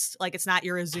best. Like it's not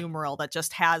your Azumarill that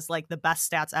just has like the best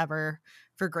stats ever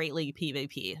for Great League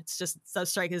PvP. It's just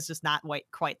Zebstrika is just not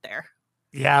quite there.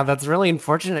 Yeah, that's really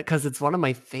unfortunate because it's one of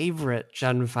my favorite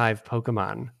Gen 5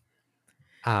 Pokemon.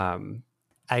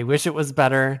 I wish it was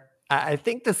better. I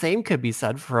think the same could be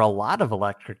said for a lot of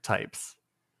electric types.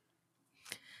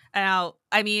 Now,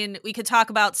 I mean, we could talk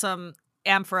about some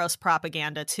Ampharos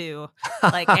propaganda too.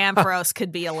 Like Ampharos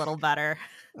could be a little better.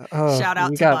 Shout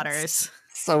out to Butters.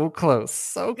 So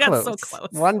close.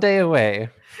 One day away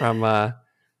from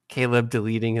Caleb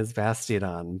deleting his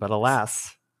Bastiodon, but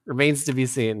alas, remains to be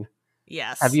seen.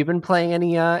 Yes. Have you been playing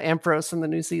any Ampharos in the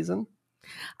new season?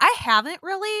 I haven't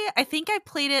really. I think I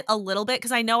played it a little bit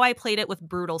because I know I played it with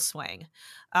Brutal Swing.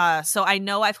 So I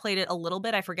know I played it a little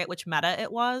bit. I forget which meta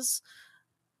it was,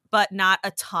 but not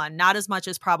a ton. Not as much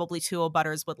as probably 2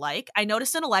 Butters would like. I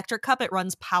noticed in Electric Cup it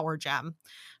runs Power Gem,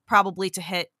 probably to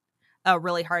hit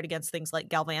really hard against things like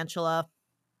Galvantula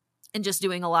and just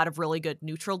doing a lot of really good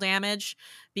neutral damage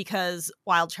because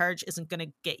Wild Charge isn't going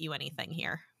to get you anything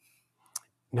here.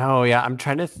 No, yeah, I'm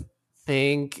trying to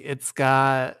think. It's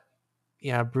got,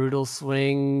 Brutal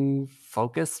Swing,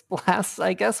 Focus Blast,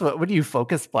 I guess. What do you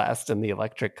Focus Blast in the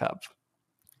Electric Cup?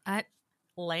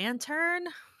 Lantern?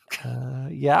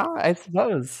 Yeah, I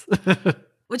suppose.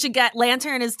 Which again,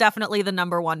 Lantern is definitely the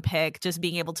number one pick, just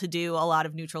being able to do a lot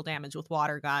of neutral damage with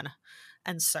Water Gun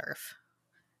and Surf.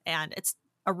 And it's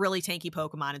a really tanky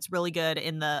Pokemon. It's really good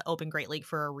in the Open Great League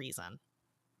for a reason.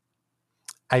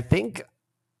 I think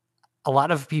a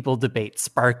lot of people debate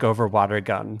Spark over Water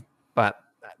Gun, but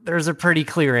there's a pretty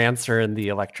clear answer in the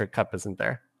Electric Cup, isn't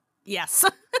there? Yes.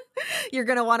 You're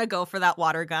going to want to go for that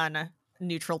Water Gun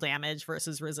neutral damage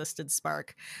versus resisted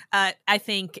Spark. I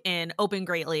think in Open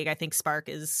Great League, I think Spark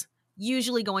is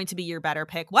usually going to be your better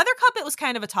pick. Weather Cup, it was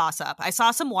kind of a toss-up. I saw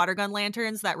some Water Gun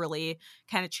Lanterns that really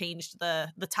kind of changed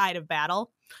the tide of battle.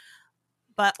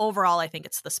 But overall, I think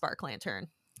it's the Spark Lantern.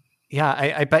 Yeah,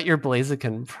 I bet your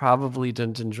Blaziken probably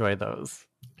didn't enjoy those.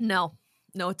 No,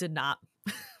 it did not.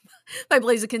 My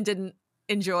Blaziken didn't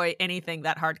enjoy anything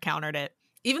that hard countered it.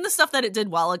 Even the stuff that it did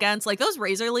well against, like those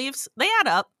Razor Leafs, they add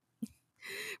up.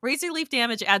 Razor Leaf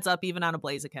damage adds up even on a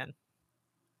Blaziken.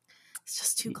 It's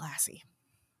just too glassy.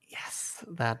 Yes,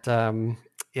 that,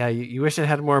 you wish it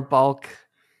had more bulk,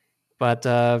 but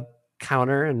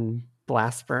counter and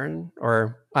Blast Burn,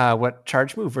 or what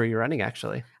charge move were you running,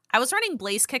 actually? I was running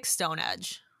Blaze Kick Stone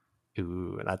Edge.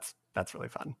 Ooh, that's really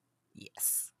fun.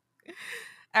 Yes.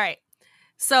 All right.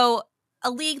 So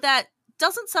a league that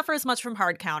doesn't suffer as much from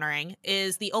hard countering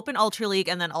is the Open Ultra League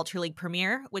and then Ultra League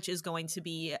Premier, which is going to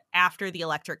be after the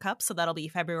Electric Cup. So that'll be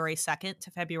February 2nd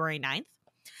to February 9th.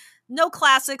 No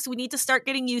classics. We need to start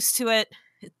getting used to it.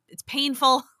 It's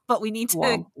painful, but we need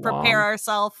to prepare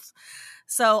ourselves.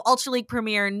 So Ultra League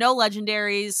Premier, no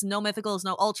legendaries, no mythicals,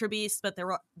 no Ultra Beasts, but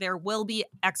there will be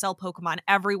XL Pokemon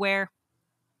everywhere.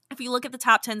 If you look at the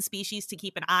top 10 species to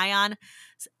keep an eye on,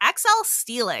 XL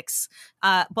Steelix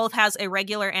both has a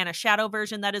regular and a shadow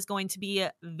version that is going to be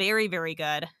very, very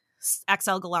good.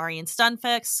 XL Galarian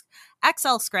Stunfisk,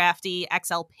 XL Scrafty,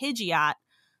 XL Pidgeot,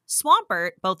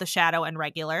 Swampert, both the shadow and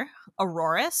regular,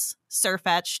 Aurorus,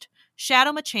 Sirfetch'd,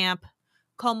 Shadow Machamp,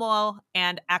 Como,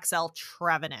 and XL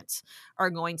Trevenant are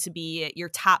going to be your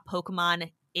top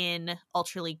Pokemon in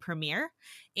Ultra League Premier.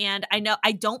 And I know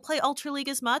I don't play Ultra League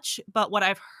as much, but what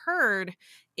I've heard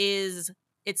is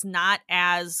it's not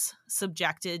as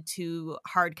subjected to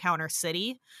hard counter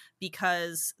city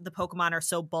because the Pokemon are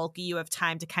so bulky, you have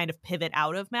time to kind of pivot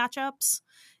out of matchups.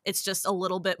 It's just a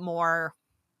little bit more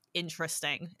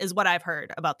interesting is what I've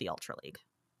heard about the Ultra League.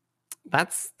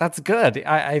 That's good.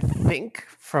 I think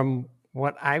from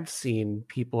what I've seen,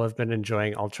 people have been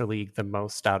enjoying Ultra League the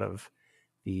most out of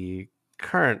the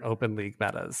current Open League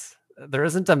metas. There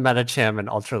isn't a Metacham in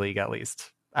Ultra League, at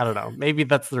least. I don't know. Maybe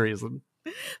that's the reason.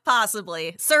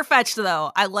 Possibly. Sirfetch'd,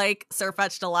 though. I like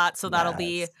Sirfetch'd a lot, so that'll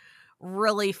be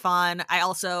really fun. I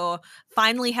also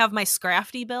finally have my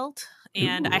Scrafty built,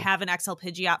 and I have an XL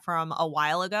Pidgeot from a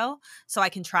while ago, so I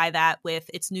can try that with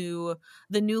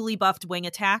the newly buffed Wing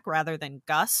Attack rather than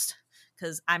Gust,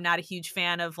 because I'm not a huge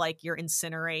fan of like your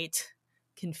Incinerate,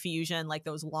 Confusion, like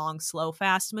those long, slow,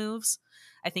 fast moves.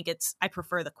 I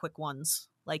prefer the quick ones,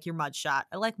 like your Mudshot.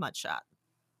 I like Mudshot.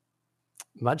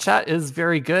 Mudshot is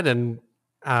very good, and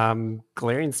Galarian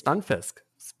Stunfisk.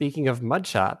 Speaking of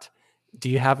Mudshot, do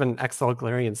you have an XL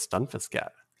Galarian Stunfisk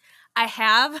yet? I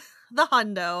have the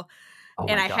Hundo,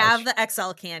 and I have the gosh.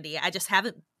 XL Candy. I just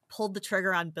haven't pulled the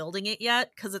trigger on building it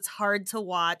yet because it's hard to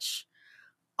watch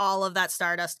all of that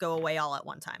Stardust go away all at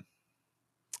one time.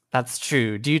 That's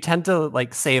true. Do you tend to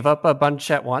like save up a bunch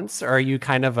at once, or are you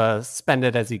kind of a spend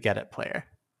it as you get it player?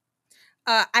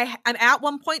 I'm at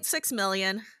 1.6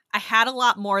 million. I had a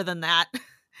lot more than that,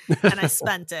 and I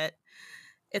spent it.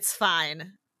 It's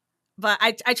fine. But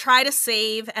I try to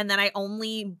save, and then I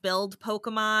only build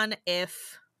Pokemon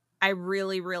if I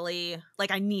really, really,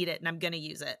 like, I need it, and I'm going to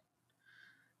use it.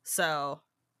 So.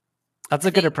 That's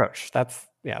a good approach. That's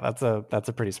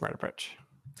a pretty smart approach.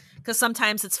 Because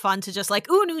sometimes it's fun to just like,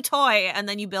 ooh, new toy, and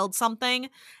then you build something,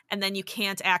 and then you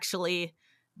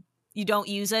don't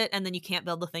use it, and then you can't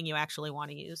build the thing you actually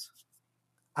want to use.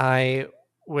 I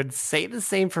would say the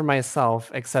same for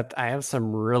myself, except I have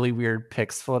some really weird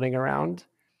picks floating around.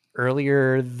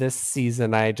 Earlier this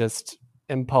season, I just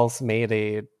impulse made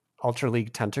a Ultra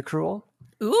League Tentacruel.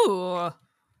 Ooh.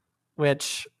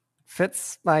 Which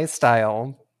fits my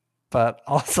style, but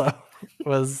also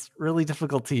was really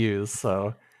difficult to use,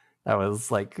 so that was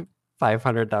like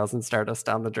 500,000 Stardust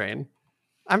down the drain.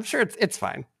 I'm sure it's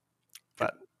fine,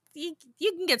 but you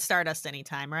can get Stardust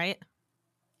anytime, right?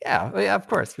 Yeah, of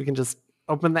course. We can just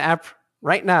open the app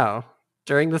right now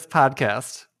during this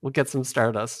podcast. We'll get some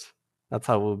Stardust. That's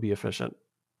how we'll be efficient.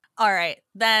 All right,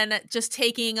 then just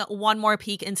taking one more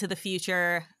peek into the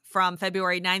future. From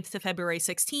February 9th to February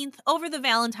 16th, over the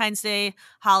Valentine's Day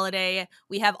holiday,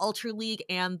 we have Ultra League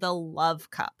and the Love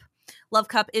Cup. Love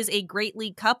Cup is a Great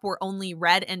League Cup where only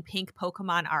red and pink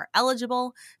Pokemon are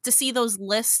eligible. To see those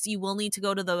lists, you will need to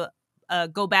go to the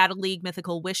Go Battle League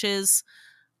Mythical Wishes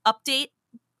update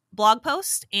blog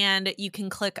post, and you can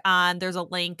click on, there's a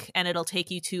link, and it'll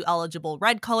take you to eligible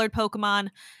red-colored Pokemon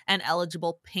and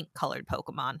eligible pink-colored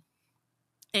Pokemon.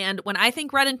 And when I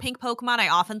think red and pink Pokemon, I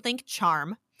often think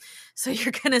Charm. So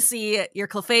you're going to see your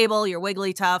Clefable, your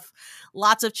Wigglytuff,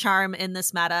 lots of Charm in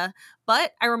this meta.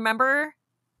 But I remember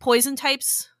Poison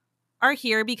types are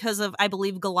here because of, I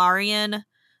believe, Galarian,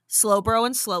 Slowbro,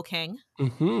 and Slowking.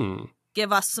 Mm-hmm.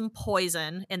 Give us some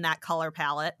Poison in that color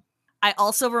palette. I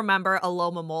also remember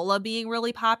Alomomola being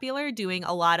really popular, doing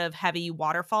a lot of heavy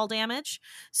waterfall damage.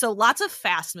 So lots of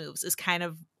fast moves is kind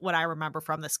of what I remember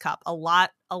from this cup. A lot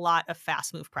of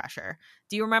fast move pressure.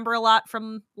 Do you remember a lot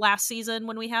from last season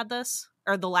when we had this?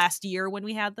 Or the last year when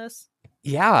we had this?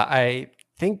 Yeah, I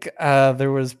think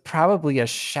there was probably a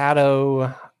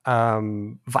Shadow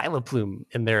Vileplume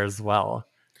in there as well.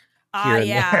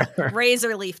 Yeah.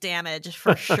 Razor Leaf damage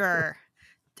for sure.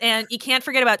 And you can't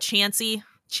forget about Chansey.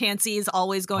 Chansey is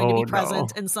always going to be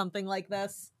present in something like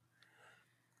this.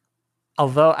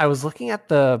 Although I was looking at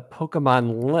the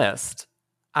Pokemon list,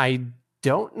 I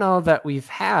don't know that we've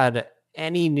had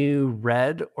any new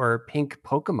red or pink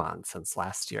Pokemon since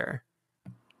last year.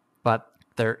 But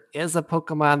there is a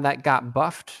Pokemon that got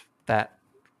buffed that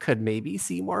could maybe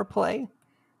see more play.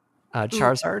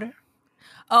 Charizard. Ooh.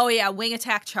 Oh yeah, Wing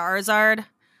Attack Charizard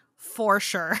for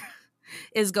sure.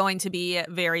 Is going to be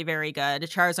very, very good.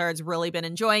 Charizard's really been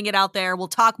enjoying it out there. We'll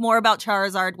talk more about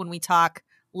Charizard when we talk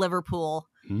Liverpool.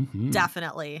 Mm-hmm.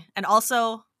 Definitely. And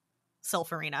also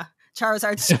Sylph Arena.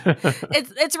 Charizard's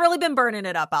it's really been burning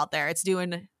it up out there. It's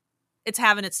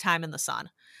having its time in the sun.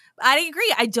 I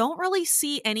agree. I don't really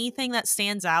see anything that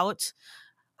stands out.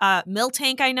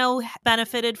 Miltank, I know,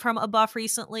 benefited from a buff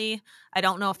recently. I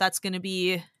don't know if that's going to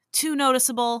be too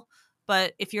noticeable,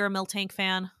 but if you're a Miltank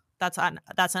fan, that's an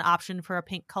option for a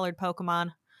pink colored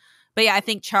Pokemon. But yeah, I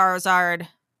think Charizard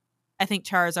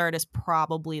is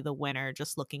probably the winner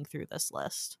just looking through this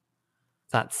list.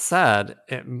 That said,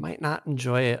 it might not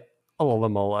enjoy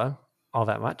Alomomola all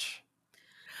that much.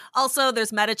 Also,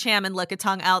 there's Metacham and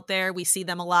Lickitung out there. We see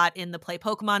them a lot in the Play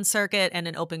Pokemon circuit and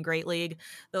in Open Great League.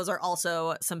 Those are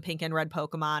also some pink and red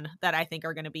Pokemon that I think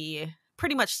are going to be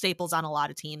pretty much staples on a lot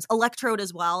of teams. Electrode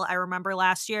as well. I remember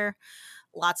last year,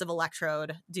 lots of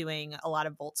Electrode doing a lot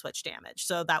of Volt Switch damage.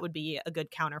 So that would be a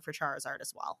good counter for Charizard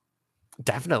as well.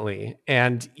 Definitely.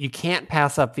 And you can't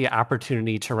pass up the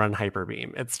opportunity to run Hyper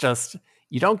Beam. It's just,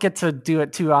 you don't get to do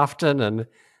it too often, and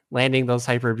landing those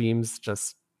Hyper Beams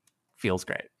just feels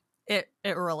great.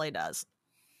 It really does.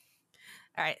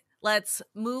 All right, let's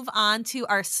move on to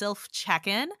our Sylph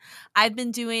check-in. I've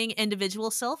been doing individual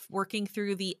Sylph, working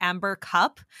through the Ember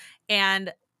Cup,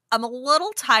 and I'm a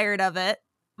little tired of it.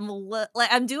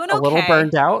 I'm doing okay. A little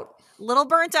burned out? Little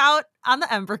burnt out on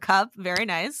the Ember Cup. Very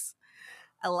nice.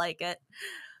 I like it.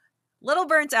 Little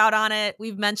burnt out on it.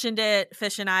 We've mentioned it,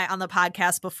 Fish and I, on the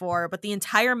podcast before, but the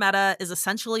entire meta is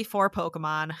essentially 4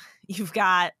 Pokemon. You've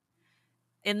got,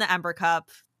 in the Ember Cup,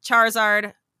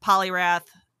 Charizard, Poliwrath,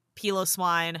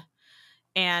 Piloswine,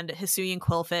 and Hisuian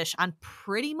Quillfish on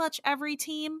pretty much every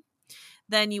team.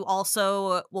 Then you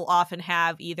also will often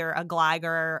have either a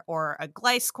Gligar or a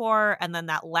Gliscor, and then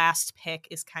that last pick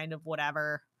is kind of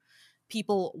whatever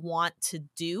people want to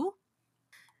do.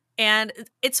 And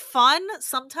it's fun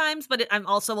sometimes, but I'm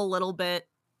also a little bit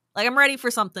like, I'm ready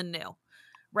for something new.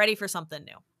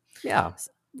 Yeah.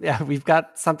 Yeah, we've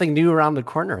got something new around the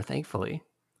corner, thankfully.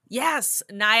 Yes,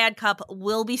 Naiad Cup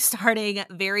will be starting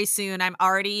very soon. I'm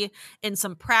already in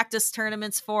some practice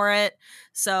tournaments for it.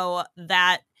 So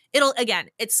that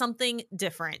it's something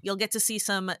different. You'll get to see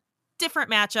some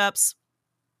different matchups.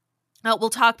 We'll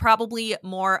talk probably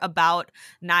more about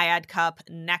Naiad Cup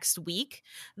next week.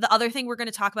 The other thing we're going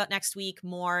to talk about next week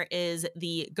more is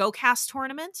the GoCast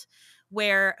tournament,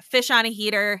 where Fish on a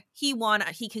Heater, he won.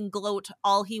 He can gloat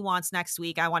all he wants next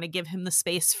week. I want to give him the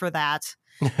space for that.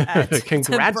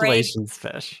 Congratulations,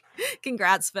 Fish.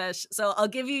 Congrats, Fish. So I'll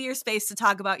give you your space to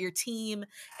talk about your team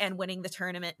and winning the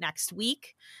tournament next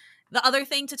week. The other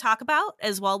thing to talk about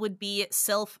as well would be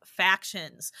Sylph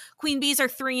factions. Queen Bees are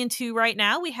 3-2 right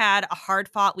now. We had a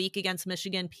hard-fought week against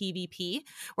Michigan PVP.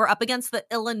 We're up against the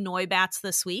Illinois Bats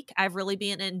this week. I've really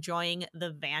been enjoying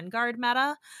the Vanguard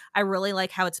meta. I really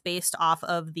like how it's based off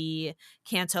of the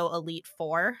Kanto Elite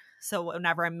Four. So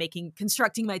whenever I'm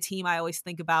constructing my team, I always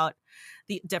think about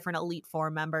the different Elite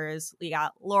Four members. We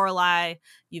got Lorelei,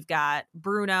 you've got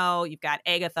Bruno, you've got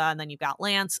Agatha, and then you've got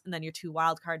Lance, and then your 2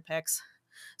 wildcard picks.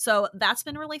 So that's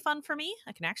been really fun for me.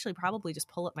 I can actually probably just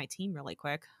pull up my team really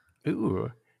quick. Ooh.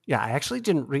 Yeah, I actually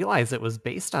didn't realize it was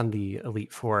based on the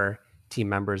Elite Four team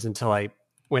members until I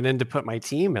went in to put my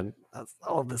team, and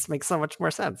this makes so much more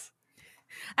sense.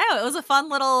 I know, it was a fun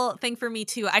little thing for me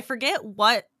too. I forget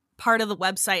what part of the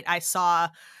website I saw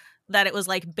that it was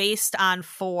like based on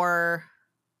 4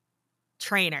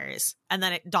 trainers, and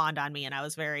then it dawned on me and I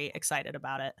was very excited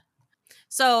about it.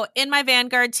 So in my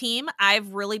Vanguard team,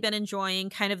 I've really been enjoying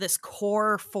kind of this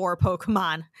core 4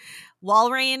 Pokemon: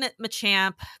 Walrein,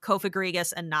 Machamp,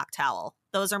 Kofagrigus, and Noctowl.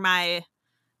 Those are my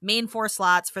main 4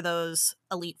 slots for those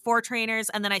Elite Four trainers,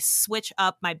 and then I switch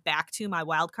up my back to my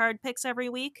wildcard picks every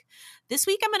week. This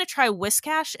week I'm going to try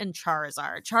Whiscash and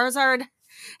Charizard. Charizard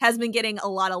has been getting a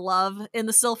lot of love in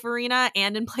the Sylph Arena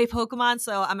and in Play Pokemon,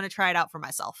 so I'm going to try it out for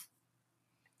myself.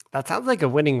 That sounds like a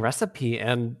winning recipe,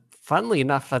 and funnily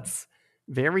enough, that's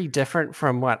very different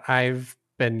from what I've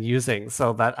been using.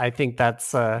 So that I think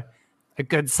that's a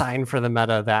good sign for the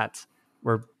meta that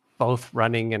we're both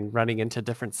running into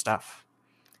different stuff.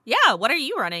 Yeah, what are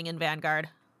you running in Vanguard?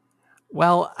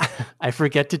 Well, I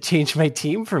forget to change my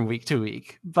team from week to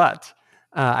week, but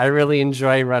I really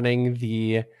enjoy running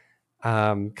the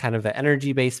kind of the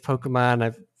energy-based Pokemon.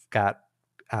 I've got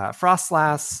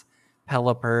Frostlass,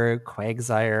 Pelipper,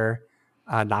 Quagsire,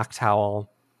 Noctowl,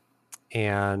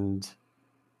 and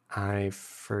I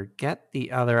forget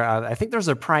the other. I think there's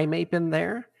a Primeape in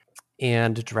there,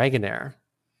 and Dragonair.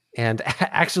 And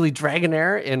actually,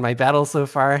 Dragonair in my battle so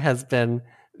far has been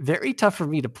very tough for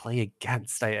me to play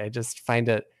against. I just find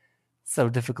it so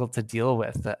difficult to deal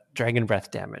with. That Dragon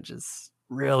Breath damage is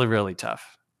really, really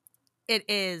tough. It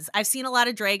is. I've seen a lot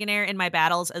of Dragonair in my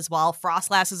battles as well.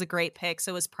 Frostlass is a great pick,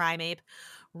 so is Primeape.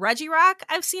 Regirock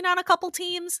I've seen on a couple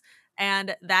teams,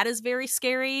 and that is very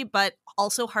scary, but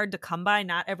also hard to come by.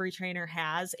 Not every trainer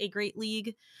has a Great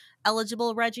League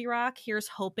eligible Regirock. Here's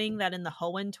hoping that in the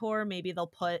Hoenn Tour, maybe they'll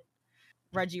put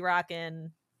Regirock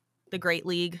in the Great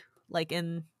League, like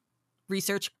in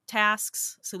research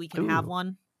tasks, so we can have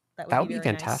one. That would be very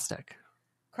fantastic.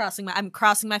 Nice. I'm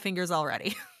crossing my fingers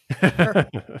already for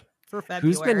February.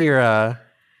 Who's been your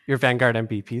Vanguard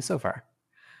MVP so far?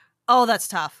 Oh, that's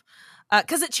tough.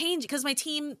 Because it changed, because my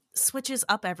team switches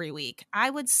up every week. I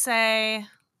would say,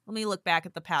 let me look back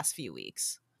at the past few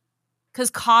weeks. Because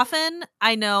Coffin,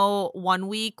 I know one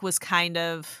week was kind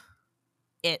of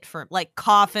it for, like,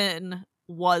 Coffin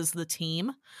was the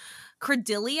team.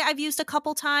 Credilli I've used a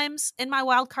couple times in my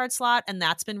wildcard slot, and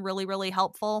that's been really, really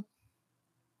helpful.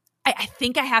 I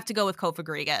think I have to go with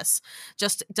Kofagrigus.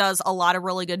 Just does a lot of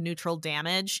really good neutral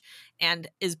damage and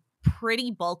is pretty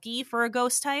bulky for a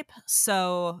ghost type.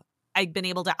 So I've been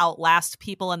able to outlast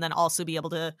people and then also be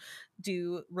able to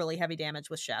do really heavy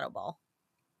damage with Shadow Ball.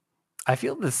 I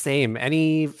feel the same.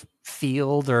 Any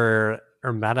field or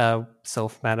meta,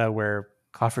 self meta where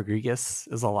Kofagrigus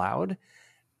is allowed,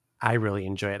 I really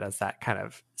enjoy it as that kind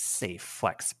of safe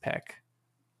flex pick.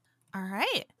 All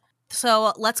right.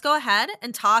 So let's go ahead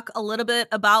and talk a little bit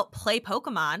about Play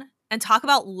Pokemon and talk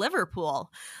about Liverpool.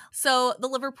 So the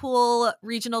Liverpool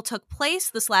regional took place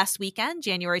this last weekend,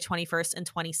 January 21st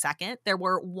and 22nd. There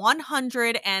were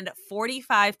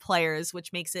 145 players,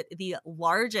 which makes it the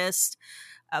largest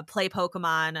Play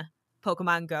Pokemon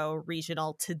Go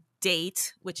regional to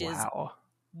date, which is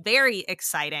very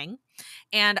exciting.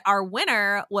 And our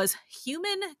winner was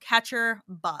Human Catcher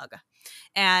Bug.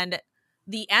 And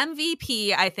the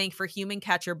MVP, I think, for Human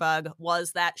Catcher Bug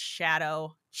was that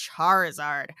Shadow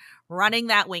Charizard. Running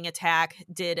that wing attack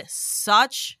did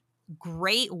such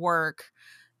great work.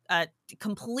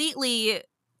 Completely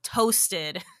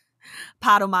toasted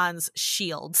Patomon's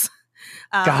shields.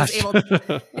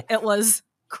 It was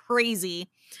crazy.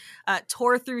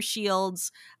 Tore through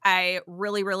shields. I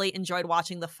really, really enjoyed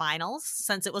watching the finals.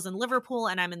 Since it was in Liverpool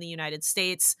and I'm in the United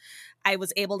States, I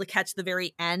was able to catch the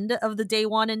very end of the day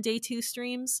 1 and day 2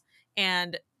 streams.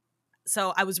 And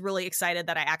so I was really excited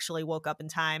that I actually woke up in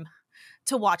time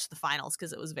to watch the finals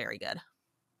because it was very good.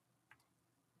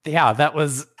 Yeah, that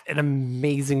was an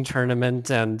amazing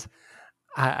tournament. And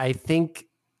I think,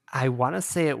 I want to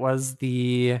say it was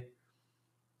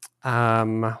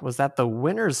was that the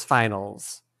winners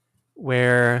finals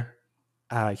where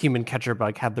Human Catcher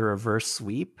Bug had the reverse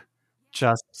sweep?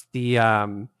 Just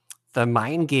the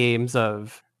mind games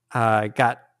of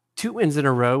got 2 wins in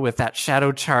a row with that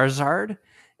Shadow Charizard,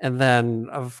 and then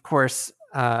of course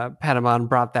Patamon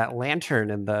brought that Lantern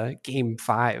in the game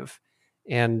 5,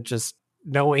 and just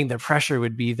knowing the pressure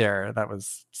would be there, that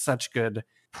was such good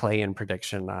play and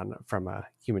prediction from a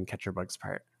Human Catcher Bug's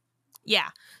part. Yeah.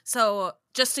 So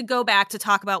just to go back to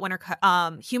talk about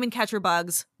Human Catcher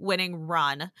Bug's winning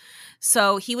run.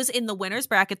 So he was in the winner's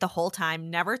bracket the whole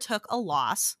time, never took a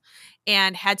loss,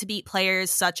 and had to beat players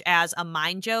such as a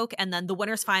Mind Joke. And then the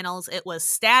winner's finals, it was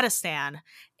Statistan.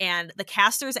 And the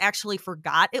casters actually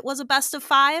forgot it was a best of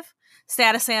 5.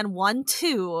 Statistan won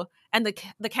 2. And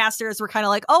the casters were kind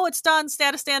of like, oh, it's done.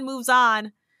 Statistan moves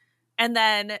on. And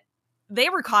then they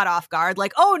were caught off guard.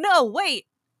 Like, oh, no, wait,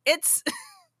 it's...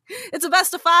 It's a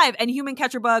best of 5. And Human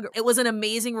Catcher Bug, it was an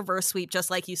amazing reverse sweep, just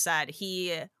like you said.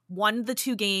 He won the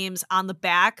 2 games on the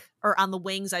back, or on the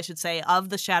wings, I should say, of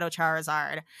the Shadow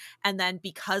Charizard. And then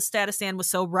because Statistan was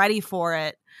so ready for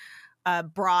it,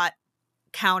 brought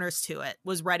counters to it,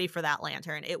 was ready for that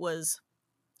Lantern. It was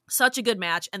such a good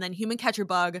match. And then Human Catcher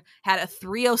Bug had a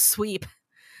 3-0 sweep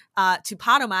to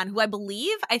Patamon, who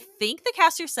I think the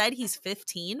caster said he's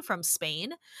 15 from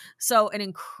Spain. So an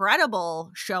incredible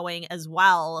showing as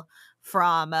well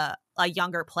from a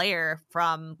younger player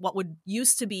from what would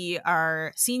used to be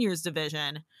our seniors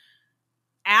division.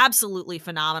 Absolutely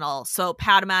phenomenal. So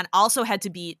Patamon also had to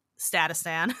beat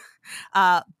Statistan.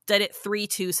 Did it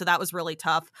 3-2, so that was really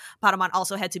tough. Patamon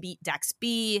also had to beat Dex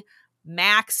B.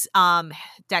 Max,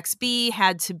 Dex B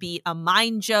had to beat a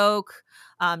Mind Joke,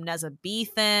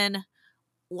 Nezabethan.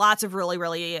 Lots of really,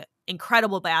 really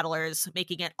incredible battlers,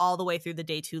 making it all the way through the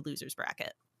day 2 losers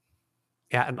bracket.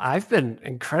 Yeah, and I've been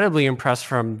incredibly impressed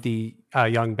from the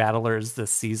young battlers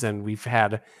this season. We've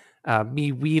had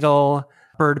me, Weedle,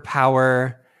 Bird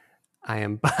Power.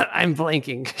 I'm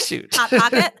blanking. Shoot. Hot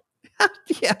Pocket?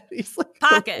 Yeah, he's like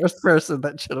Pocket. the first person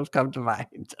that should have come to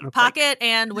mind. Pocket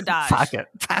and Wadaj.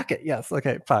 Pocket. Yes.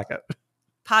 Okay. Pocket.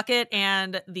 Pocket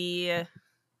and the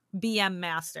BM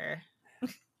Master.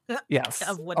 Yes,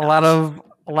 of wood a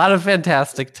lot of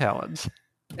fantastic talent,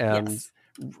 and Yes.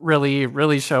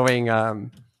 really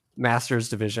showing Masters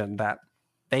Division that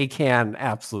they can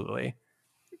absolutely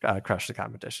crush the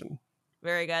competition.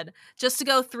 Very good. Just to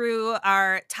go through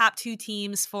our top 2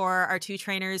 teams for our 2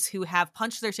 trainers who have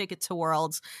punched their ticket to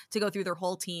Worlds, to go through their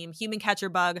whole team. Human Catcher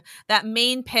Bug. That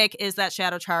main pick is that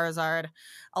Shadow Charizard,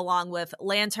 along with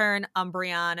Lantern,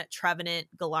 Umbreon, Trevenant,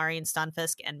 Galarian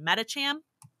Stunfisk, and Medicham.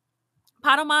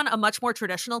 Patamon, a much more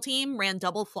traditional team, ran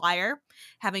double flyer,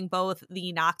 having both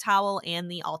the Noctowl and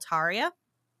the Altaria.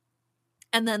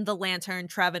 And then the Lantern,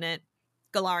 Trevenant,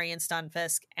 Galarian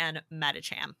Stunfisk, and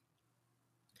Medicham.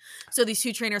 So these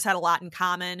 2 trainers had a lot in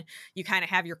common. You kind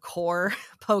of have your core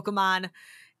Pokemon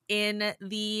in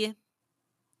the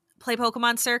Play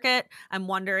Pokemon circuit. I'm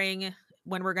wondering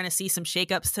when we're going to see some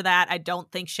shakeups to that. I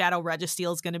don't think Shadow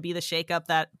Registeel is going to be the shakeup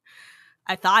that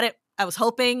I was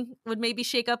hoping would maybe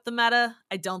shake up the meta.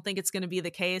 I don't think it's going to be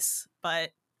the case, but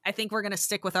I think we're going to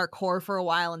stick with our core for a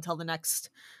while until the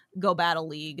next Go Battle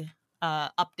League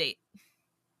update.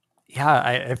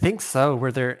 Yeah, I think so.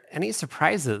 Were there any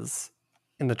surprises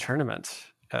in the tournament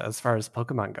as far as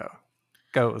Pokemon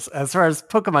goes? As far as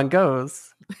Pokemon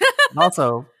goes,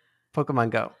 also Pokemon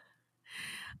Go.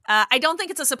 I don't think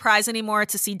it's a surprise anymore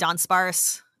to see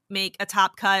Dunsparce make a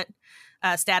top cut.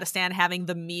 Statistan having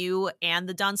the Mew and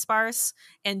the Dunsparce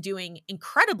and doing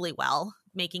incredibly well,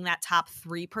 making that top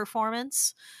 3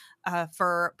 performance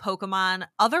for Pokemon.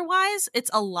 Otherwise, it's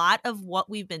a lot of what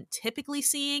we've been typically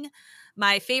seeing.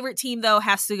 My favorite team, though,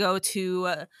 has to go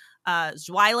to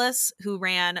Zweilous, who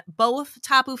ran both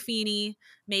Tapu Fini,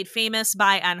 made famous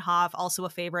by Enhoff, also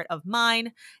a favorite of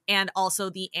mine, and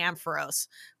also the Ampharos.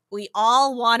 We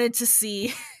all wanted to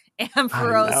see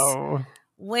Ampharos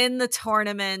win the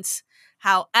tournament.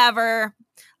 However,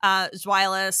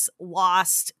 Zweilous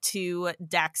lost to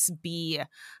Dex B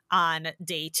on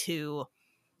day 2.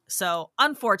 So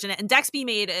unfortunate. And Dex B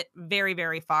made it very,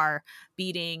 very far,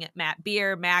 beating Matt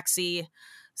Beer, Maxi.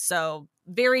 So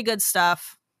very good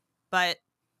stuff. But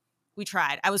we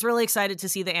tried. I was really excited to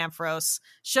see the Ampharos.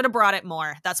 Should have brought it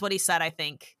more. That's what he said, I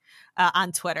think,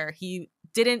 on Twitter. He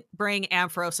didn't bring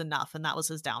Ampharos enough, and that was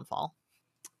his downfall.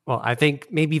 Well, I think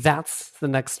maybe that's the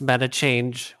next meta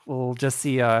change. We'll just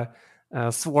see a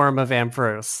swarm of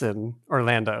Ampharos in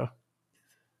Orlando.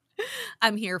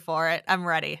 I'm here for it. I'm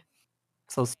ready.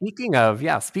 So speaking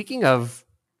of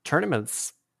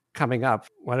tournaments coming up,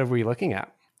 what are we looking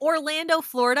at? Orlando,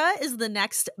 Florida is the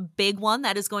next big one.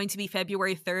 That is going to be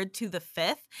February 3rd to the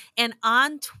 5th. And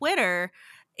on Twitter,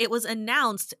 it was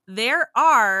announced there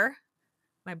are,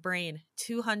 my brain,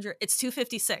 200, it's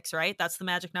 256, right? That's the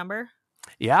magic number?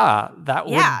 Yeah, that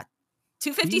would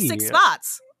 256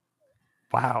 spots.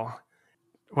 Wow.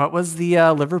 What was the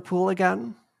Liverpool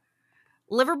again?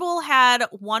 Liverpool had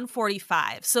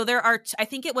 145. So there are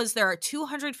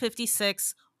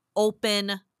 256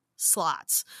 open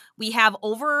slots. We have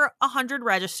over 100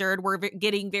 registered. We're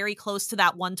getting very close to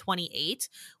that 128.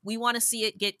 We want to see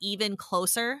it get even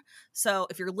closer. So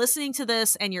if you're listening to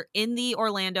this and you're in the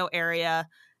Orlando area,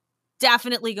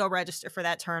 definitely go register for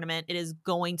that tournament. It is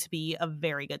going to be a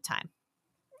very good time.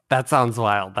 That sounds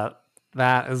wild.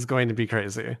 That is going to be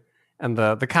crazy. And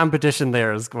the competition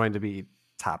there is going to be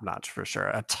top notch for sure.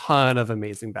 A ton of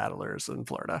amazing battlers in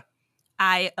Florida.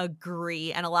 I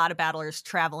agree. And a lot of battlers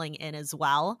traveling in as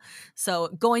well. So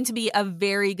going to be a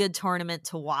very good tournament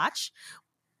to watch.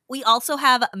 We also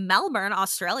have Melbourne,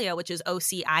 Australia, which is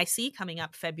OCIC, coming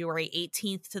up February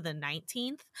 18th to the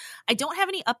 19th. I don't have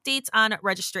any updates on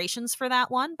registrations for that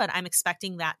one, but I'm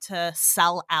expecting that to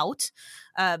sell out.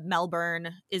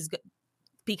 Melbourne is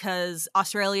because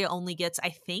Australia only gets, I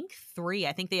think, 3.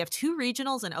 I think they have 2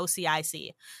 regionals and OCIC.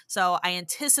 So I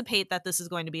anticipate that this is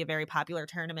going to be a very popular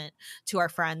tournament to our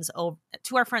friends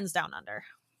down under.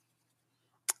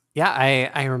 Yeah,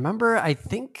 I remember, I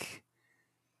think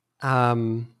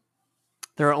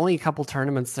there are only a couple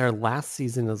tournaments there last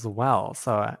season as well.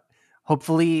 So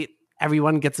hopefully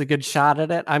everyone gets a good shot at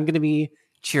it. I'm going to be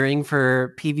cheering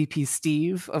for PvP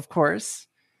Steve, of course.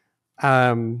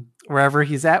 Wherever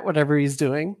he's at, whatever he's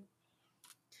doing.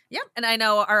 Yep. And I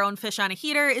know our own Fish on a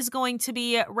Heater is going to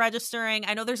be registering.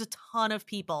 I know there's a ton of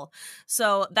people.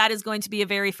 So that is going to be a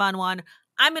very fun one.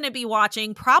 I'm going to be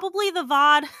watching probably the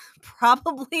VOD,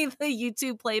 probably the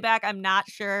YouTube playback. I'm not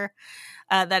sure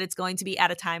that it's going to be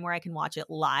at a time where I can watch it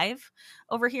live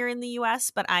over here in the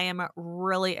US, but I am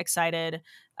really excited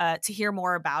to hear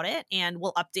more about it. And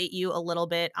we'll update you a little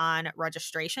bit on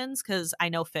registrations because I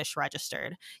know Fish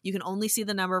registered. You can only see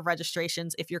the number of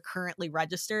registrations if you're currently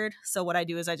registered. So what I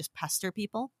do is I just pester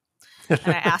people and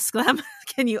I ask them,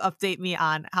 can you update me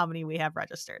on how many we have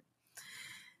registered?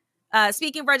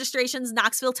 Speaking of registrations,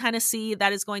 Knoxville, Tennessee,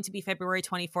 that is going to be February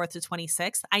 24th to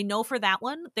 26th. I know for that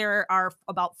one, there are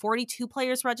about 42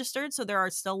 players registered, so there are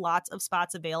still lots of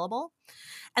spots available.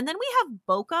 And then we have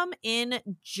Bochum in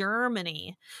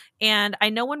Germany. And I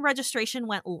know when registration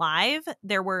went live,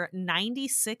 there were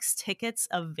 96 tickets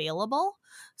available.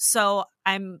 So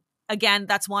again,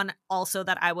 that's one also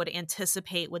that I would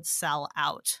anticipate would sell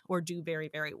out or do very,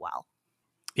 very well.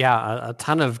 Yeah, a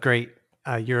ton of great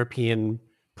European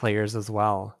players as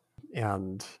well.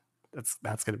 And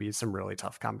that's going to be some really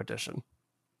tough competition.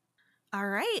 All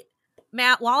right.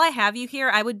 Matt, while I have you here,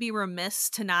 I would be remiss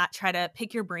to not try to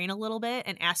pick your brain a little bit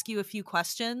and ask you a few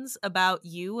questions about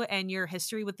you and your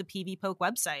history with the PVPoke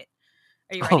website.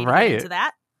 Are you ready to get into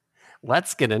that?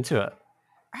 Let's get into it.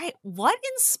 All right. What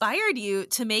inspired you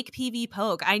to make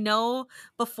PVPoke? I know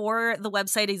before the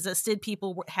website existed,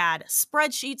 people had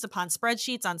spreadsheets upon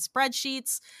spreadsheets on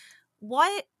spreadsheets.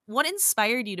 What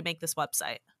inspired you to make this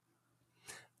website?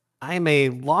 I'm a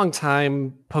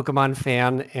longtime Pokemon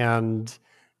fan and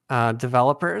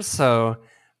developer, so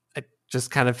I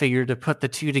just kind of figured to put the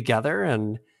two together,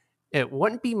 and it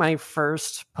wouldn't be my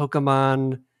first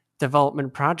Pokemon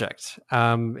development project.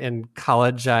 In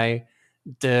college, I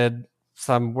did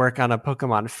some work on a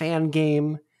Pokemon fan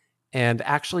game, and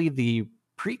actually the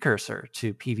precursor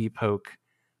to PVPoke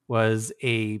was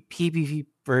a PvP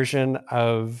version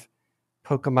of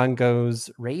Pokemon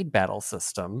Go's raid battle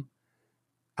system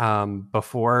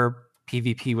before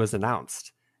PvP was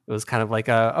announced. It was kind of like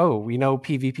we know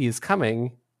PvP is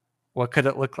coming. What could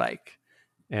it look like?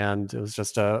 And it was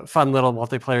just a fun little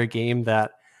multiplayer game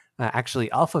that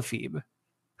actually Alpha Phoebe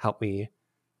helped me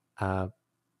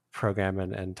program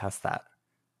and test that.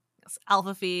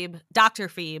 Alpha Phoebe, Dr.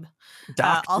 Phoebe.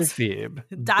 Dr. Phoebe.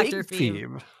 Dr. Phoebe.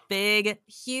 Big,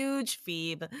 huge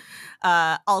Phoebe.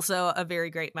 Also a very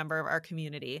great member of our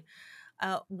community.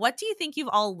 What do you think you've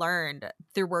all learned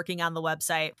through working on the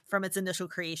website from its initial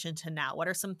creation to now? What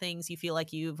are some things you feel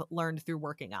like you've learned through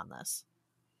working on this?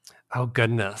 Oh,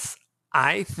 goodness.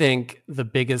 I think the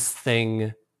biggest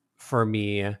thing for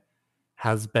me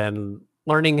has been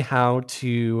learning how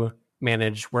to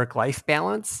manage work-life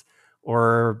balance,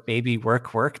 or maybe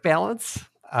work-work balance.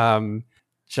 I've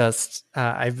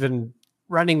been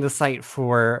running the site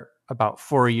for about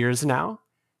 4 years now,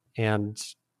 and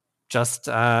just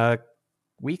a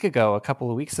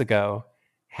couple of weeks ago,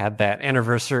 had that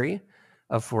anniversary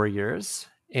of 4 years.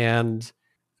 And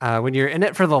when you're in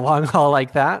it for the long haul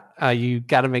like that, you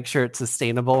got to make sure it's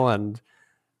sustainable. And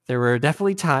there were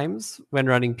definitely times when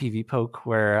running PVPoke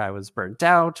where I was burnt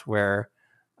out, where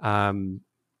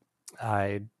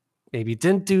I maybe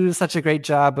didn't do such a great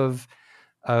job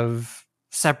of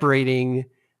separating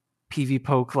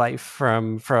PVPoke life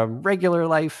from regular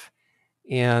life,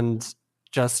 and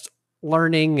just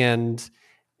learning and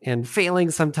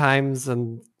failing sometimes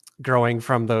and growing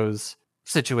from those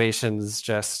situations,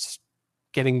 just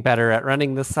getting better at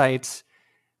running the site,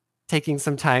 taking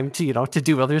some time to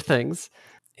do other things,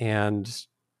 and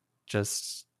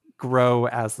just grow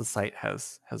as the site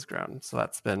has grown. So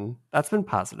that's been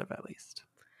positive, at least.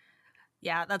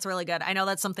 Yeah, that's really good. I know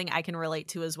that's something I can relate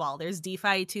to as well. There's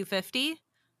DeFi 250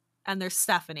 and there's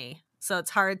Stephanie. So it's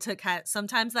hard to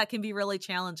sometimes that can be really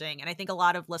challenging. And I think a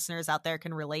lot of listeners out there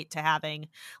can relate to having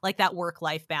like that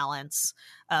work-life balance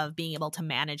of being able to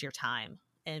manage your time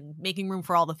and making room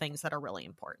for all the things that are really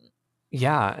important.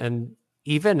 Yeah. And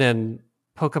even in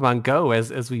Pokemon Go,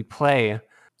 as we play,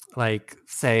 like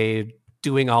say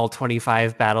doing all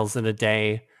 25 battles in a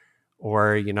day,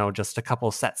 or, just a couple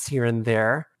sets here and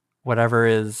there, whatever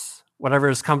is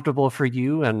comfortable for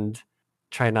you, and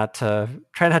try not to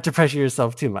pressure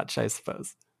yourself too much, I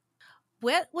suppose.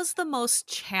 What was the most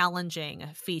challenging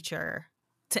feature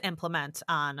to implement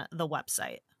on the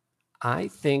website? I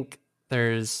think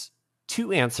there's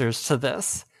two answers to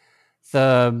this.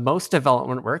 The most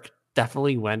development work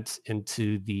definitely went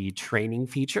into the training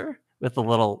feature with the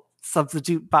little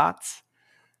substitute bots.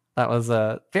 That was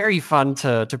very fun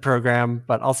to program,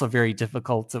 but also very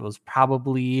difficult. It was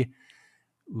probably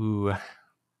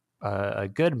a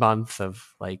good month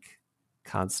of like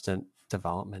constant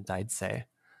development, I'd say.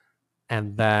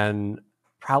 And then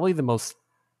probably the most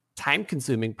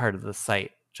time-consuming part of the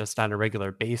site, just on a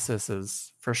regular basis,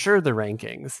 is for sure the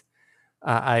rankings.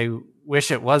 I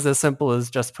wish it was as simple as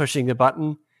just pushing a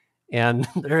button, and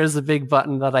there is a big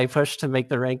button that I push to make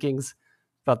the rankings,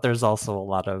 but there's also a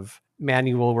lot of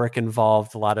manual work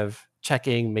involved, a lot of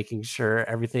checking, making sure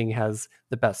everything has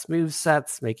the best move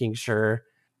sets, making sure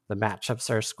the matchups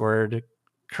are scored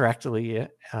correctly,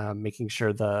 making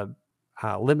sure the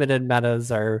limited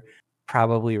metas are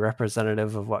probably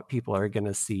representative of what people are going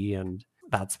to see. And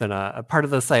that's been a part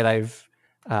of the site. I've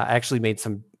actually made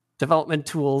some development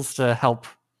tools to help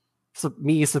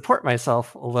me support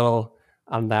myself a little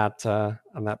on that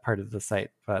part of the site.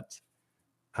 But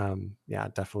yeah,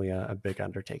 definitely a big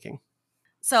undertaking.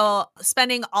 So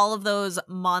spending all of those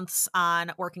months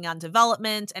on working on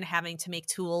development and having to make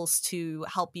tools to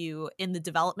help you in the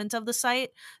development of the site,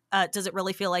 does it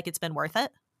really feel like it's been worth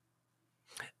it?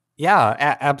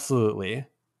 Yeah, absolutely.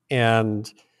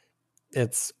 And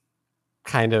it's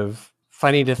kind of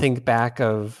funny to think back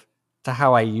to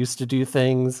how I used to do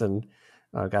things. And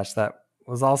oh gosh, that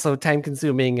was also time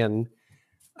consuming. And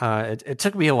it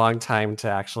took me a long time to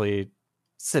actually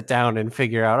sit down and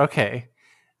figure out, okay,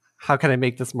 how can I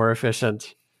make this more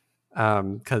efficient?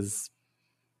 Because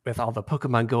with all the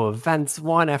Pokemon Go events,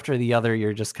 one after the other,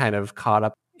 you're just kind of caught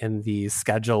up in the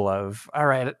schedule of, all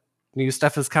right, new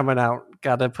stuff is coming out,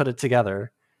 got to put it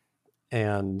together.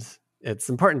 And it's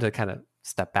important to kind of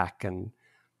step back and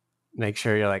make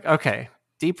sure you're like, okay,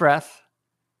 deep breath.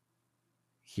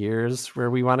 Here's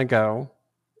where we want to go.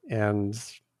 And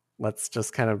let's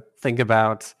just kind of think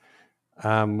about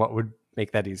what would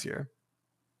make that easier.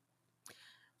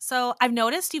 So I've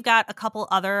noticed you've got a couple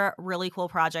other really cool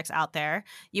projects out there.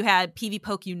 You had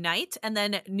PVPoke Unite, and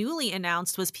then newly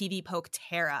announced was PVPoke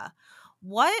Terra.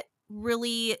 What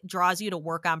really draws you to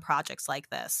work on projects like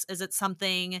this? Is it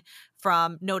something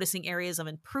from noticing areas of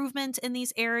improvement in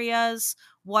these areas?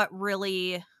 What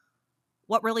really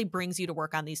brings you to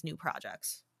work on these new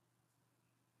projects?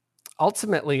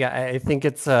 Ultimately, I think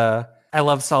it's I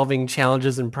love solving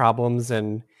challenges and problems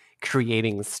and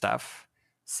creating stuff.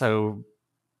 So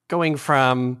going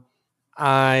from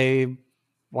I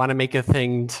want to make a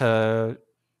thing to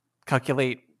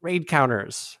calculate raid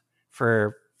counters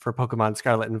for Pokemon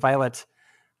Scarlet and Violet,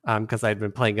 because I'd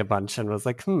been playing a bunch and was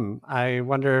like, I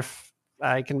wonder if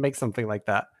I can make something like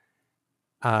that,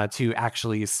 to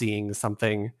actually seeing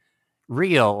something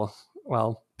real,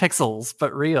 well, pixels,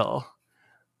 but real,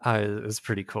 is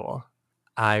pretty cool.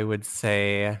 I would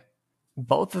say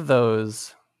both of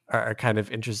those are kind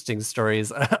of interesting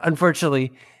stories.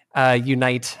 Unfortunately,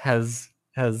 Unite has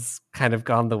kind of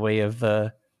gone the way of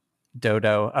the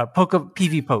dodo.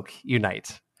 PVPoke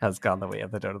Unite has gone the way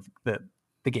of the dodo.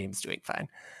 The game's doing fine.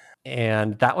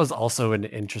 And that was also an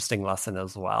interesting lesson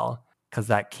as well, because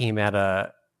that came at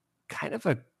a kind of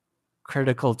a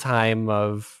critical time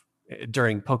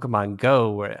during Pokemon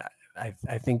Go, where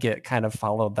I think it kind of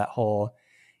followed that whole,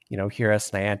 hear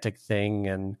us Niantic thing.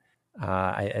 And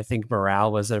I think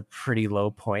morale was at a pretty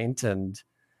low point, and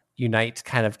Unite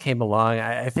kind of came along.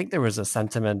 I think there was a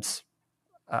sentiment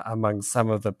among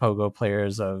some of the Pogo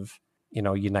players of,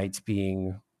 Unite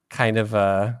being kind of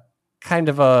a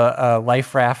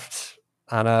life raft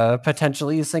on a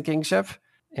potentially sinking ship,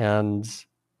 and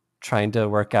trying to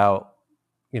work out,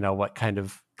 what kind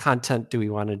of content do we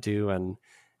want to do, and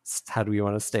how do we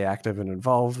want to stay active and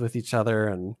involved with each other.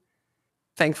 And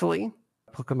thankfully,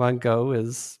 Pokemon Go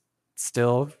is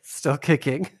still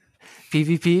kicking.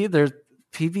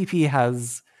 PvP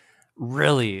has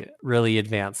really, really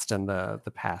advanced in the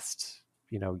past,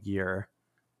 year.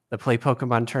 The Play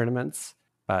Pokemon tournaments,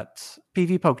 but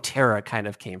PVPoke Terra kind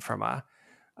of came from a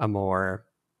more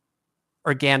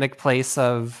organic place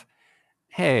of,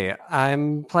 hey,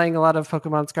 I'm playing a lot of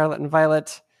Pokemon Scarlet and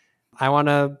Violet. I want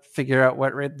to figure out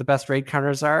what the best raid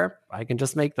counters are. I can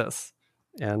just make this.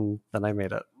 And then I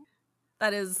made it.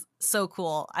 That is so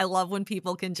cool. I love when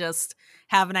people can just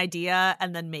have an idea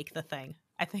and then make the thing.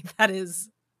 I think that is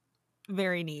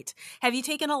very neat. Have you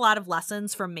taken a lot of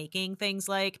lessons from making things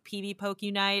like PVPoke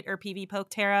Unite or PVPoke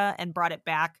Terra and brought it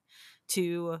back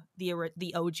to the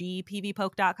OG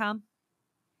PVPoke.com?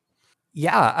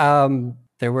 Yeah,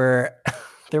 there were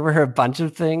a bunch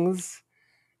of things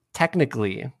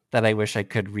technically that I wish I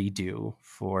could redo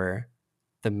for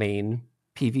the main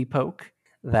PVPoke,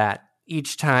 that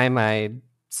each time I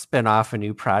spin off a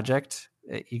new project,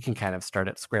 you can kind of start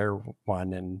at square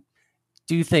one and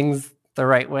do things the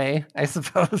right way, I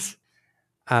suppose.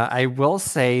 I will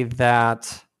say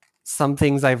that some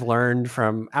things I've learned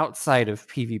from outside of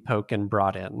PVPoke and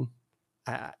brought in.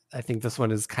 I think this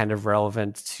one is kind of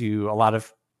relevant to a lot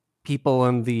of people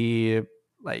in the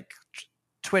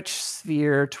Twitch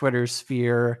sphere, Twitter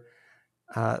sphere.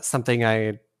 Something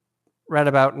I read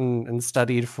about and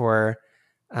studied for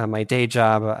my day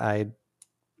job. I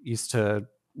used to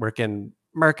work in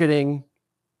marketing,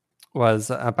 was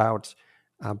about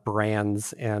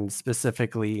brands, and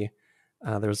specifically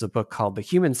there's a book called The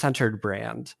Human-Centered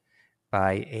Brand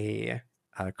by a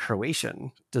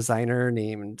Croatian designer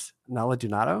named Nala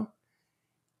Donato.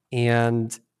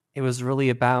 And it was really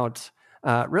about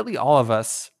really all of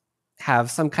us have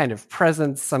some kind of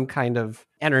presence, some kind of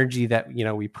energy that,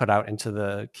 we put out into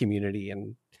the community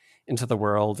and into the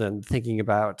world, and thinking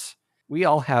about, we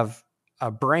all have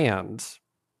a brand,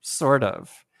 sort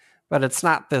of, but it's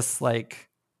not this like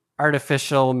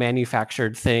artificial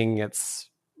manufactured thing. It's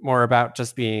more about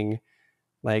just being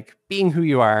who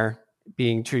you are,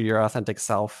 being true to your authentic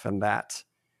self, and that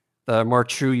the more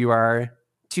true you are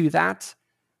to that,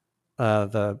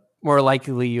 the more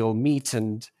likely you'll meet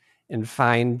and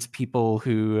find people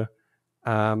who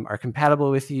are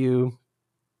compatible with you,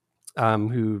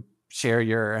 who share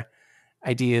your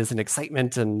ideas and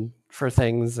excitement and for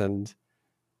things, and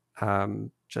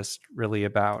just really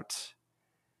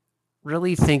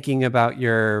thinking about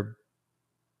your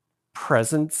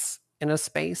presence in a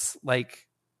space like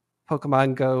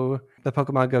Pokemon Go, the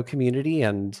Pokemon Go community,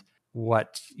 and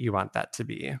what you want that to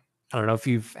be. I don't know if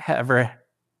you've ever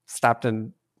stopped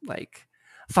and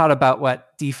thought about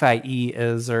what DeFi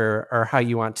is, or how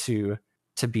you want to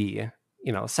be,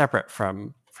 separate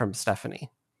from Stephanie.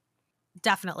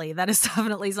 Definitely. That is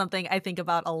definitely something I think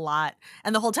about a lot.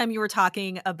 And the whole time you were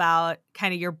talking about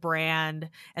kind of your brand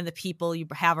and the people you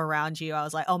have around you, I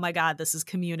was like, oh my God, this is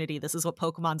community. This is what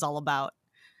Pokemon's all about.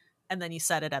 And then you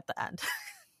said it at the end.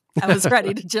 I was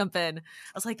ready to jump in. I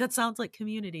was like, that sounds like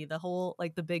community, the whole,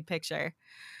 the big picture.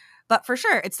 But for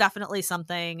sure, it's definitely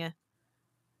something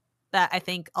that I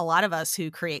think a lot of us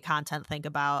who create content think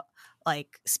about.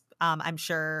 I'm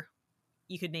sure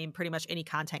you could name pretty much any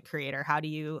content creator.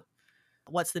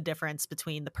 What's the difference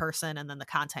between the person and then the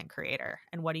content creator?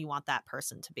 And what do you want that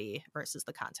person to be versus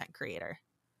the content creator?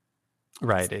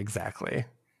 Right, exactly.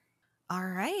 All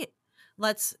right.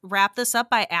 Let's wrap this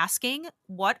up by asking,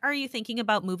 what are you thinking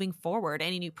about moving forward?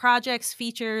 Any new projects,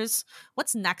 features?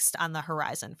 What's next on the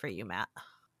horizon for you, Matt?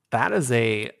 That is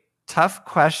a tough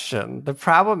question. The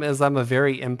problem is I'm a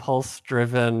very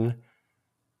impulse-driven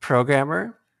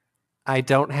programmer. I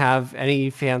don't have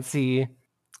any fancy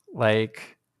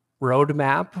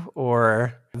roadmap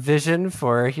or vision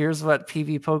for here's what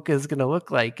PVPoke is going to look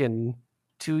like in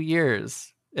 2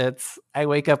 years. I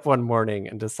wake up one morning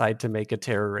and decide to make a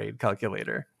terror raid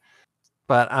calculator.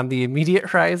 But on the immediate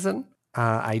horizon,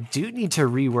 I do need to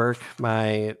rework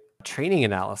my training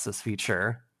analysis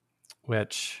feature,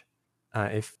 which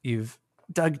if you've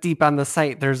dug deep on the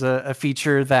site, there's a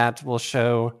feature that will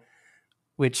show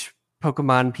which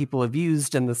Pokemon people have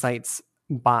used in the site's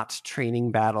bot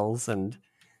training battles and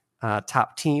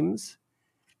top teams.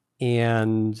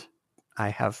 And I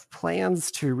have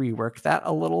plans to rework that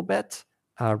a little bit.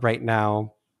 Right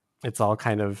now, it's all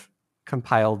kind of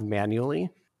compiled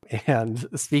manually. And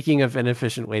speaking of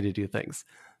inefficient way to do things,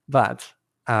 but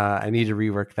I need to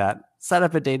rework that, set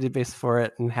up a database for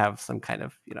it, and have some kind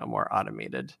of more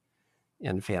automated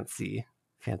and fancy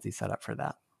setup for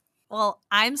that. Well,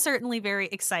 I'm certainly very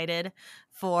excited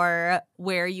for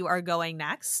where you are going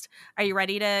next. Are you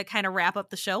ready to kind of wrap up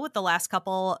the show with the last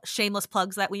couple shameless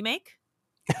plugs that we make?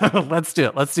 Let's do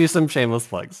it. Let's do some shameless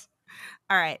plugs.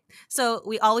 All right. So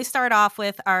we always start off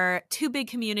with our two big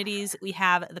communities. We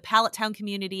have the Pallet Town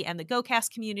community and the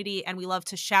GoCast community, and we love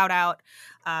to shout out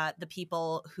the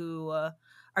people who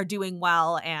are doing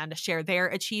well and share their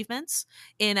achievements.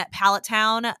 In Pallet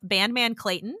Town, Bandman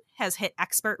Clayton has hit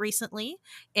Expert recently,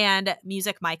 and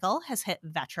Music Michael has hit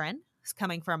Veteran,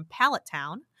 coming from Pallet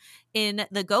Town. In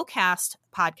the GoCast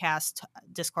podcast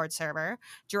Discord server,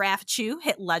 Giraffe Chew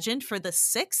hit Legend for the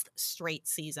 6th straight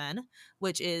season,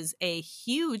 which is a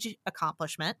huge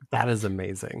accomplishment. That is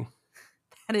amazing.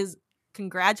 That is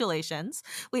congratulations.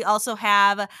 We also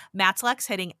have Matzlex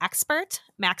hitting Expert,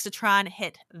 Maxitron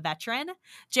hit Veteran,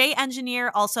 Jay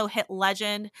Engineer also hit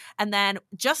Legend, and then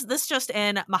just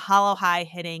in, Mahalo High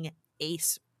hitting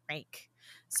Ace rank.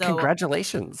 So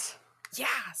congratulations. Yeah.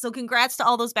 So congrats to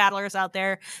all those battlers out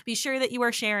there. Be sure that you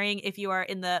are sharing if you are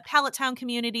in the Pallet Town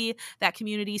community. That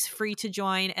community is free to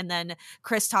join. And then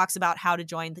Chris talks about how to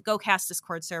join the GoCast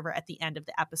Discord server at the end of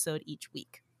the episode each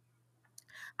week.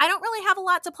 I don't really have a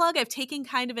lot to plug. I've taken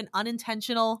kind of an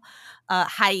unintentional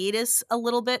hiatus a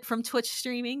little bit from Twitch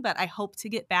streaming, but I hope to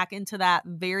get back into that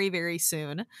very, very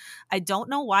soon. I don't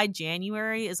know why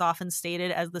January is often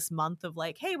stated as this month of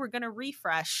hey, we're going to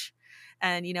refresh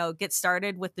and, get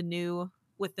started with the new.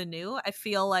 I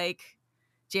feel like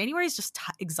January is just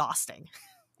exhausting.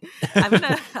 I'm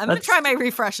gonna try my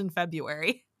refresh in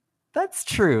February. That's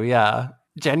true. Yeah.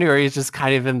 January is just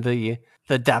kind of in the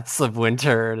depths of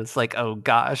winter, and it's oh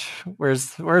gosh,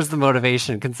 where's the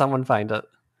motivation? Can someone find it?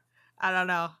 I don't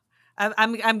know.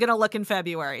 I'm gonna look in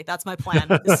February. That's my plan,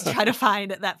 is to try to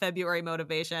find that February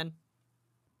motivation.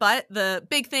 But the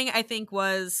big thing, I think,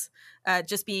 was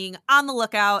just being on the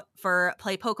lookout for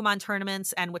Play Pokemon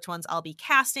tournaments and which ones I'll be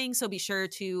casting. So be sure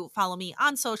to follow me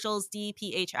on socials,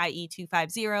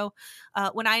 DPHIE250,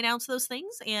 when I announce those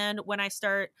things and when I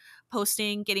start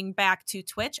posting, getting back to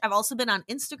Twitch. I've also been on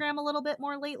Instagram a little bit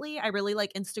more lately. I really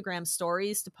like Instagram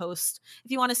stories to post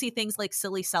if you want to see things like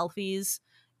silly selfies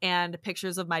and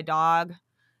pictures of my dog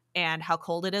and how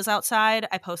cold it is outside.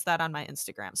 I post that on my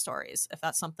Instagram stories if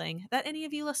that's something that any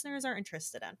of you listeners are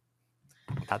interested in.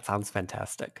 That sounds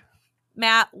fantastic.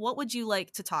 Matt, what would you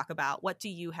like to talk about? What do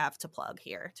you have to plug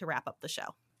here to wrap up the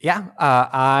show? Yeah,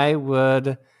 I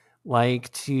would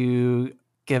like to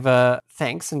give a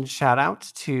thanks and shout out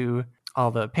to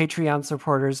all the Patreon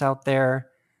supporters out there.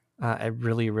 I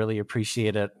really, really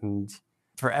appreciate it. And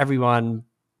for everyone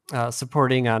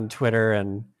supporting on Twitter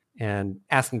and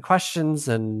asking questions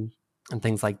and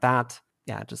things like that.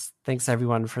 Yeah, just thanks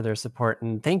everyone for their support.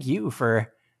 And thank you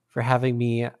for having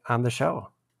me on the show.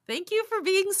 Thank you for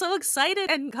being so excited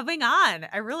and coming on.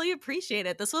 I really appreciate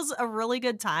it. This was a really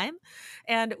good time.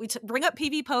 And we bring up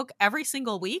PVPoke every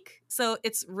single week. So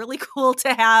it's really cool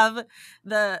to have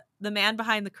the man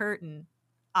behind the curtain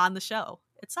on the show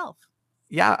itself.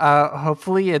 Yeah,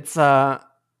 hopefully it's a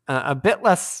bit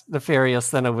less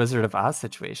nefarious than a Wizard of Oz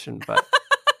situation, but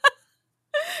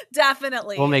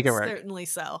definitely. We'll make it work. Certainly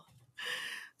so.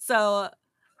 So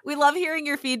we love hearing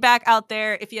your feedback out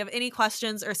there. If you have any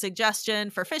questions or suggestion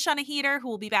for Fish on a Heater, who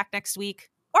will be back next week,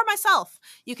 or myself,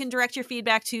 you can direct your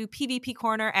feedback to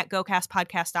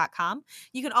pvpcorner@gocastpodcast.com.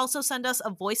 You can also send us a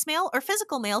voicemail or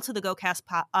physical mail to the GoCast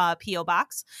P.O.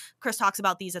 Box. Chris talks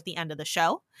about these at the end of the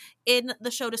show. In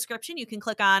the show description, you can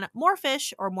click on More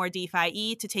Fish or More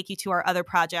DeFi to take you to our other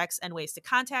projects and ways to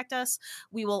contact us.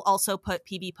 We will also put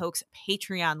PVPoke's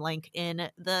Patreon link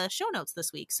in the show notes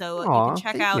this week. So you can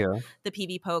check out the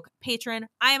PVPoke patron.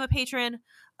 I am a patron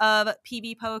of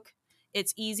PVPoke.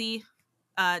 It's easy.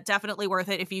 Definitely worth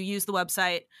it. If you use the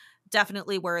website,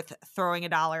 definitely worth throwing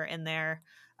 $1 in there.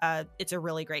 It's a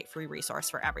really great free resource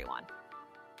for everyone.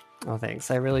 Oh, thanks.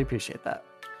 I really appreciate that.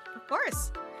 Of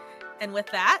course. And with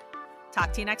that,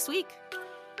 talk to you next week.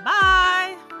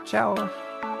 Bye. Ciao.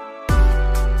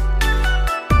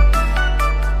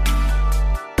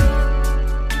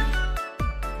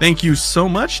 Thank you so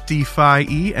much,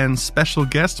 DeFi and special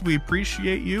guest. We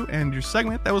appreciate you and your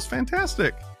segment. That was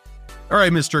fantastic. All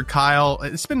right, Mr. Kyle,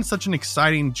 it's been such an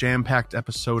exciting, jam-packed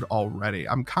episode already.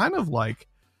 I'm kind of like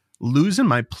losing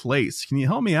my place. Can you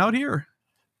help me out here?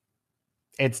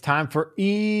 It's time for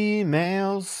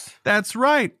emails. That's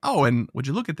right. Oh, and would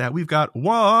you look at that? We've got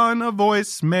one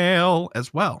voicemail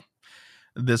as well.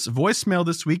 This voicemail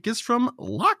this week is from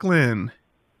Lachlan.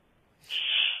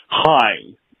 Hi,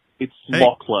 it's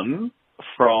Lachlan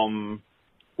from...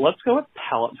 Let's go with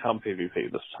Pallet Town PvP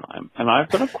this time. And I've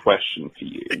got a question for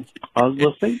you. I was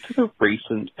listening to the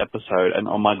recent episode, and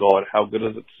oh my god, how good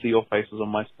is it to see your faces on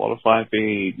my Spotify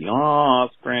feed?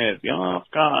 Yes, Chris. Yes,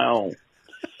 Kyle.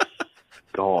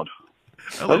 God.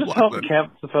 I just helped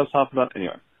camp the first half of that.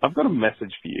 Anyway, I've got a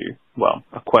message for you. Well,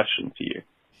 a question for you.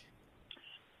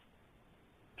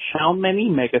 How many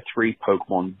Mega 3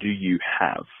 Pokemon do you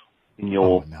have in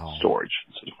your storage?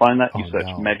 So to find that, you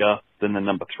search Mega, then the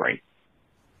number 3.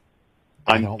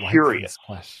 I'm curious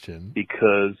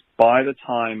because by the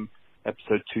time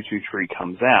episode 223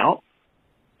 comes out,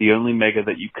 the only Mega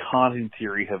that you can't, in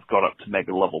theory, have got up to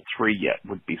Mega level 3 yet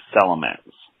would be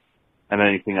Salamence. And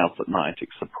anything else that Niantic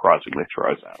surprisingly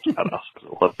throws out at us, because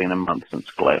it'll have been a month since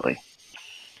Glalie.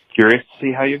 Curious to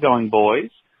see how you're going,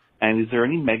 boys. And is there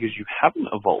any Megas you haven't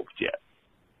evolved yet?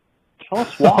 Tell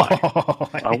us why.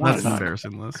 That's an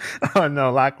embarrassing list. Oh,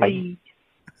 no, Lachlan.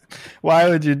 Why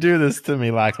would you do this to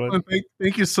me, Lachlan?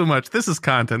 Thank you so much. This is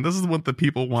content. This is what the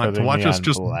people want to watch us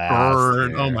just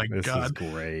burn. Oh my god, this is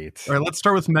great. All right, let's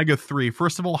start with Mega 3.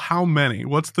 First of all, how many?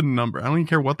 What's the number? I don't even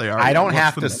care what they are. I don't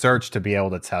have to search to be able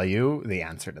to tell you the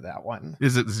answer to that one.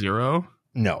 Is it 0?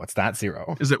 No, it's not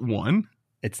 0. Is it 1?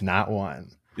 It's not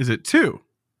 1. Is it 2?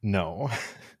 No.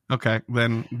 Okay,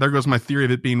 then there goes my theory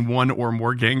of it being 1 or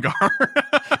more Gengar.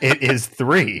 It is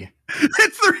 3.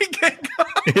 It's 3 Gengar.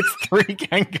 It's 3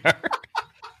 Gengar.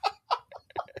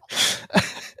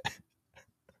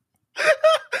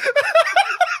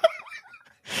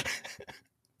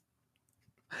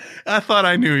 I thought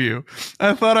I knew you.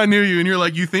 And you're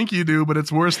like, you think you do, but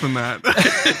it's worse than that.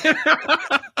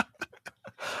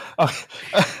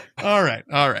 All right.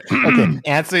 Okay,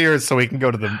 answer yours so we can go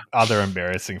to the other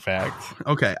embarrassing fact.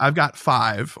 Okay, I've got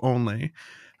 5 only.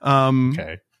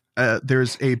 Okay.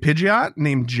 There's a Pidgeot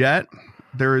named Jet.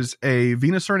 There's a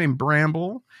Venusaur named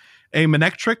Bramble. A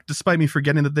Manectric, despite me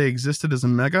forgetting that they existed as a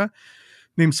Mega,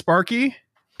 named Sparky.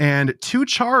 And 2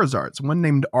 Charizards, one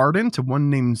named Ardent and one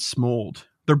named Smold.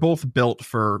 They're both built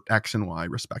for X and Y,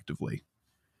 respectively.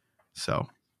 So,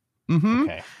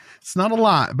 Okay. It's not a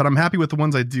lot, but I'm happy with the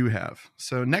ones I do have.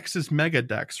 So next is Mega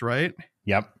Dex, right?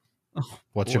 Yep. Oh,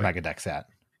 What's your Mega Dex at?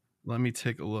 Let me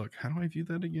take a look. How do I view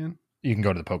that again? You can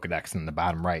go to the Pokedex in the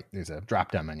bottom right. There's a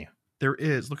drop-down menu. There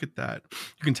is. Look at that.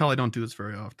 You can tell I don't do this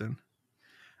very often.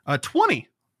 20.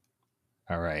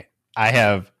 All right. I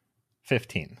have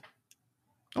 15.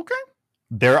 Okay.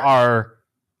 There are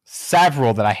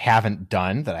several that I haven't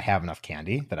done that I have enough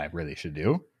candy that I really should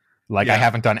do. Like I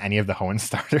haven't done any of the Hoenn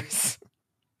starters.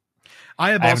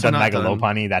 I haven't done Mega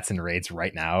Lopunny. That's in raids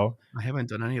right now. I haven't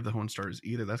done any of the Hoenn starters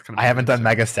either. That's kind of. I haven't done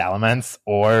Mega Salamence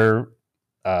or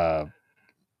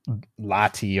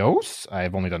Latios.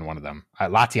 I've only done one of them.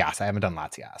 Latias. I haven't done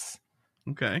Latias.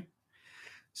 Okay.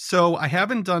 So I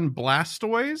haven't done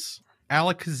Blastoise,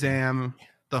 Alakazam,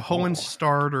 the Hoenn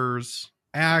starters,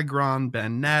 Aggron,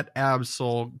 Banette,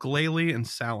 Absol, Glalie, and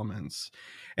Salamence.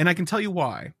 And I can tell you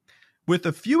why. With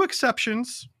a few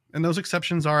exceptions, and those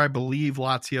exceptions are, I believe,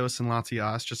 Latios and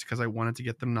Latias, just because I wanted to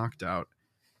get them knocked out.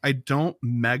 I don't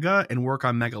mega and work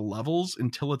on mega levels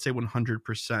until it's a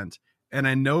 100%. And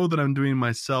I know that I'm doing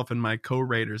myself and my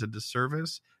co-raiders a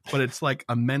disservice, but it's like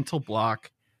a mental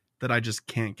block that I just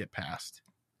can't get past.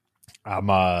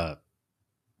 I'm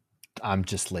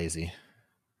just lazy.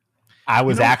 I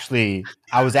was actually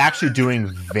doing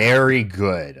very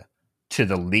good to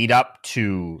the lead up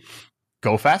to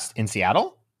GoFest in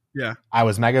Seattle. Yeah. I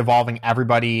was mega evolving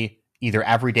everybody either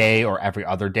every day or every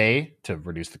other day to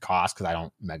reduce the cost because I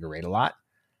don't mega raid a lot.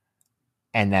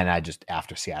 And then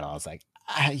after Seattle, I was like,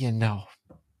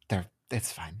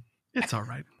 it's fine. It's all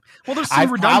right. Well, there's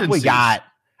some redundancies.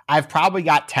 I've probably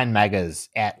got 10 megas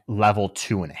at level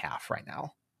 2.5 right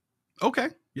now. Okay.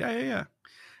 Yeah.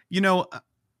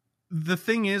 The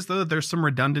thing is, though, there's some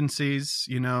redundancies,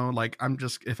 like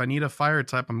if I need a fire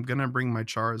type, I'm going to bring my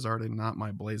Charizard and not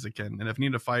my Blaziken. And if I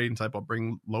need a fighting type, I'll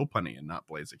bring Lopunny and not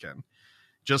Blaziken.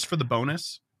 Just for the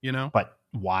bonus, But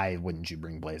why wouldn't you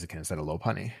bring Blaziken instead of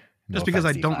Lopunny? Just because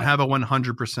I don't have a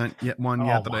 100% yet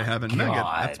that I haven't Mega.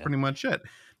 That's pretty much it.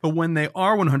 But when they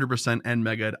are 100% and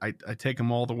Mega, I take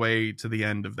them all the way to the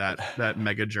end of that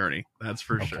Mega journey. That's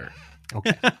for sure.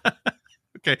 Okay.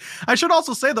 Okay. I should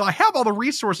also say, though, I have all the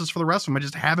resources for the rest of them. I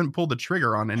just haven't pulled the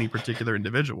trigger on any particular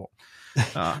individual.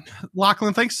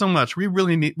 Lachlan, thanks so much. We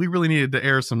really needed to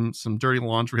air some dirty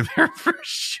laundry there for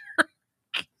sure.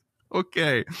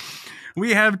 Okay.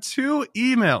 We have 2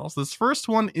 emails. This first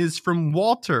one is from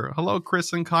Walter. Hello,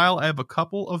 Chris and Kyle. I have a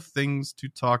couple of things to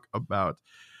talk about.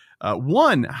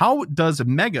 One, how do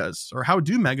megas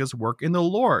work in the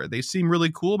lore? They seem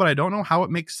really cool, but I don't know how it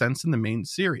makes sense in the main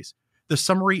series. The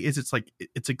summary is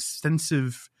it's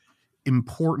extensive,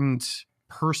 important,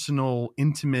 personal,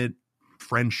 intimate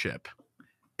friendship.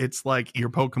 It's like your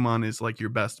Pokemon is like your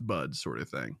best bud sort of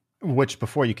thing. Which,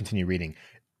 before you continue reading,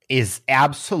 is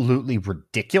absolutely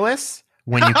ridiculous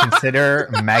when you consider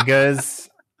megas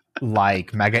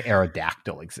like Mega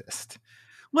Aerodactyl exist.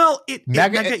 Well,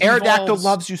 Mega Aerodactyl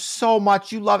loves you so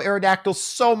much. You love Aerodactyl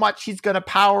so much. He's going to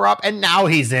power up, and now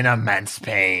he's in immense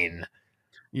pain.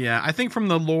 Yeah, I think from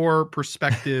the lore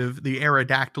perspective, the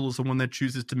Aerodactyl is the one that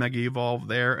chooses to Mega Evolve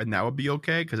there, and that would be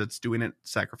okay because it's doing it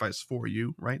sacrifice for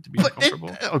you, right? To be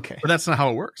comfortable. Okay. But that's not how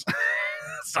it works.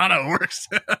 That's not how it works.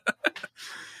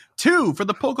 2, for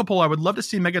the Pokepole, I would love to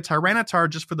see Mega Tyranitar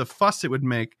just for the fuss it would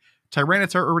make.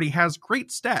 Tyranitar already has great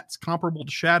stats comparable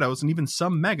to Shadows and even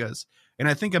some Megas, and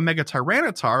I think a Mega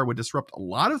Tyranitar would disrupt a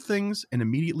lot of things and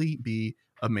immediately be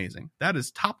amazing. That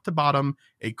is top to bottom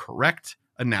a correct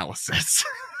analysis.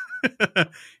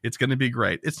 It's going to be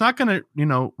great. It's not going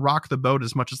to, rock the boat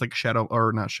as much as like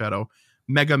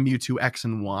Mega Mewtwo X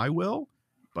and Y will,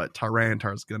 but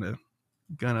Tyranitar is going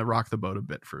to rock the boat a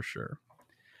bit for sure.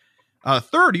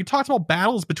 3rd, you talked about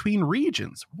battles between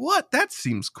regions. What? That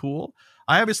seems cool.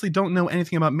 I obviously don't know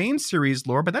anything about main series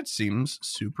lore, but that seems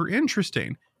super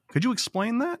interesting. Could you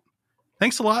explain that?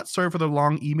 Thanks a lot. Sorry for the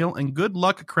long email, and good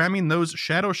luck cramming those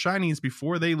Shadow Shinies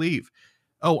before they leave.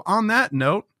 Oh, on that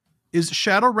note, is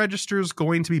Shadow Registers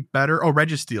going to be better? Oh,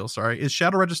 Registeel, sorry. Is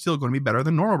Shadow Registeel going to be better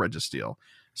than normal Registeel?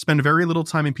 Spend very little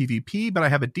time in PvP, but I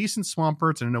have a decent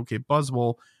Swampert and an okay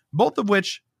Buzzwole, both of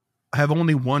which have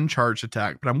only one charged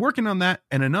attack, but I'm working on that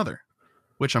and another,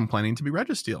 which I'm planning to be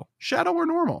Registeel. Shadow or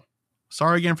normal?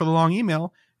 Sorry again for the long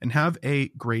email, and have a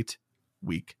great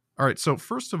week. All right, so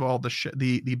first of all,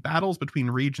 the battles between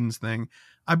regions thing,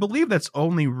 I believe that's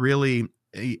only really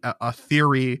a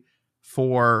theory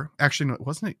for, actually, no,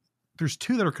 wasn't it? There's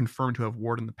 2 that are confirmed to have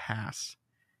warred in the past.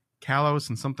 Kalos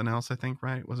and something else, I think,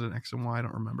 right? Was it X and Y? I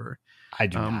don't remember. I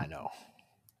do not know.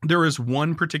 there is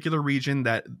one particular region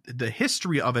that the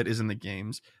history of it is in the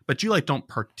games, but you like don't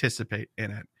participate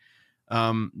in it.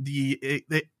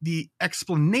 The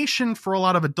explanation for a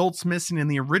lot of adults missing in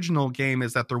the original game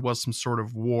is that there was some sort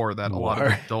of war that a lot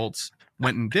of adults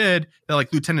went and did that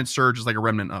like Lieutenant Surge is like a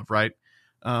remnant of, right?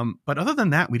 But other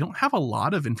than that, we don't have a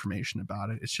lot of information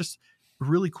about it. It's just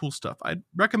really cool stuff. I'd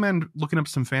recommend looking up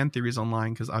some fan theories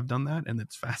online because I've done that and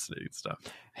it's fascinating stuff.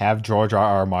 Have George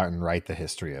R.R. Martin write the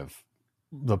history of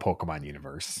the Pokemon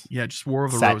universe. Yeah, just War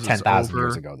of the Set Roses 10,000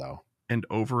 years ago, though. And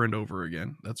over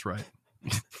again. That's right.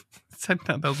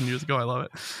 10,000 years ago. I love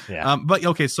it. Yeah. But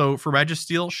okay, so for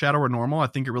Registeel, Shadow or Normal, I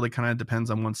think it really kind of depends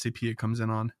on what CP it comes in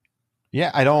on.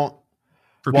 Yeah, I don't.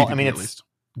 For well, PvP, I mean, at it's least.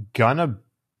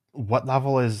 What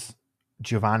level is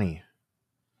Giovanni?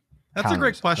 That's a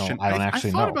great question. I don't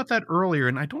actually I thought know about that earlier,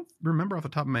 and I don't remember off the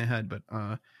top of my head.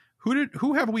 But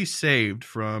who have we saved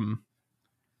from?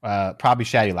 Probably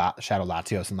Shadow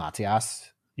Latios and Latias.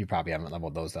 You probably haven't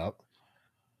leveled those up.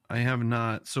 I have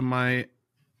not. So my.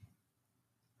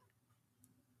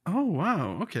 Oh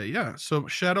wow. Okay, yeah. So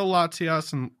Shadow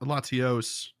Latias and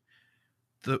Latios,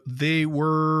 they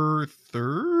were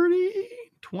 30,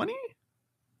 20?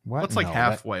 What? What's like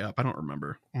halfway up? I don't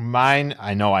remember. Mine,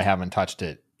 I know I haven't touched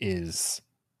it, is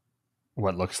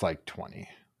what looks like 20.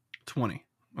 20.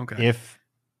 Okay.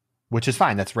 Which is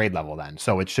fine. That's raid level then.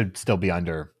 So it should still be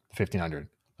under 1,500.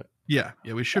 Yeah,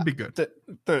 we should be good.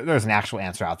 There's an actual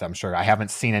answer out there, I'm sure. I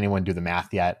haven't seen anyone do the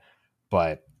math yet,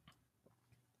 but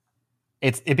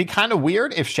it'd be kind of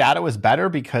weird if Shadow is better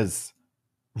because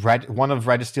one of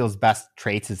Registeel's best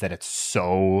traits is that it's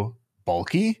so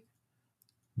bulky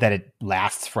that it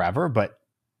lasts forever, but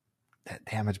that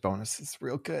damage bonus is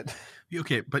real good.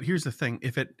 Okay, but here's the thing.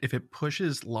 If it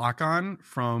pushes lock on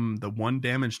from the 1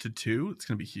 damage to 2, it's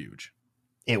going to be huge.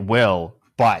 It will,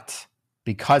 but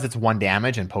because it's 1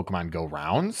 damage and Pokemon Go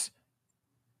rounds,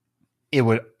 it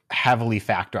would heavily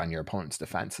factor on your opponent's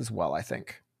defense as well, I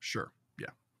think. Sure. Yeah.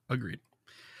 Agreed.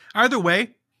 Either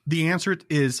way, the answer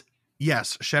is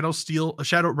yes. Shadow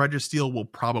Registeel will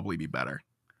probably be better.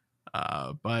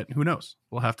 But who knows?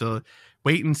 We'll have to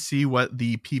wait and see what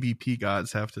the PvP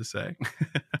gods have to say.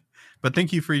 But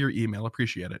thank you for your email.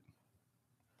 Appreciate it.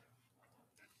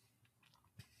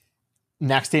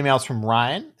 Next email is from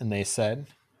Ryan, and they said,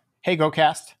 "Hey,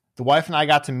 GoCast. The wife and I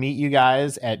got to meet you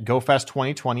guys at GoFest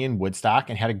 2020 in Woodstock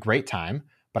and had a great time,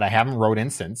 but I haven't wrote in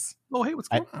since. Oh, hey, what's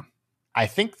going on? I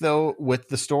think, though, with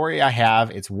the story I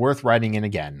have, it's worth writing in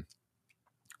again.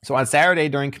 So on Saturday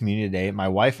during Community Day, my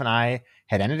wife and I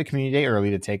had ended a Community Day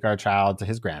early to take our child to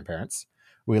his grandparents.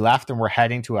 We left and were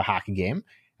heading to a hockey game.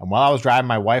 And while I was driving,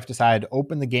 my wife decided to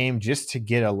open the game just to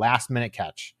get a last-minute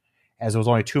catch, as it was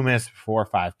only 2 minutes before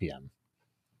 5 p.m.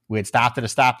 We had stopped at a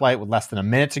stoplight with less than a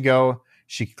minute to go.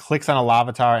 She clicks on a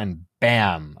Larvitar and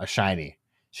bam, a shiny.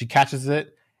 She catches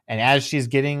it. And as she's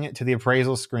getting to the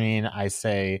appraisal screen, I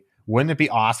say, wouldn't it be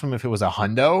awesome if it was a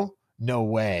hundo? No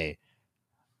way.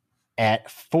 At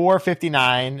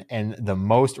 4:59 and the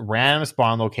most random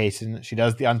spawn location, she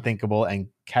does the unthinkable and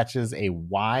catches a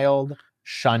wild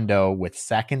Shundo with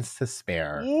seconds to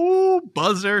spare. Ooh,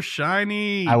 buzzer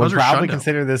shiny. I would buzzer probably Shundo.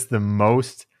 consider this the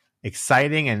most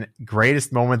exciting and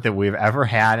greatest moment that we've ever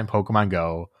had in Pokemon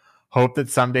Go. Hope that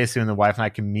someday soon the wife and I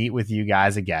can meet with you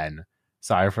guys again.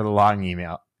 Sorry for the long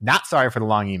email. Not sorry for the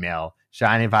long email.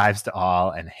 Shiny vibes to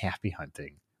all and happy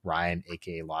hunting. Ryan,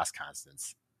 aka Lost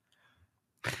Constance.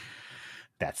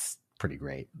 That's pretty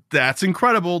great. That's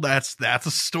incredible. That's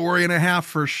a story and a half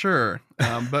for sure.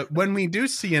 But when we do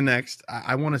see you next,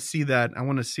 I want to see that. I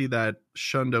want to see that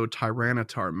Shundo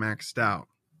Tyranitar maxed out.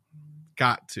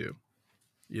 Got to,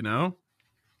 you know?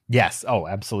 Yes. Oh,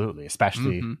 absolutely.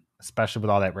 Especially with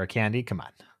all that rare candy. Come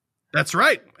on. That's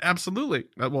right. Absolutely.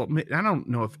 Well, I don't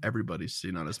know if everybody's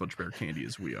seen on as much rare candy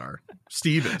as we are.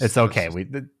 Steve is. It's okay.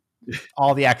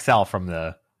 All the XL from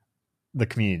the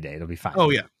Community Day. It'll be fine. Oh,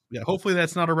 yeah. Yeah. Hopefully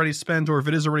that's not already spent, or if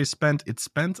it is already spent, it's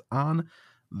spent on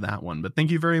that one. But thank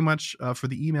you very much for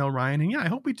the email, Ryan. And yeah, I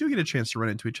hope we do get a chance to run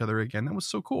into each other again. That was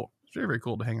so cool. It's very, very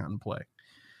cool to hang out and play.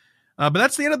 But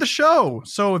that's the end of the show.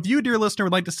 So if you, dear listener,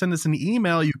 would like to send us an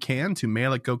email, you can to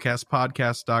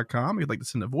mail@gocastpodcast.com. If you'd like to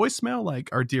send a voicemail like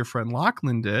our dear friend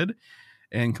Lachlan did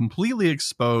and completely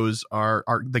expose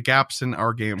the gaps in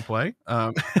our gameplay.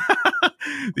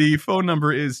 The phone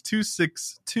number is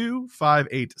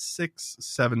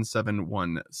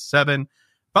 262-586-7717.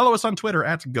 Follow us on Twitter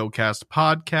at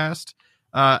GoCastPodcast.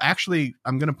 Actually,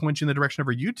 I'm going to point you in the direction of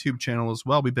our YouTube channel as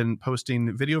well. We've been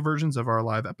posting video versions of our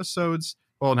live episodes.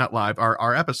 Well, not live,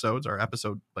 our episodes, our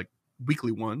episode like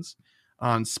weekly ones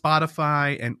on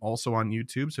Spotify and also on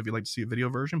YouTube. So if you'd like to see a video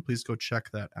version, please go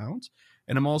check that out.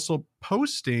 And I'm also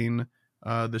posting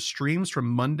the streams from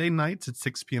Monday nights at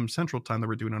 6 p.m. Central Time that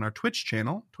we're doing on our Twitch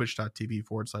channel,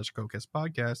 twitch.tv/GoCast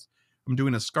Podcast. I'm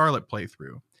doing a Scarlet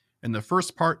playthrough. And the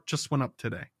first part just went up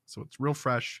today. So it's real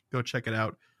fresh. Go check it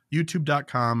out.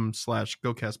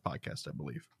 YouTube.com/GoCast Podcast, I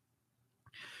believe.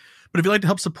 But if you'd like to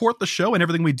help support the show and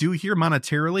everything we do here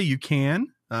monetarily, you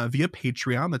can via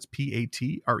Patreon. That's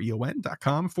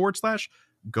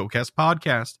patreon.com/GoCast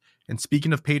Podcast. And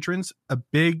speaking of patrons, a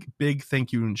big, big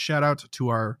thank you and shout out to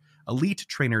our Elite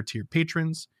Trainer tier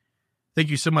patrons. Thank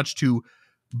you so much to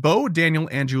Bo, Daniel,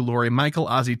 Andrew, Lori, Michael,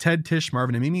 Ozzy, Ted, Tish,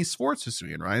 Marvin, and Mimi, Swartz,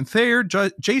 Susui, and Ryan Thayer,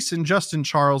 Jason, Justin,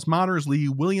 Charles, Modders, Lee,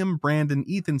 William, Brandon,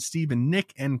 Ethan, Steven,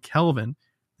 Nick, and Kelvin.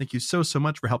 Thank you so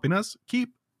much for helping us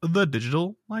keep the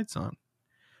digital lights on.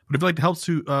 But if you'd like to help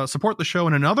to support the show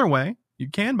in another way, you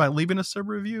can by leaving us a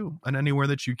review on anywhere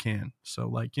that you can. So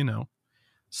like,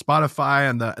 Spotify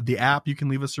and the app, you can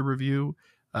leave us a review.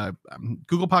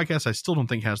 Google Podcasts, I still don't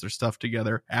think has their stuff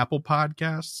together. Apple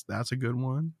Podcasts, that's a good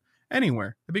one.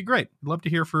 Anywhere, it'd be great. I'd love to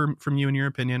hear from you and your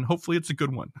opinion. Hopefully it's a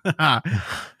good one.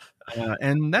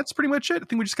 And that's pretty much it. I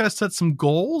think we just got to set some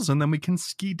goals and then we can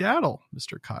skedaddle,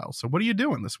 Mr. Kyle. So what are you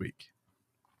doing this week?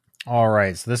 All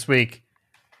right. So this week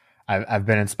I've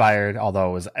been inspired,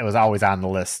 although it was always on the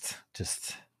list,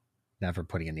 just never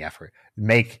putting in the effort.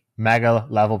 Make mega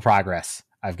level progress.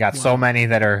 I've got so many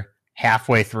that are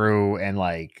halfway through and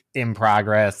like in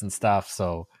progress and stuff.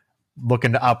 So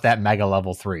looking to up that mega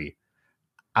level 3.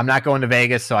 I'm not going to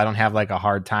Vegas, so I don't have like a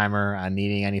hard timer on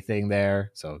needing anything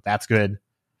there. So that's good.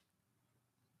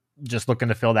 Just looking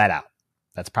to fill that out.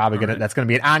 That's probably that's going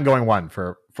to be an ongoing one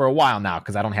for a while now,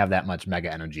 because I don't have that much mega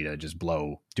energy to just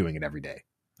blow doing it every day.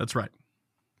 That's right.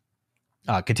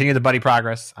 Continue the buddy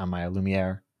progress on my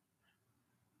Lumiere.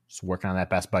 Just working on that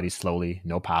best buddy slowly.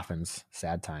 No poffins.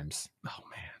 Sad times. Oh,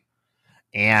 man.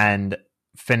 And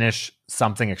finish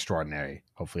something extraordinary.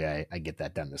 Hopefully I get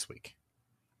that done this week.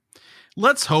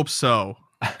 Let's hope so.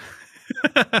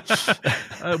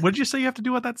 What did you say you have to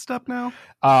do with that step now?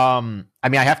 I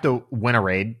have to win a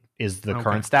raid is the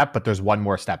current step, but there's one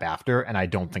more step after, and I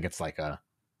don't think it's like a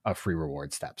free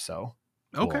reward step. So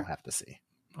we'll have to see.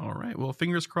 All right. Well,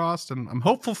 fingers crossed, and I'm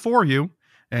hopeful for you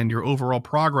and your overall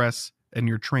progress in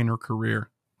your trainer career.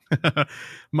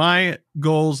 My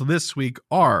goals this week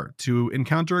are to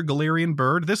encounter a Galarian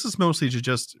bird. This is mostly to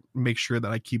just make sure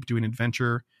that I keep doing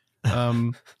adventure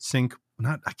I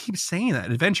keep saying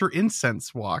that, adventure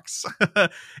incense walks.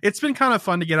 It's been kind of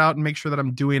fun to get out and make sure that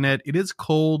I'm doing it. It is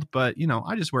cold, but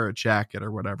I just wear a jacket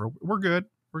or whatever. We're good.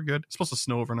 It's supposed to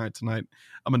snow overnight tonight.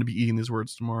 I'm going to be eating these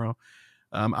words tomorrow.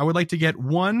 I would like to get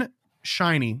one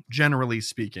shiny, generally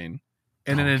speaking.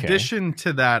 And in addition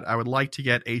to that, I would like to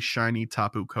get a shiny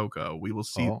Tapu Koko. We will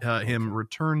see him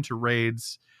return to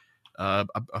raids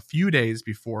a few days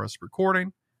before us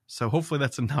recording. So hopefully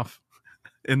that's enough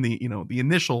in the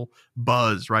initial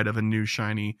buzz, right, of a new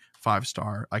shiny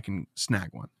 5-star. I can snag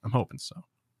one. I'm hoping so.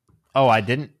 Oh, I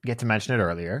didn't get to mention it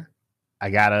earlier. I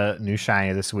got a new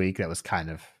shiny this week that was kind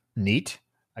of neat.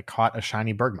 I caught a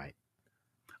shiny Bergmite.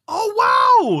 Oh,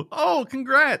 wow. Oh,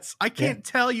 congrats. I can't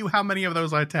tell you how many of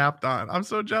those I tapped on. I'm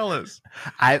so jealous.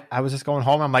 I was just going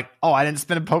home. I'm like, I didn't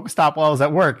spin a Pokestop while I was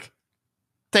at work.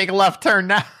 Take a left turn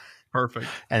now. Perfect.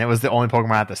 And it was the only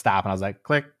Pokemon I had to stop. And I was like,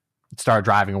 click. Started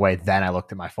driving away. Then I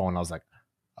looked at my phone and I was like,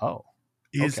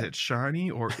 is it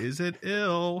shiny or is it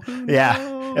ill?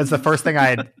 Yeah, it's the first thing I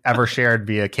had ever shared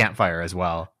via Campfire as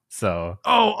well. So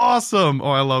awesome.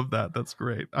 I love that. That's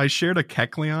great. I shared a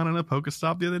Kecleon in a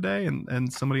Pokestop the other day,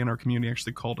 and somebody in our community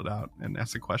actually called it out and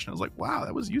asked a question. I was like, wow,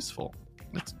 that was useful.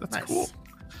 That's nice. Cool.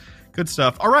 Good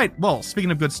stuff. All right. Well,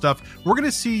 speaking of good stuff, we're going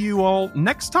to see you all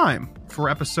next time for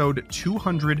episode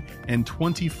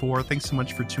 224. Thanks so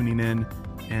much for tuning in.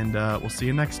 And we'll see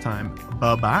you next time.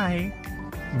 Bye-bye.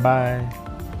 Bye.